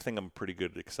like, I think I'm pretty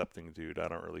good at accepting, dude. I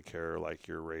don't really care like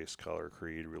your race, color,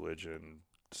 creed, religion,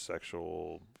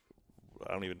 sexual.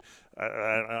 I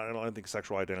don't think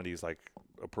sexual identity is like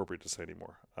appropriate to say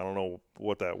anymore. I don't know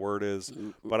what that word is,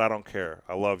 but I don't care.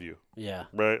 I love you. Yeah.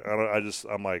 Right?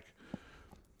 I'm like,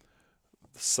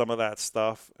 some of that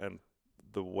stuff and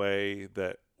the way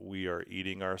that we are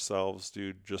eating ourselves,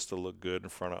 dude, just to look good in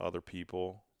front of other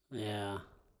people. Yeah.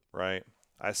 Right?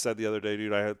 I said the other day,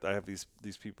 dude, I have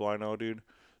these people I know, dude,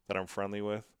 that I'm friendly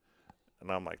with,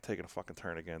 and I'm like taking a fucking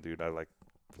turn again, dude. I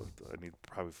need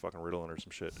probably fucking Ritalin or some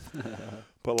shit.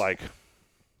 But like,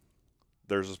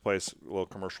 there's this place, a little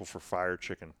commercial for Fire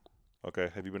Chicken. Okay,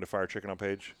 have you been to Fire Chicken on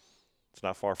Page? It's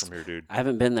not far from here, dude. I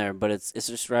haven't been there, but it's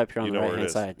just right up here on the right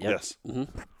hand side. Yep. Yes.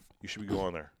 Mm-hmm. You should be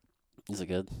going there. Is it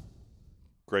good?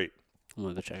 Great. I'm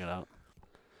gonna go check it out.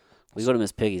 We go to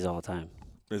Miss Piggy's all the time.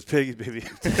 Miss Piggy, baby.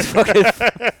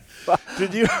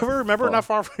 Did you ever remember not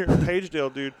far from here,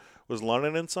 Pagedale, dude, was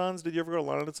London and Sons? Did you ever go to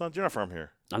London and Sons? You're not from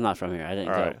here. I'm not from here. I didn't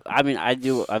All go. right. I mean, I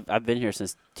do. I've been here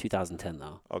since 2010,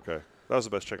 though. Okay. That was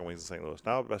the best chicken wings in St. Louis.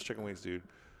 Now the best chicken wings, dude,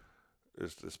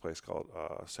 is this place called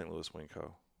St. Louis Wing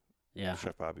Co. Yeah.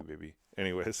 Chef Bobby, baby.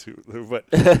 Anyways, but here's what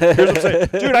I'm saying.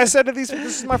 Dude, I said to this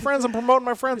is my friends. I'm promoting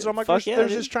my friends. And I'm like,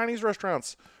 there's this Chinese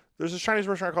restaurants. There's this Chinese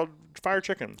restaurant called Fire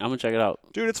Chicken. I'm going to check it out.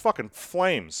 Dude, it's fucking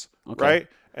flames, Okay. right?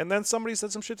 And then somebody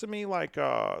said some shit to me like,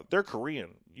 they're Korean,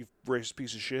 you racist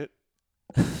piece of shit.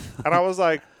 And I was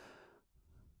like,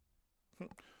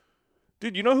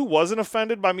 dude, you know who wasn't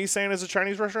offended by me saying it's a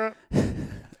Chinese restaurant?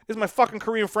 It's my fucking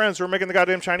Korean friends who are making the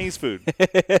goddamn Chinese food. You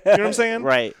know what I'm saying?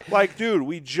 Right. Like, dude,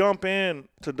 we jump in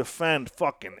to defend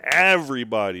fucking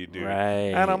everybody, dude.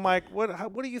 Right. And I'm like,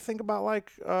 what do you think about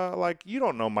like you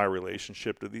don't know my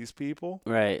relationship to these people.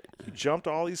 Right. You jump to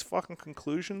all these fucking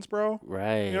conclusions, bro.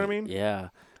 Right. You know what I mean? Yeah.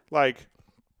 Like,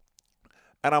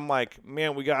 and I'm like,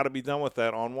 man, we got to be done with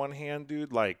that. On one hand,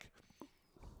 dude, like,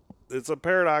 it's a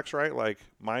paradox, right? Like,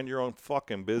 mind your own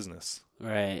fucking business.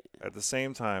 Right. At the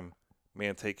same time,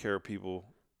 man, take care of people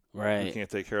Right. who can't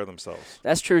take care of themselves.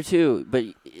 That's true too, but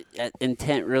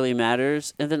intent really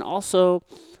matters. And then also,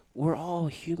 we're all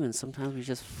human. Sometimes we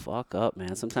just fuck up,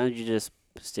 man. Sometimes you just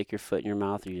stick your foot in your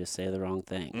mouth or you just say the wrong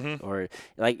thing. Mm-hmm. Or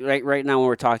like right now when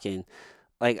we're talking,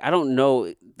 like I don't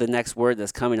know the next word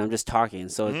that's coming. I'm just talking.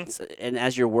 So and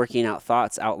as you're working out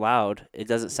thoughts out loud, it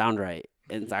doesn't sound right.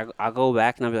 And I'll go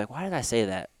back and I'll be like, why did I say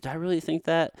that? Did I really think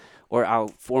that? Or I'll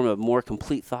form a more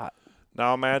complete thought.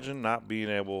 Now imagine not being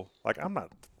able, like, I'm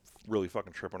not really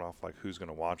fucking tripping off like who's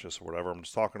gonna watch us or whatever. I'm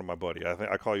just talking to my buddy. I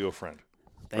think I call you a friend.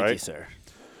 Thank right? you, sir.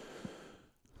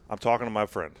 I'm talking to my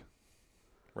friend,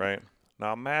 right?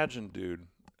 Now imagine, dude,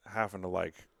 having to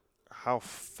like how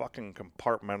fucking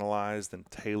compartmentalized and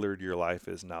tailored your life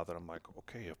is now that I'm like,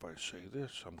 okay, if I say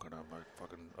this, I'm gonna like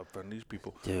fucking offend these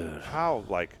people. Dude. How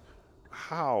like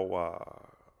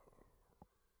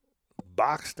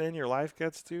boxed in your life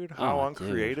gets, dude. How Oh,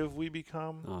 uncreative we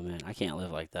become. Oh man, I can't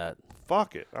live like that.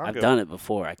 Fuck it. I've done it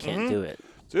before. I can't do it.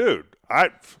 Dude, I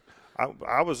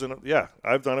was in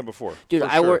I've done it before. Dude,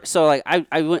 I work so like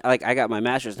I went like I got my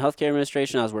master's in healthcare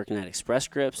administration. I was working at Express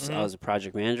Scripts. I was a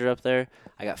project manager up there.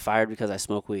 I got fired because I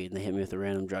smoke weed and they hit me with a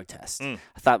random drug test. I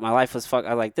thought my life was I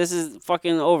was like, this is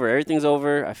fucking over. Everything's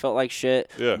over. I felt like shit.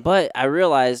 Yeah. But I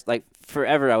realized like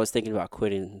forever I was thinking about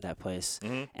quitting that place.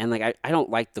 And like I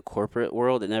don't like the corporate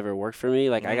world. It never worked for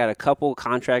me. Like I got a couple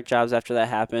contract jobs after that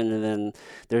happened, and then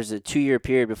there's a 2-year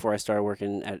period before I started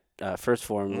working at First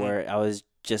Form where I was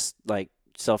just like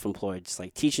self-employed, just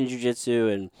like teaching jiu-jitsu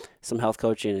and some health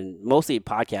coaching and mostly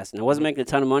podcasting. I wasn't making a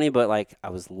ton of money, but like I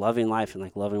was loving life and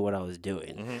like loving what I was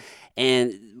doing.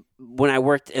 And when I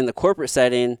worked in the corporate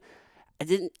setting,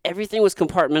 everything was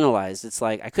compartmentalized. It's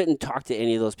like I couldn't talk to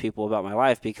any of those people about my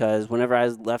life because whenever I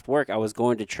left work, I was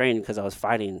going to train because I was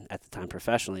fighting at the time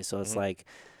professionally. So it's like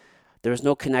there was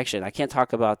no connection. I can't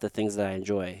talk about the things that I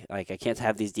enjoy. Like I can't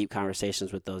have these deep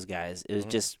conversations with those guys. It was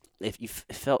just it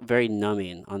felt very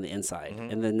numbing on the inside.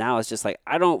 And then now it's just like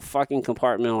I don't fucking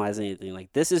compartmentalize anything.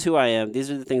 Like this is who I am. These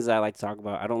are the things that I like to talk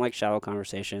about. I don't like shallow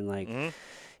conversation. Like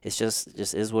it's just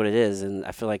is what it is. And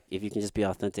I feel like if you can just be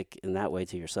authentic in that way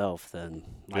to yourself, then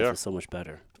life is so much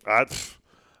better. I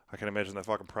can imagine that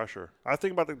fucking pressure. I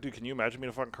think about dude. Can you imagine being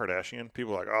a fucking Kardashian?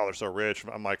 People are like, oh, they're so rich.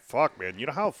 I'm like, fuck, man. You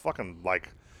know how fucking like.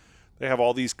 They have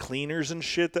all these cleaners and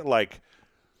shit that like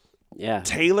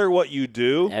tailor what you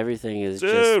do. Everything is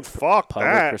dude, just fuck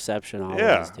public that. perception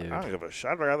always, dude. I don't give a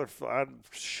shit. I'd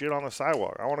shit on the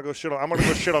sidewalk. I'm gonna go shit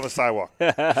on the sidewalk.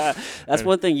 That's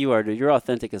one thing you are, dude. You're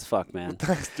authentic as fuck, man.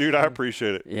 Thanks, dude. I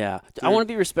appreciate it. Yeah. Dude. I want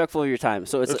to be respectful of your time.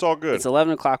 So it's all good. It's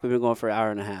 11 o'clock. We've been going for an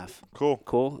hour and a half.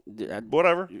 Cool.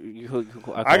 Whatever.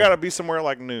 Okay. I gotta be somewhere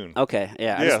like noon. Okay.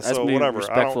 Yeah. Yeah. So whatever.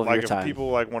 Respectful I don't like of your if time. people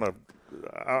like want to.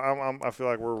 I feel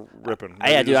like we're ripping.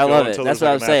 Yeah, dude, I love it. That's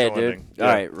what I'm saying, dude. Yeah.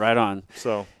 All right, right on.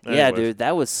 So, yeah, dude,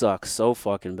 that would suck so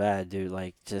fucking bad, dude.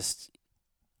 Like, just,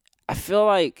 I feel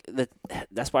like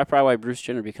that's probably why Bruce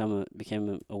Jenner became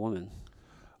a woman.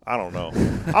 I don't know.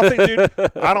 I think, dude,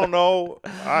 I don't know.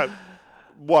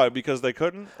 What? Because they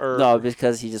couldn't? Or no,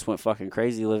 because he just went fucking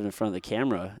crazy living in front of the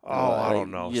camera. I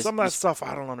don't know. Some of that stuff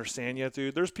I don't understand yet,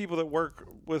 dude. There's people that work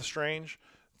with Strange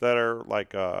that are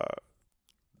like.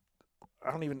 I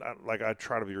don't even like. I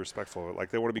try to be respectful of it. Like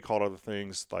they want to be called other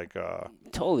things. Like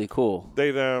totally cool.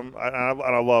 They them. And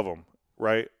I love them.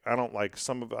 Right. I don't like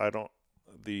some of. I don't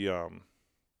the.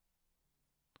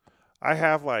 I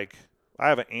have an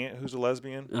aunt who's a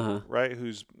lesbian. Right.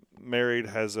 Who's married,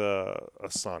 has a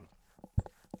son,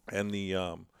 and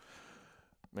the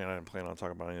Man, I didn't plan on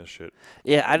talking about any of this shit.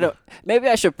 Yeah, I don't. Maybe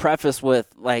I should preface with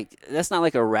like that's not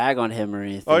like a rag on him or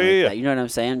anything. Oh yeah, that, you know what I'm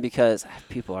saying? Because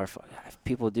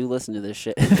people do listen to this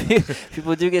shit.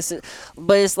 People do get sick.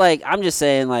 But it's like I'm just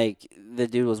saying like the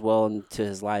dude was well into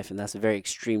his life, and that's a very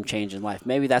extreme change in life.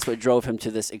 Maybe that's what drove him to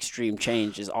this extreme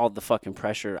change is all the fucking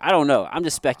pressure. I don't know. I'm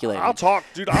just speculating. I'll talk,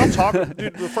 dude.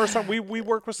 Dude, the first time we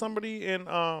worked with somebody in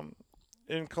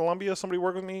Colombia, somebody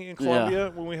worked with me in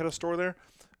Colombia when we had a store there.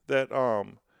 That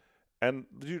and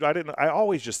dude, I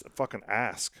always just fucking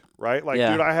ask, right? Like,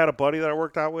 dude, I had a buddy that I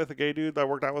worked out with, a gay dude that I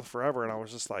worked out with forever, and I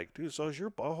was just like, dude, so is your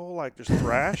butthole like just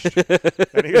thrashed?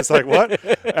 And he was like, what?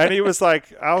 And he was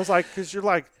like, I was like, because you're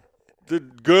like the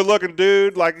good looking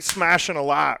dude, like smashing a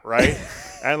lot, right?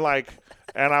 And like,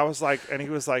 and I was like, and he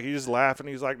was like, he just laughed, and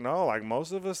he was like, no, like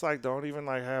most of us like don't even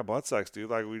like have butt sex, dude.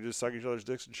 Like we just suck each other's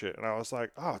dicks and shit. And I was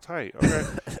like, oh, tight, okay,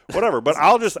 whatever. But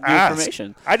I'll just ask.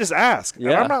 I just ask.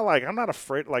 Yeah. And I'm not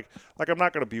afraid. Like I'm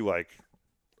not gonna be like,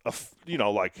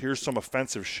 like here's some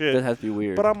offensive shit. That has to be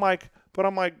weird. But I'm like,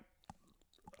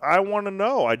 I want to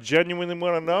know. I genuinely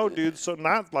want to know, dude. So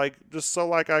not like just so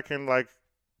like I can like.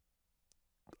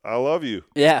 I love you.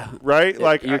 Yeah. Right?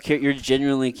 Like you're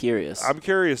genuinely curious. I'm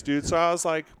curious, dude. So I was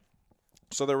like,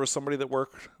 so there was somebody that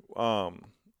worked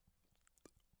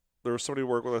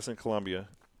with us in Colombia,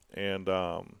 and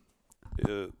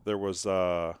it was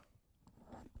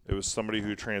somebody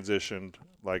who transitioned,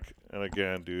 like, and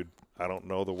again, dude, I don't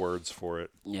know the words for it.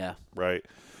 Yeah. Right?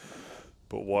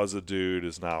 But was a dude,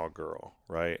 is now a girl,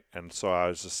 right? And so I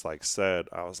was just like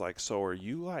I was like, so are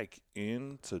you like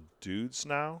into dudes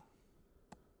now?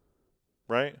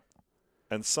 Right?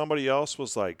 And somebody else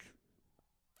was like,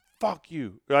 fuck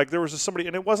you. Like there was somebody,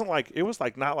 and it was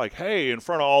not like, hey, in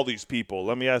front of all these people,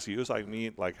 let me ask you. It was like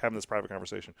me like having this private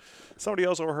conversation. Somebody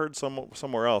else overheard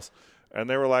somewhere else, and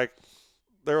they were like,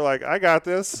 I got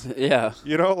this. Yeah.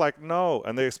 Like, no.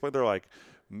 And they explained, they're like,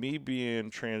 me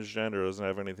being transgender doesn't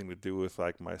have anything to do with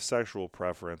like my sexual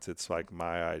preference. It's like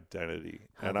my identity.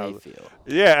 How they feel.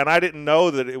 Yeah, and I didn't know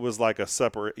that it was like a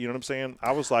separate. You know what I'm saying?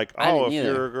 I was like, oh, if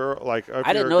either. you're a girl, like if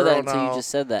I didn't you're know a girl that until now, you just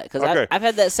said that. Because Okay. I've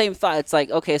had that same thought. It's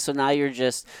like, okay, so now you're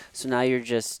just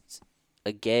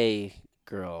a gay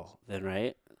girl, then,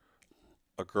 right?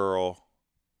 a girl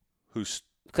who's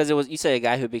Because you say a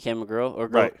guy who became a girl or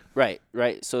girl, Right.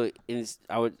 right. So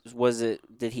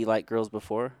did he like girls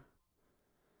before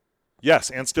yes,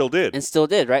 and still did. and still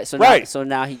did, right? So Right.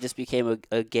 now he just became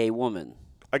a gay woman.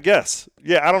 I guess.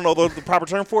 Yeah, I don't know the proper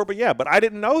term for it, but yeah, but I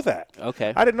didn't know that.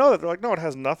 Okay. I didn't know that. They're like, no, it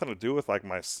has nothing to do with like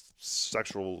my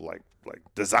sexual like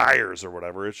desires or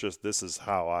whatever. It's just this is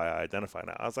how I identify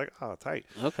now. I was like, oh, tight.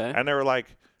 Okay. And they were like,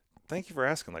 thank you for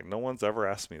asking. Like, no one's ever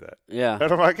asked me that. Yeah. And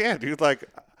I'm like, yeah, dude. Like,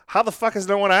 how the fuck has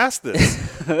no one asked this?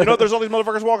 There's all these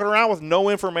motherfuckers walking around with no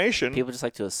information. People just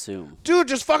like to assume. Dude,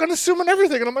 just fucking assuming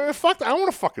everything. And I'm like, fuck, I don't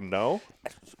want to fucking know.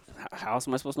 How else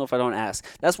am I supposed to know if I don't ask?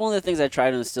 That's one of the things I try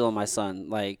to instill in my son.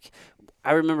 Like,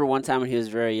 I remember one time when he was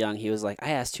very young, he was like, I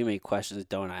ask too many questions,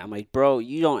 don't I? I'm like, bro,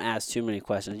 you don't ask too many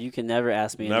questions. You can never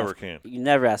ask me Never enough. can. You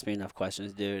never ask me enough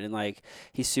questions, dude. And, like,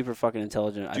 he's super fucking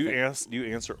intelligent. Do you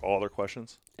answer all their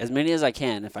questions? As many as I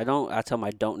can. If I don't, I tell him I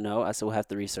don't know. I said we'll have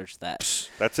to research that.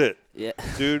 That's it. Yeah.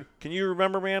 Dude, can you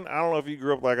remember, man? I don't know if you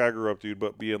grew up like I grew up, dude,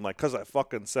 but being like, because I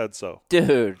fucking said so.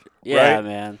 Dude. Yeah, Right?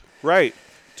 man. Right.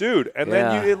 Dude, and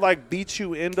Yeah. then it like beats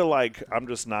you into like, I'm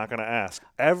just not going to ask.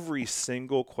 Every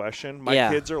single question. My Yeah.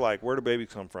 kids are like, where do babies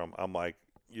come from? I'm like,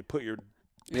 you put your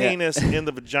Yeah. penis in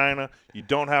the vagina. You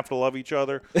don't have to love each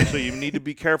other. So you need to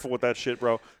be careful with that shit,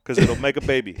 bro, because it'll make a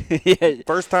baby. Yeah.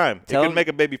 First time. Tell it can 'em- make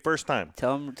a baby first time.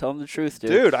 Tell him the truth, dude.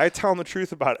 Dude, I tell them the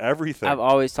truth about everything. I've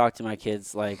always talked to my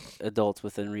kids like adults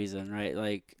within reason, right?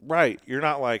 Like, Right. You're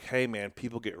not like, hey, man,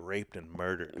 people get raped and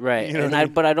murdered. right. You know And what I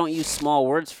mean? but I don't use small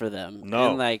words for them. No.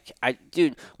 And like,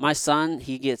 dude, my son,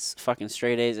 he gets fucking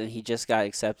straight A's and he just got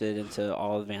accepted into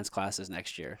all advanced classes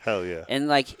next year. Hell yeah. And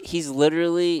like, he's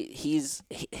literally,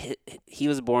 he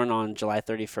was born on July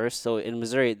 31st. So in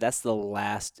Missouri, that's the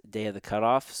last day of the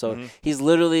cutoff. So he's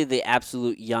literally the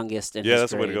absolute youngest in Yeah, his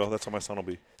that's the way to grade. go. That's how my son will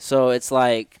be. So it's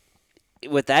like,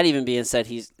 with that even being said,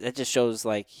 that just shows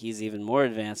like he's even more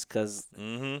advanced because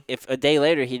Mm-hmm. if a day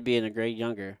later he'd be in a grade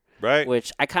younger, Right.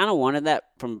 which I kind of wanted that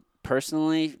from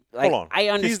personally. Like, Hold on. I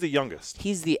understand He's the youngest.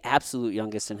 he's the absolute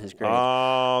youngest in his grade.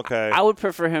 Oh, okay. I would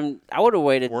prefer him. I would have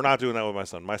waited. We're not doing that with my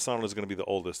son. My son is going to be the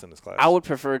oldest in his class. I would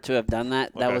prefer to have done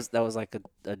that. That Okay. was like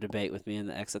a debate with me and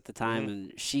the ex at the time, Mm-hmm.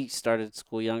 and she started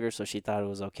school younger, so she thought it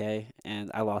was okay, and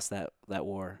I lost that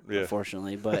war, Yeah.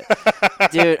 unfortunately. But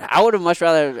dude, I would have much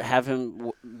rather have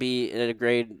him be at a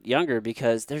grade younger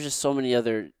because there's just so many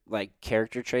other like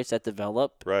character traits that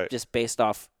develop Right. just based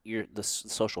off the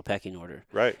social pecking order.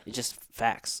 Right. It's just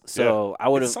facts. So I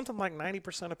would It's have something like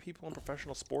 90% of people in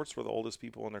professional sports were the oldest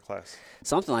people in their class.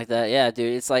 something like that. Yeah,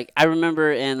 dude. It's like I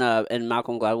remember in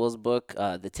Malcolm Gladwell's book,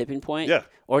 The Tipping Point. Yeah.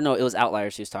 Or no, it was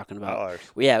Outliers he was talking about. Outliers.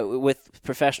 Yeah, with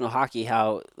professional hockey,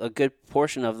 how a good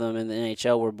portion of them in the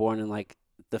NHL were born in like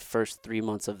the first 3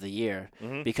 months of the year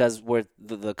Mhm. because we're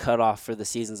the cutoff for the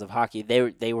seasons of hockey.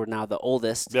 They were now the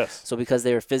oldest. Yes. So because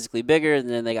they were physically bigger, and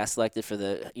then they got selected for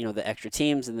the extra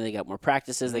teams, and then they got more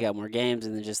practices, they got more games,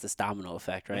 and then just this domino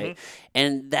effect, right?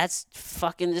 And that's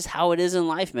fucking just how it is in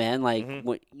life, man. Like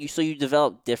you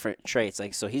develop different traits.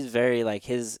 Like so, he's very like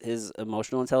his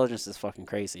emotional intelligence is fucking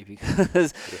crazy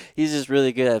because he's just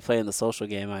really good at playing the social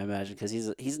game. I imagine because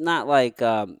he's not like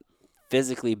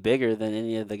physically bigger than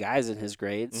any of the guys in his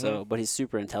grade. So, but he's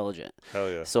super intelligent. Hell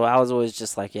yeah. So I was always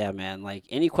just like, yeah, man, like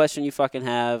any question you fucking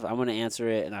have, I'm going to answer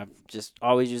it. And I've just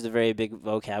always used a very big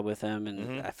vocab with him.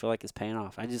 And I feel like it's paying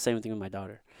off. I do the same thing with my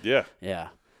daughter. Yeah. Yeah.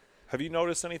 Have you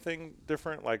noticed anything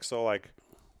different? Like,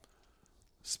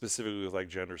 specifically with like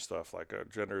gender stuff, like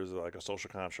gender is like a social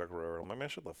construct or whatever. I'm like, man,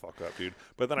 shut the fuck up, dude.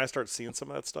 But then I start seeing some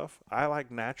of that stuff. I like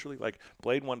naturally, like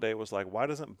Blade one day was like, why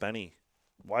isn't Benny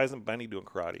doing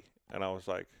karate? And I was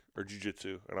like, or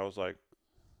jujitsu. And I was like,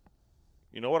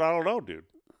 you know what? I don't know, dude.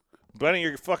 Benny,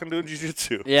 you're fucking doing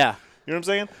jujitsu. Yeah. You know what I'm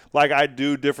saying? Like I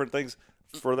do different things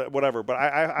for that, whatever. But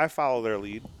I follow their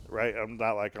lead, right? I'm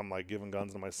not like I'm like giving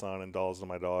guns to my son and dolls to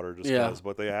my daughter just Yeah. because,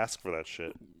 but they ask for that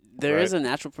shit. There is Right. a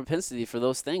natural propensity for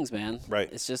those things, man. Right.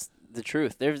 It's just the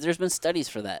truth. There's been studies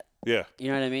for that. Yeah, You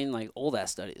know what I mean? Like old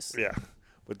ass studies. yeah.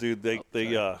 But dude, oi,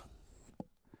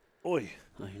 Oh,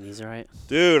 your knees all right?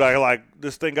 dude,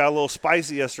 this thing got a little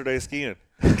spicy yesterday skiing.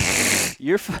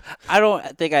 I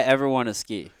don't think I ever want to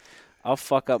ski. I'll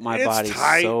fuck up my It's body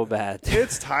tight. so bad.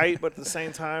 It's tight, but at the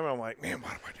same time, I'm like, man,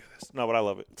 why do I do Yes. No, but I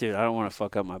love it. Dude, I don't want to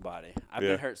fuck up my body. I've Yeah.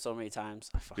 been hurt so many times.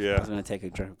 I Yeah. was going to take a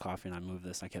drink of coffee and I moved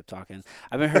this and I kept talking.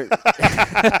 I've been hurt.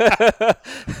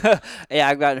 Yeah,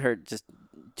 I've gotten hurt just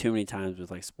too many times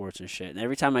with like sports and shit. And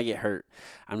every time I get hurt,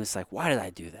 I'm just like, why did I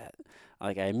do that?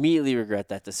 Like I immediately regret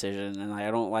that decision, and I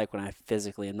don't like when I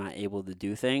physically am not able to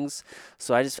do things.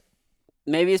 So I just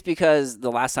maybe it's because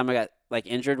the last time I got like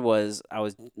injured was I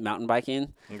was mountain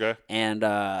biking, Okay. and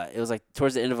it was like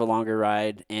towards the end of a longer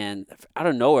ride, and out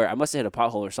of nowhere I must have hit a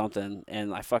pothole or something,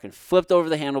 and I fucking flipped over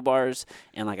the handlebars,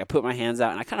 and like I put my hands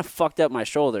out, and I kind of fucked up my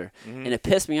shoulder, and it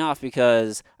pissed me off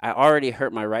because I already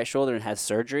hurt my right shoulder and had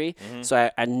surgery, so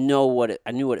I knew what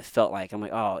it felt like. I'm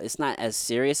like, oh, it's not as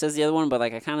serious as the other one, but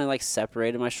like I kind of like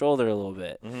separated my shoulder a little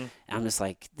bit, and I'm just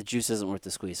like the juice isn't worth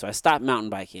the squeeze, so I stopped mountain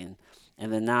biking.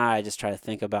 And then now I just try to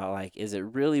think about, like, is it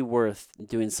really worth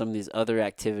doing some of these other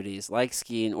activities like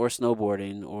skiing or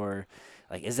snowboarding, or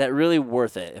like, is that really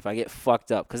worth it if I get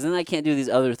fucked up? Because then I can't do these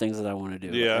other things that I want to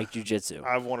do, Yeah. like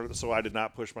jujitsu. So I did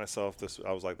not push myself.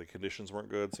 I was like, the conditions weren't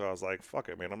good. So I was like, fuck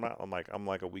it, man. I'm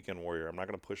like a weekend warrior. I'm not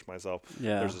going to push myself.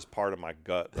 Yeah. There's this part of my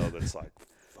gut, though, that's like,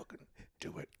 fucking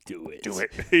do it. Do it. Do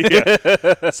it.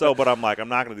 Yeah. So, but I'm like, I'm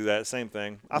not going to do that. Same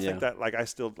thing. I Yeah. think that, like, I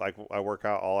still, like, I work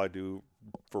out. All I do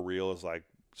for real is, like,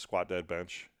 squat, dead,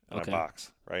 bench, and Okay. I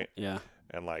box, right? Yeah.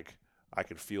 And, like, I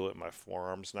can feel it in my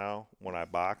forearms now when I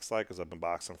box, like, because I've been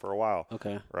boxing for a while,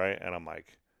 Okay. right? And I'm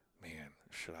like, man,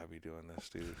 should I be doing this,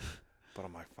 dude? But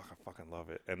I'm like, fuck, I fucking love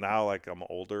it. And now, like, I'm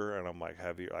older and I'm, like,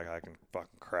 heavy, like, I can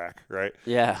fucking crack, right?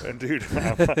 Yeah. And, dude,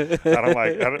 I'm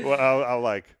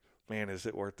like, man, is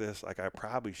it worth this? Like, I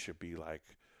probably should be, like,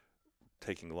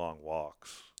 taking long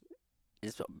walks.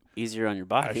 It's easier on your I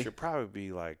body. should probably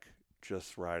be, like,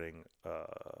 just riding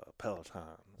Peloton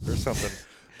or something.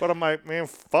 But I'm like, man,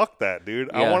 fuck that, dude.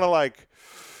 Yeah. I want to, like,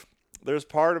 there's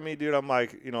part of me, dude, I'm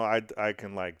like, you know, I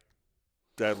can, like,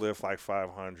 deadlift, like,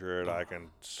 500. I can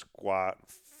squat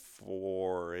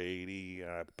 480,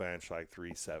 and I bench, like,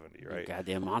 370, right?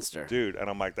 Goddamn monster. Dude, and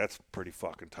I'm like, that's pretty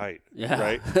fucking tight, Yeah.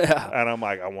 right? Yeah. And I'm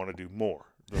like, I want to do more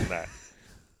than that.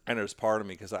 And there's part of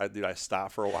me, because I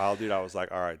stopped for a while, dude. I was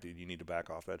like, all right, dude, you need to back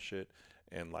off that shit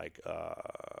and, like,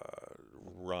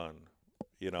 run,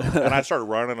 you know? And I started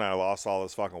running, and I lost all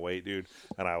this fucking weight, dude.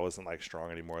 And I wasn't, like, strong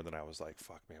anymore. Then I was like,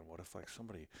 fuck, man, what if, like,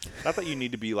 somebody, not that you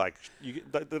need to be, like,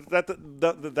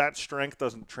 that strength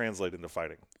doesn't translate into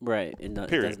fighting, Right. It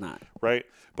Period. does not. right?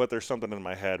 But there's something in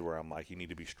my head where I'm like, you need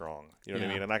to be strong. You know what I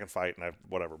Yeah. mean? And I can fight and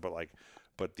whatever. But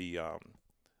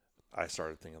I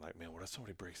started thinking, like, man, what if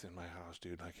somebody breaks in my house,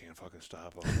 dude? And I can't fucking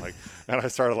stop them. Like, and I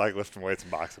started, like, lifting weights and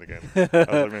boxing again. I was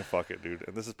like, man, fuck it, dude.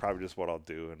 And this is probably just what I'll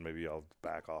do, and maybe I'll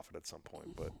back off it at some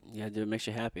point. But Yeah, dude, it makes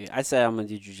you happy. I'd say I'm gonna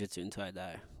do jujitsu until I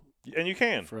die. and you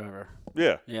can, Forever.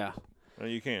 yeah, Yeah.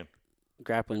 and you can,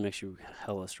 Grappling makes you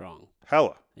hella strong.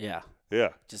 hella, Yeah. yeah.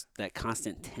 Just that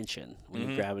constant tension when Mhm.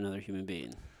 you grab another human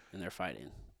being and they're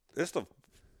fighting. It's the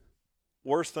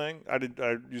worst thing. I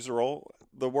used a roll.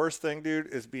 The worst thing, dude,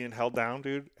 is being held down,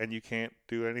 dude, and you can't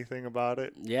do anything about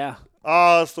it. Yeah.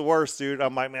 Oh, it's the worst, dude.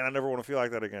 I'm like, man, I never want to feel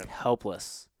like that again.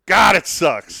 Helpless. God, it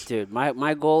sucks. Dude,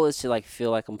 my goal is to like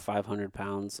feel like I'm 500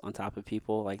 pounds on top of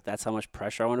people. Like that's how much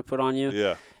pressure I want to put on you.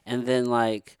 Yeah. And then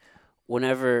like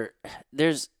whenever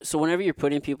you're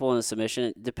putting people in a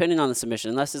submission, depending on the submission,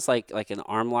 unless it's like an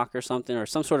arm lock or something, or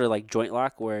some sort of like joint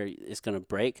lock where it's gonna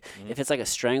break. If it's like a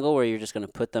strangle where you're just gonna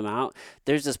put them out,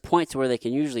 there's this point to where they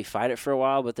can usually fight it for a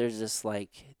while, but there's this like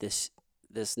this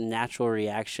natural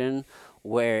reaction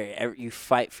where you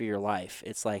fight for your life.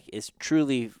 It's like it's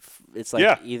like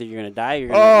Yeah. either you're gonna die,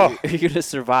 or Oh. you're gonna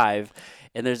survive.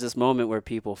 And there's this moment where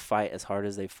people fight as hard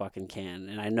as they fucking can,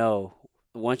 and I know.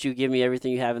 Once you give me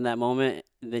everything you have in that moment,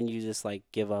 then you just like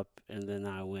give up, and then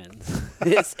I win.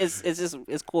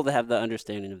 it's cool to have the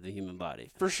understanding of the human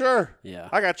body. For sure. Yeah.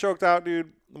 I got choked out,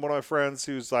 dude. One of my friends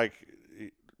who's like,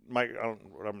 Mike, I'm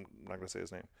not going to say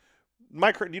his name.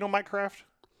 Mike, do you know Mike Kraft?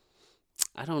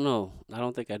 I don't know. I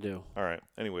don't think I do. All right.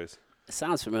 Anyways, It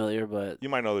sounds familiar, but you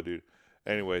might know the dude.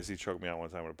 Anyways, he choked me out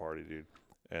one time at a party, dude.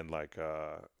 And like,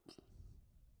 I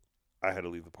had to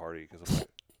leave the party because I'm like,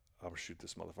 I'm going to shoot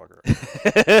this motherfucker.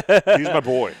 He's my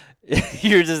boy.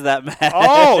 you're just that mad.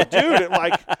 Oh, dude.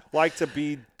 Like to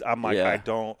be, I'm like, Yeah.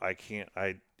 to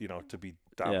be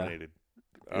dominated.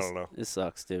 I don't know. It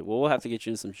sucks, dude. Well, we'll have to get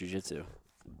you in some jujitsu.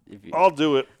 I'll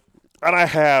do it. And I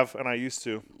have, and I used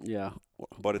to, Yeah.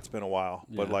 but it's been a while.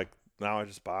 But Yeah. like now I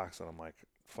just box, and I'm like,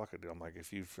 fuck it, dude. I'm like,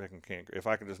 if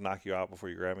I can just knock you out before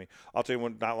you grab me. I'll tell you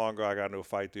when, not long ago, I got into a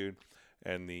fight, dude.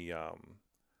 And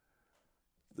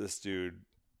this dude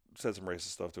said some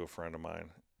racist stuff to a friend of mine.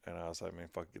 And I was like, man,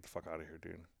 get the fuck out of here,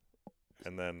 dude.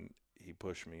 And then he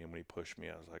pushed me, and when he pushed me,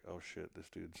 I was like, oh shit, this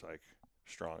dude's like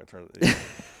strong. It turns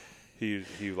he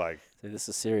like Say, this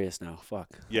is serious now. Fuck.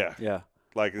 yeah. Yeah.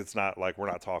 It's not like we're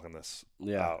not talking this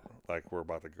Yeah. out. Like we're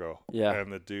about to go. Yeah.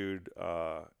 And the dude,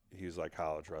 he's like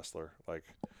college wrestler. Like,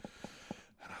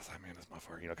 and I was like, man, this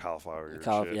motherfucker, cauliflower ear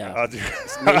shit. Yeah.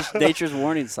 Dude. Nature's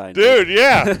warning sign. Dude,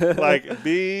 yeah. Like,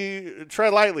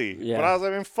 tread lightly. Yeah. But I was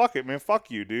like, man, fuck it, man. Fuck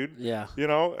you, dude. Yeah.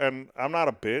 And I'm not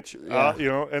a bitch.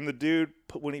 Yeah. And the dude,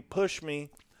 when he pushed me,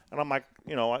 and I'm like,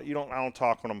 I don't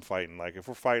talk when I'm fighting. Like, if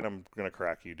we're fighting, I'm going to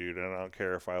crack you, dude. And I don't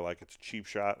care if it's a cheap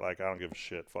shot. Like, I don't give a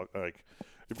shit. Fuck. Like,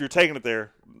 if you're taking it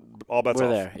there, all bets off.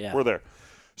 We're there, yeah. We're there.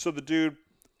 So the dude,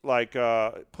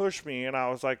 pushed me, and I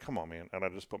was like, come on, man. And I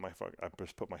just put my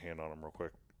hand on him real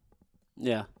quick.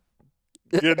 Yeah.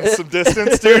 Getting some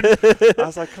distance, dude. I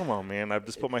was like, come on, man. I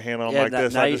just put my hand on him like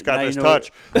this. I just got this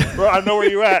touch. Bro, I know where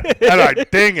you at. And I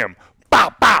ding him.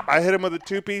 Bop, bop. I hit him with a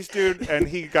two-piece, dude, and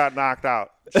he got knocked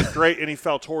out straight, and he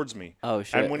fell towards me. Oh,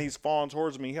 shit. And when he's falling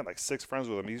towards me, he had like 6 friends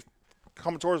with him. He's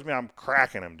coming towards me. I'm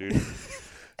cracking him, dude.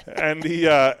 And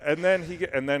and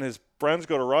then his friends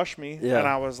go to rush me, Yeah. and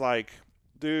I was like,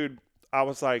 dude,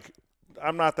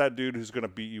 I'm not that dude who's gonna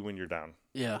beat you when you're down.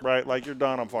 Yeah. Right? Like, you're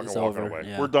done, I'm fucking It's walking over, away.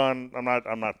 yeah. We're done.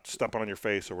 I'm not stepping on your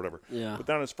face or whatever. Yeah. But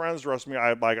then his friends rushed me.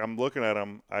 I'm looking at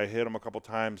him. I hit him a couple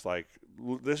times. Like,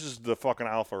 this is the fucking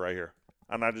alpha right here.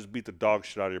 And I just beat the dog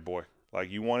shit out of your boy. Like,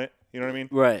 you want it? You know what I mean?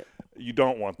 Right. You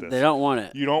don't want this. They don't want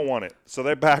it. You don't want it. So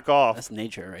they back off. That's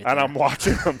nature right And there. I'm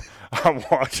watching them. I'm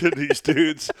watching these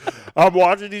dudes.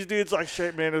 Like,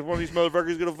 shit, man, is one of these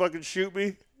motherfuckers going to fucking shoot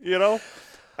me?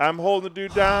 I'm holding the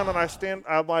dude down, and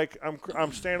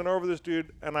I'm standing over this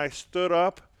dude, and I stood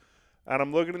up, and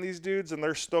I'm looking at these dudes, and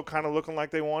they're still kind of looking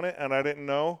like they want it, and I didn't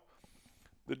know.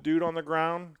 The dude on the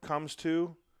ground comes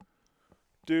to.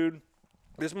 Dude,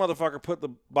 this motherfucker put the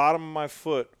bottom of my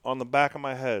foot on the back of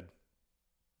my head.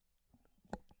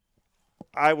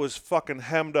 I was fucking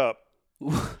hemmed up.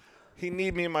 He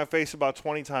kneed me in my face about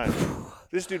 20 times.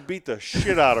 This dude beat the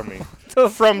shit out of me.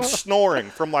 From snoring.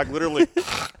 From literally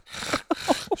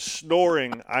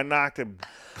snoring. I knocked him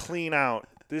clean out.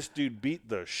 This dude beat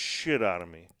the shit out of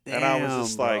me. Damn, and I was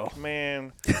just bro. like,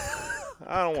 man,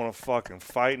 I don't want to fucking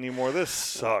fight anymore. This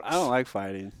sucks. I don't like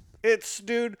fighting.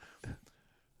 Dude,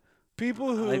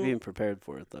 people who. I like being prepared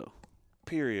for it, though.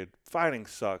 Period. Fighting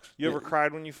sucks. You ever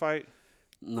cried when you fight?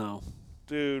 No.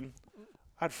 Dude,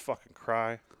 I'd fucking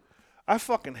cry. I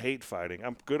fucking hate fighting.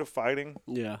 I'm good at fighting.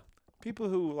 Yeah. People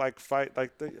who fight,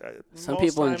 some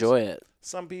people enjoy it.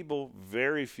 Some people,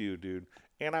 very few, dude.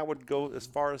 And I would go as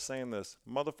far as saying this: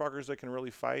 motherfuckers that can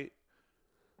really fight,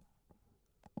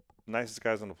 nicest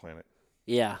guys on the planet.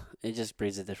 Yeah, it just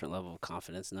breeds a different level of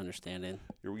confidence and understanding.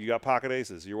 You got pocket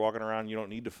aces. You're walking around. You don't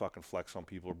need to fucking flex on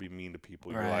people or be mean to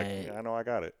people. You're like, yeah, I know I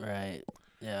got it. Right.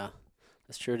 Yeah.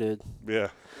 That's true, dude. Yeah.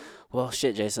 Well,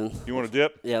 shit, Jason. You want to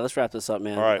dip? Yeah, let's wrap this up,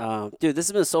 man. All right. Dude, this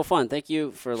has been so fun. Thank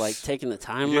you for taking the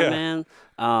time, my man.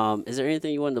 Is there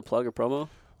anything you wanted to plug or promo?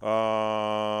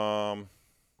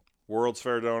 World's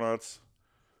Fair Donuts.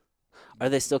 Are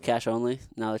they still cash only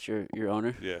now that you're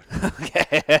owner? Yeah.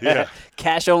 Okay. Yeah.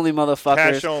 Cash only, motherfuckers.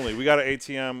 Cash only. We got an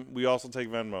ATM. We also take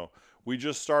Venmo. We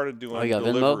just started doing you got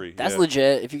delivery. Venmo? That's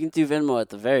legit. If you can do Venmo at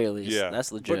the very least,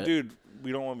 that's legit. But, dude,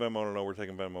 we don't want Venmo to know we're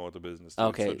taking Venmo at the business. Dude.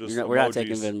 Okay. So just we're not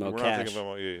taking Venmo. We're cash. not taking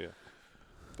Venmo. Yeah.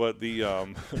 But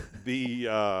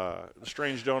the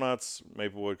Strange Donuts,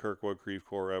 Maplewood, Kirkwood, Creve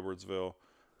Coeur, Edwardsville,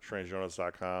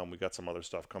 StrangeDonuts.com. We got some other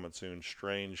stuff coming soon.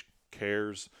 Strange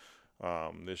Cares.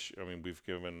 We've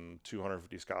given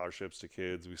 250 scholarships to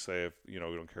kids. We say if we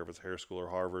don't care if it's Hare School or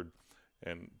Harvard,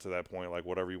 and to that point,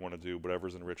 whatever you want to do,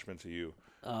 whatever's enrichment to you,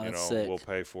 sick. we'll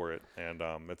pay for it. And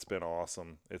it's been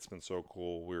awesome. It's been so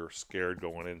cool. We were scared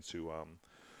going into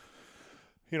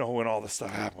when all this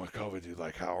stuff happened with COVID, dude,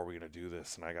 how are we going to do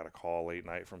this? And I got a call late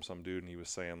night from some dude, and he was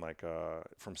saying,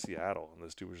 from Seattle. And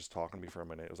this dude was just talking to me for a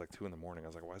minute. It was 2 a.m. I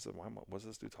was like, what's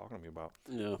this dude talking to me about?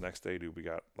 Yeah. Next day, dude, we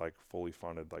got, fully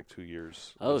funded, 2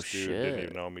 years. Oh, this dude shit. didn't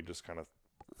even know me, just kind of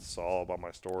saw about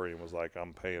my story and was like,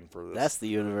 I'm paying for this. That's the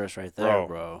universe right there,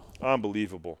 bro.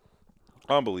 Unbelievable.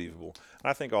 And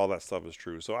I think all that stuff is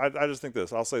true. So I just think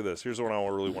this. I'll say this. Here's what I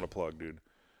really want to plug, dude.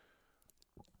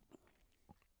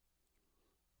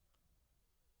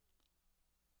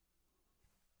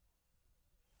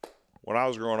 When I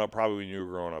was growing up, probably when you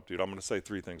were growing up, dude, I'm going to say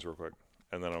 3 things real quick,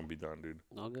 and then I'm going to be done, dude.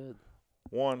 All good.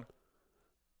 1,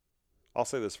 I'll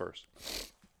say this first.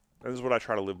 This is what I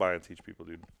try to live by and teach people,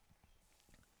 dude.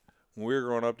 When we were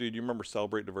growing up, dude, you remember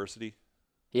Celebrate Diversity?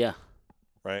 Yeah.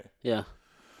 Right? Yeah.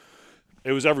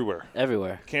 It was everywhere.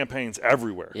 Everywhere. Campaigns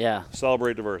everywhere. Yeah.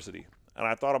 Celebrate diversity. And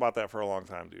I thought about that for a long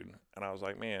time, dude. And I was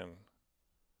like, man,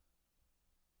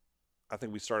 I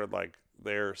think we started like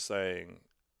there saying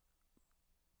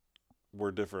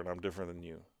we're different. I'm different than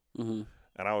you. Mm-hmm.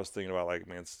 And I was thinking about like,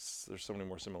 man, there's so many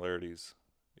more similarities.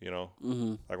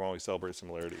 Mm-hmm. Like when we celebrate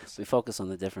similarities, We focus on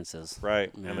the differences.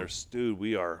 right? Yeah. And dude,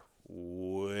 we are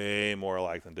way more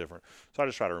alike than different. So I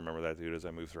just try to remember that, dude, as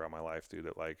I move throughout my life, dude.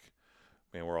 That like,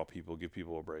 man, we're all people. Give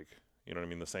people a break. You know what I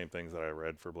mean? The same things that I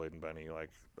read for Blade and Benny,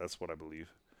 like that's what I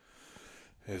believe.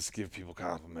 Is give people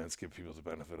compliments, give people the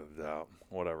benefit of the doubt,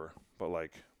 whatever. But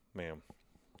like, man,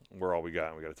 we're all we got,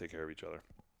 and we got to take care of each other.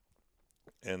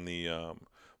 And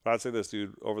but I'd say this,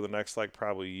 dude, over the next like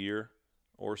probably year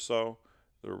or so,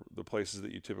 the places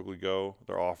that you typically go,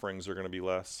 their offerings are going to be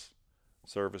less.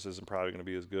 Service isn't probably going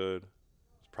to be as good.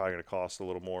 It's probably going to cost a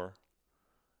little more.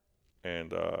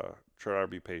 And try to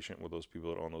be patient with those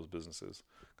people that own those businesses,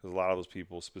 because a lot of those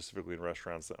people, specifically in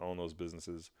restaurants that own those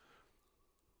businesses,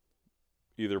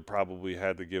 either probably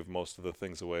had to give most of the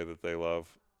things away that they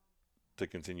love to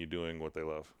continue doing what they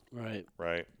love. Right.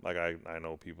 Right? Like I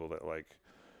know people that like,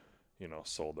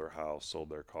 sold their house, sold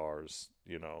their cars,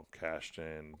 cashed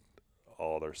in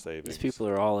all their savings. These people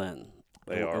are all in.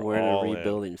 They are We're all in a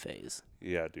rebuilding phase.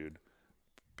 Yeah, dude.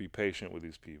 Be patient with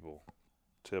these people.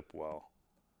 Tip well.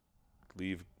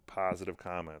 Leave positive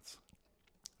comments.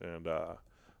 And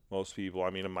most people, I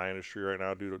mean, in my industry right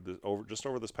now, dude, just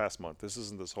over this past month, this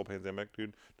isn't this whole pandemic,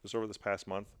 dude, just over this past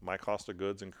month, my cost of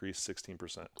goods increased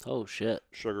 16%. Oh, shit.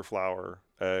 Sugar, flour,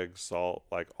 eggs, salt,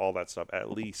 like all that stuff,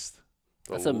 at least.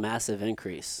 That's a massive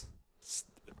increase.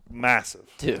 Massive.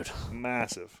 Dude.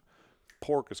 Massive.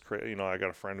 Pork is crazy. I got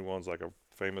a friend who owns like a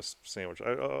famous sandwich,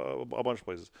 a bunch of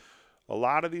places. A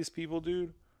lot of these people,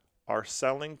 dude, are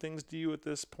selling things to you at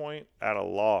this point at a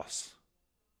loss,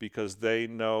 because they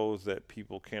know that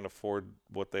people can't afford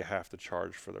what they have to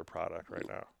charge for their product right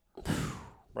now.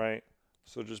 Right?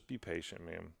 So just be patient,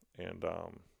 man. And,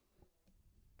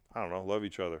 I don't know, love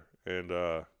each other. And,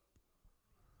 I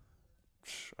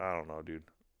don't know, dude.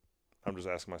 I'm just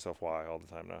asking myself why all the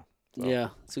time now. So. Yeah,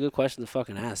 it's a good question to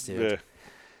fucking ask, dude. Yeah.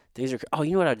 Things are. Oh,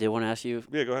 you know what I did want to ask you?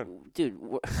 Yeah, go ahead. Dude,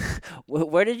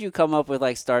 where did you come up with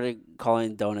like started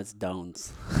calling donuts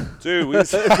dones? Dude, it's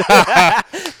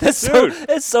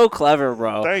so clever,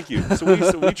 bro. Thank you. So we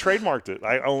trademarked it.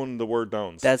 I own the word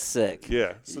dones. That's sick.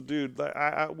 Yeah. So, dude,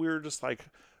 we were just like,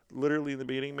 literally in the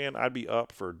beginning, man, I'd be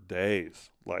up for days,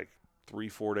 like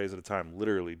 3-4 days at a time,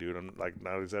 literally, dude. I'm like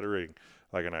not exaggerating.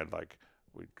 Like, and I'd like,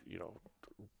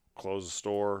 close the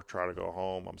store, try to go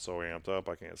home. I'm so amped up,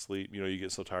 I can't sleep. You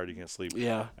get so tired you can't sleep.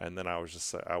 Yeah. And then I was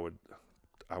just, I would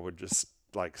just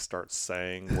like start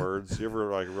saying words. You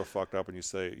ever like real fucked up and you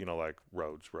say, like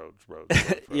roads,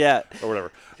 yeah, or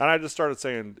whatever. And I just started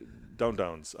saying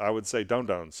don-dons. I would say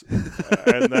don-dons.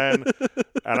 and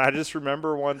I just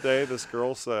remember one day this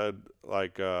girl said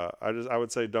like I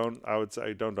would say don-dons.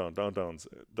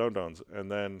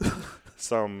 And then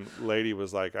some lady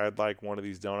was like, I'd like one of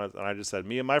these donuts, and I just said,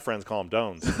 me and my friends call them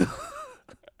dones.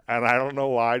 And I don't know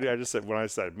why. I just said, when I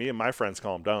said, me and my friends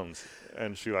call them dones.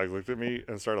 And she like looked at me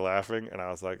and started laughing, and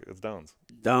I was like, it's dones.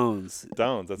 Dones.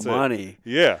 That's Money. it.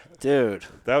 Yeah. Dude.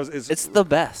 It's the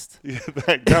best. Yeah,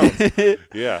 dones.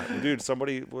 Yeah. Dude,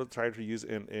 somebody tried to use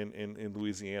in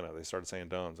Louisiana. They started saying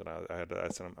dones, and I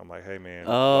said, I'm like, hey man,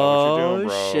 love what you're doing,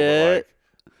 bro. Shit. But, like,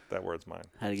 that word's mine.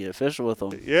 Had to get official with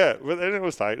them. Yeah, but and it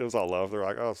was tight. It was all love. They're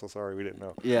like, oh, so sorry, we didn't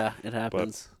know. Yeah, it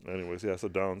happens. But anyways, yeah, so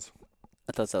dones.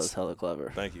 I thought that was hella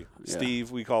clever. Thank you. Yeah.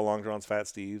 Steve, we call Long John's Fat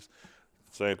Steve's.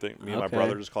 Same thing. Me and my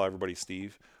brother just call everybody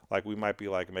Steve. Like we might be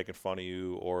like making fun of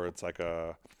you, or it's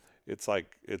a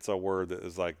word that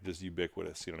is like just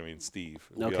ubiquitous. You know what I mean? Steve.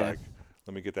 It'd be like,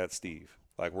 let me get that Steve.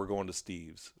 Like we're going to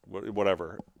Steve's.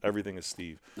 Whatever. Everything is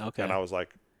Steve. Okay. And I was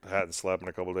like, I hadn't slept in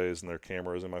a couple of days, and their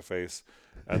camera was in my face,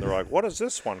 and they're like, "What is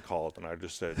this one called?" And I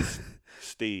just said,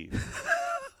 "Steve."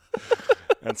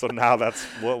 And so now that's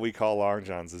what we call Long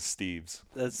John's is Steve's.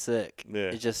 That's sick. Yeah.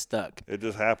 It just stuck. It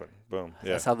just happened. Boom.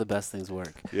 Yeah. That's how the best things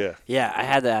work. Yeah. Yeah, I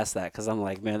had to ask that because I'm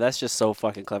like, man, that's just so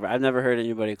fucking clever. I've never heard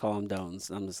anybody call them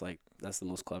dones. I'm just like, that's the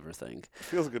most clever thing.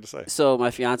 Feels good to say. So my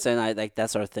fiance and I, like,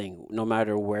 that's our thing. No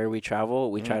matter where we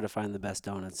travel, we try to find the best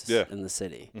donuts in the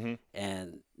city. Mm-hmm.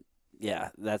 And yeah,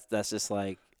 that's just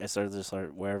like, it's sort of just like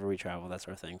wherever we travel, that's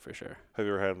our thing for sure. Have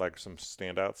you ever had like some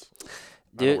standouts?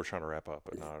 Dude, I know we're trying to wrap up,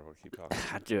 but no, I will keep talking.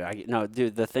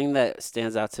 Dude, the thing that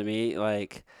stands out to me,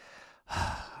 like,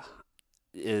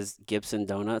 is Gibson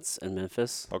Donuts in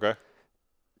Memphis. Okay.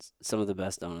 Some of the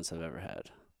best donuts I've ever had.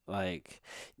 Like,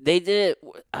 they did it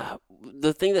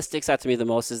the thing that sticks out to me the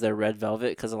most is their red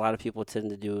velvet, because a lot of people tend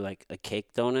to do like a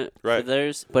cake donut for Right.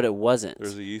 theirs, but it wasn't.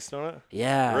 There's a yeast on it.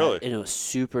 Yeah, Really? and it was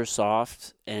super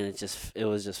soft, and it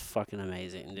was just fucking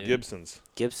amazing, dude.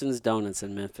 Gibson's Donuts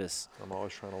in Memphis. I'm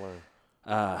always trying to learn.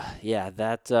 Yeah,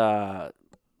 that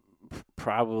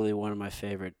probably one of my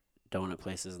favorite donut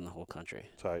places in the whole country.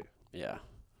 Tight. Yeah.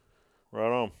 Right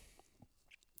on.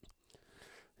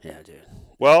 Yeah, dude.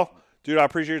 Well, dude, I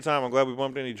appreciate your time. I'm glad we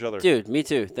bumped into each other. Dude, me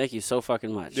too. Thank you so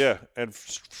fucking much. Yeah, and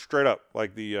straight up,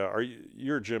 like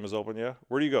your gym is open, yeah?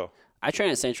 Where do you go? I train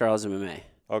at St. Charles MMA.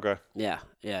 Okay. Yeah,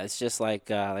 it's just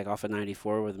like off of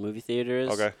 94 where the movie theater is.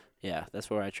 Okay. Yeah, that's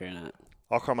where I train at.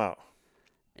 I'll come out.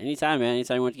 Anytime, man.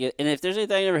 Anytime you want to get. And if there's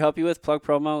anything I can ever help you with, plug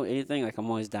promo, anything, like I'm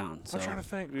always down. So. I'm trying to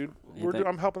think, dude. Anything?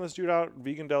 I'm helping this dude out,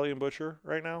 Vegan Deli and Butcher,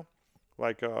 right now.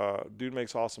 Like, dude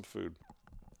makes awesome food,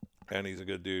 and he's a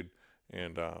good dude.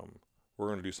 And we're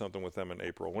going to do something with them in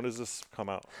April. When does this come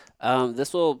out?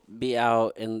 This will be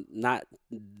out in not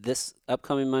this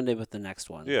upcoming Monday, but the next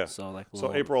one. Yeah. So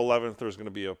April 11th, there's going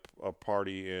to be a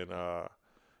party in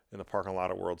the parking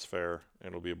lot at World's Fair, and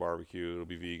it'll be a barbecue. It'll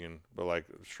be vegan, but like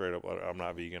straight up, I'm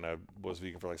not vegan. I was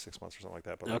vegan for like 6 months or something like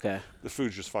that. But like, Okay. the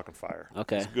food's just fucking fire.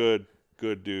 Okay. He's good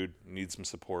dude. Needs some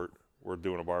support. We're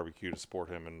doing a barbecue to support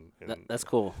him, and that's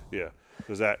cool. yeah.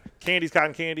 There's that. Candy's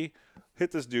Cotton Candy. Hit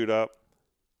this dude up,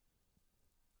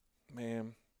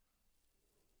 man.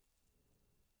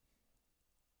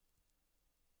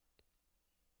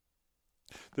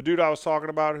 The dude I was talking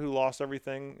about who lost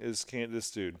everything is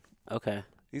this dude. Okay.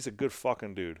 He's a good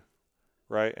fucking dude,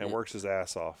 right? And Yeah. works his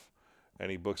ass off. And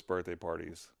he books birthday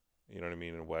parties, you know what I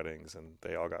mean, and weddings, and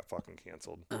they all got fucking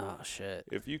canceled. Oh, shit.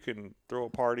 If you can throw a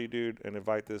party, dude, and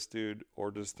invite this dude, or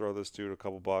just throw this dude a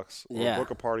couple bucks, or Yeah. book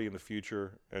a party in the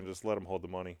future and just let him hold the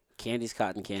money. Candy's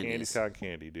Cotton Candies. Candy's Cotton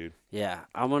Candy, dude. Yeah.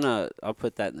 I'll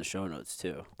put that in the show notes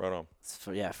too. Right on.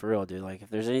 For real, dude. Like if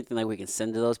there's anything like we can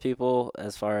send to those people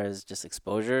as far as just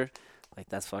exposure, like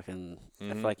that's fucking.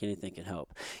 I feel like anything can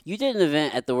help. You did an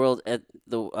event at the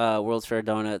World's Fair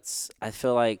Donuts. I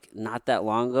feel like not that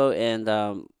long ago, and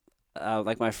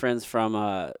like my friends from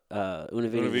Una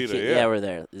Vida, yeah. were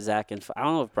there. Zach and I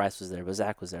don't know if Bryce was there, but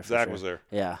Zach was there. Zach sure. was there.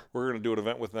 Yeah. We're going to do an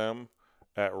event with them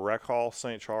at Rec Hall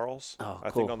St. Charles, Oh, I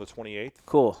cool. think on the 28th.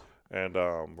 Cool. And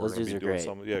we're Those going to dudes be are doing great.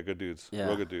 some. Yeah, good dudes. Yeah.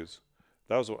 Real good dudes.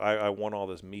 That was I won all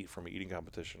this meat from an eating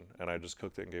competition, and I just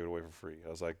cooked it and gave it away for free. I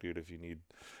was like, dude, if you need,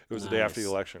 it was the day after the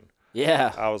Nice. election.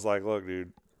 Yeah. I was like, look,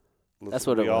 dude, That's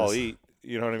what we it all was. eat.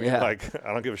 You know what I mean? Yeah. Like,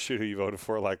 I don't give a shit who you voted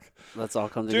for. Like, Let's all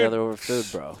come Dude. together over food,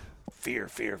 bro. fear.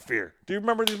 Do you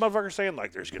remember these motherfuckers saying,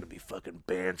 like, there's going to be fucking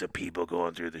bands of people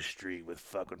going through the street with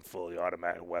fucking fully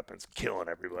automatic weapons, killing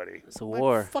everybody? It's a Like,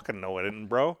 war. fucking no, it didn't,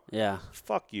 bro. Yeah.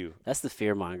 Fuck you. That's the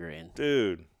fear mongering.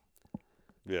 Dude.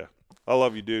 Yeah. I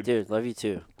love you, dude. Dude, love you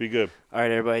too. Be good. All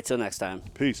right, everybody. Till next time.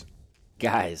 Peace.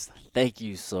 Guys, thank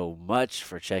you so much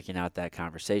for checking out that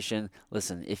conversation.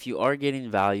 Listen, if you are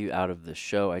getting value out of the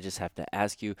show, I just have to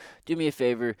ask you, do me a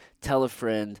favor, tell a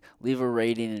friend, leave a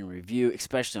rating and review,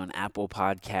 especially on Apple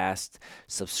Podcast.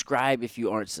 Subscribe if you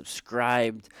aren't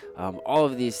subscribed. All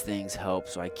of these things help,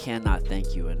 so I cannot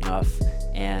thank you enough.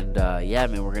 And yeah,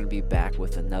 man, we're going to be back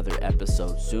with another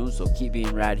episode soon, so keep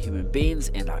being rad human beings,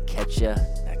 and I'll catch you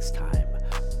next time.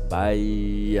 Bye.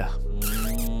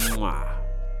 Mwah.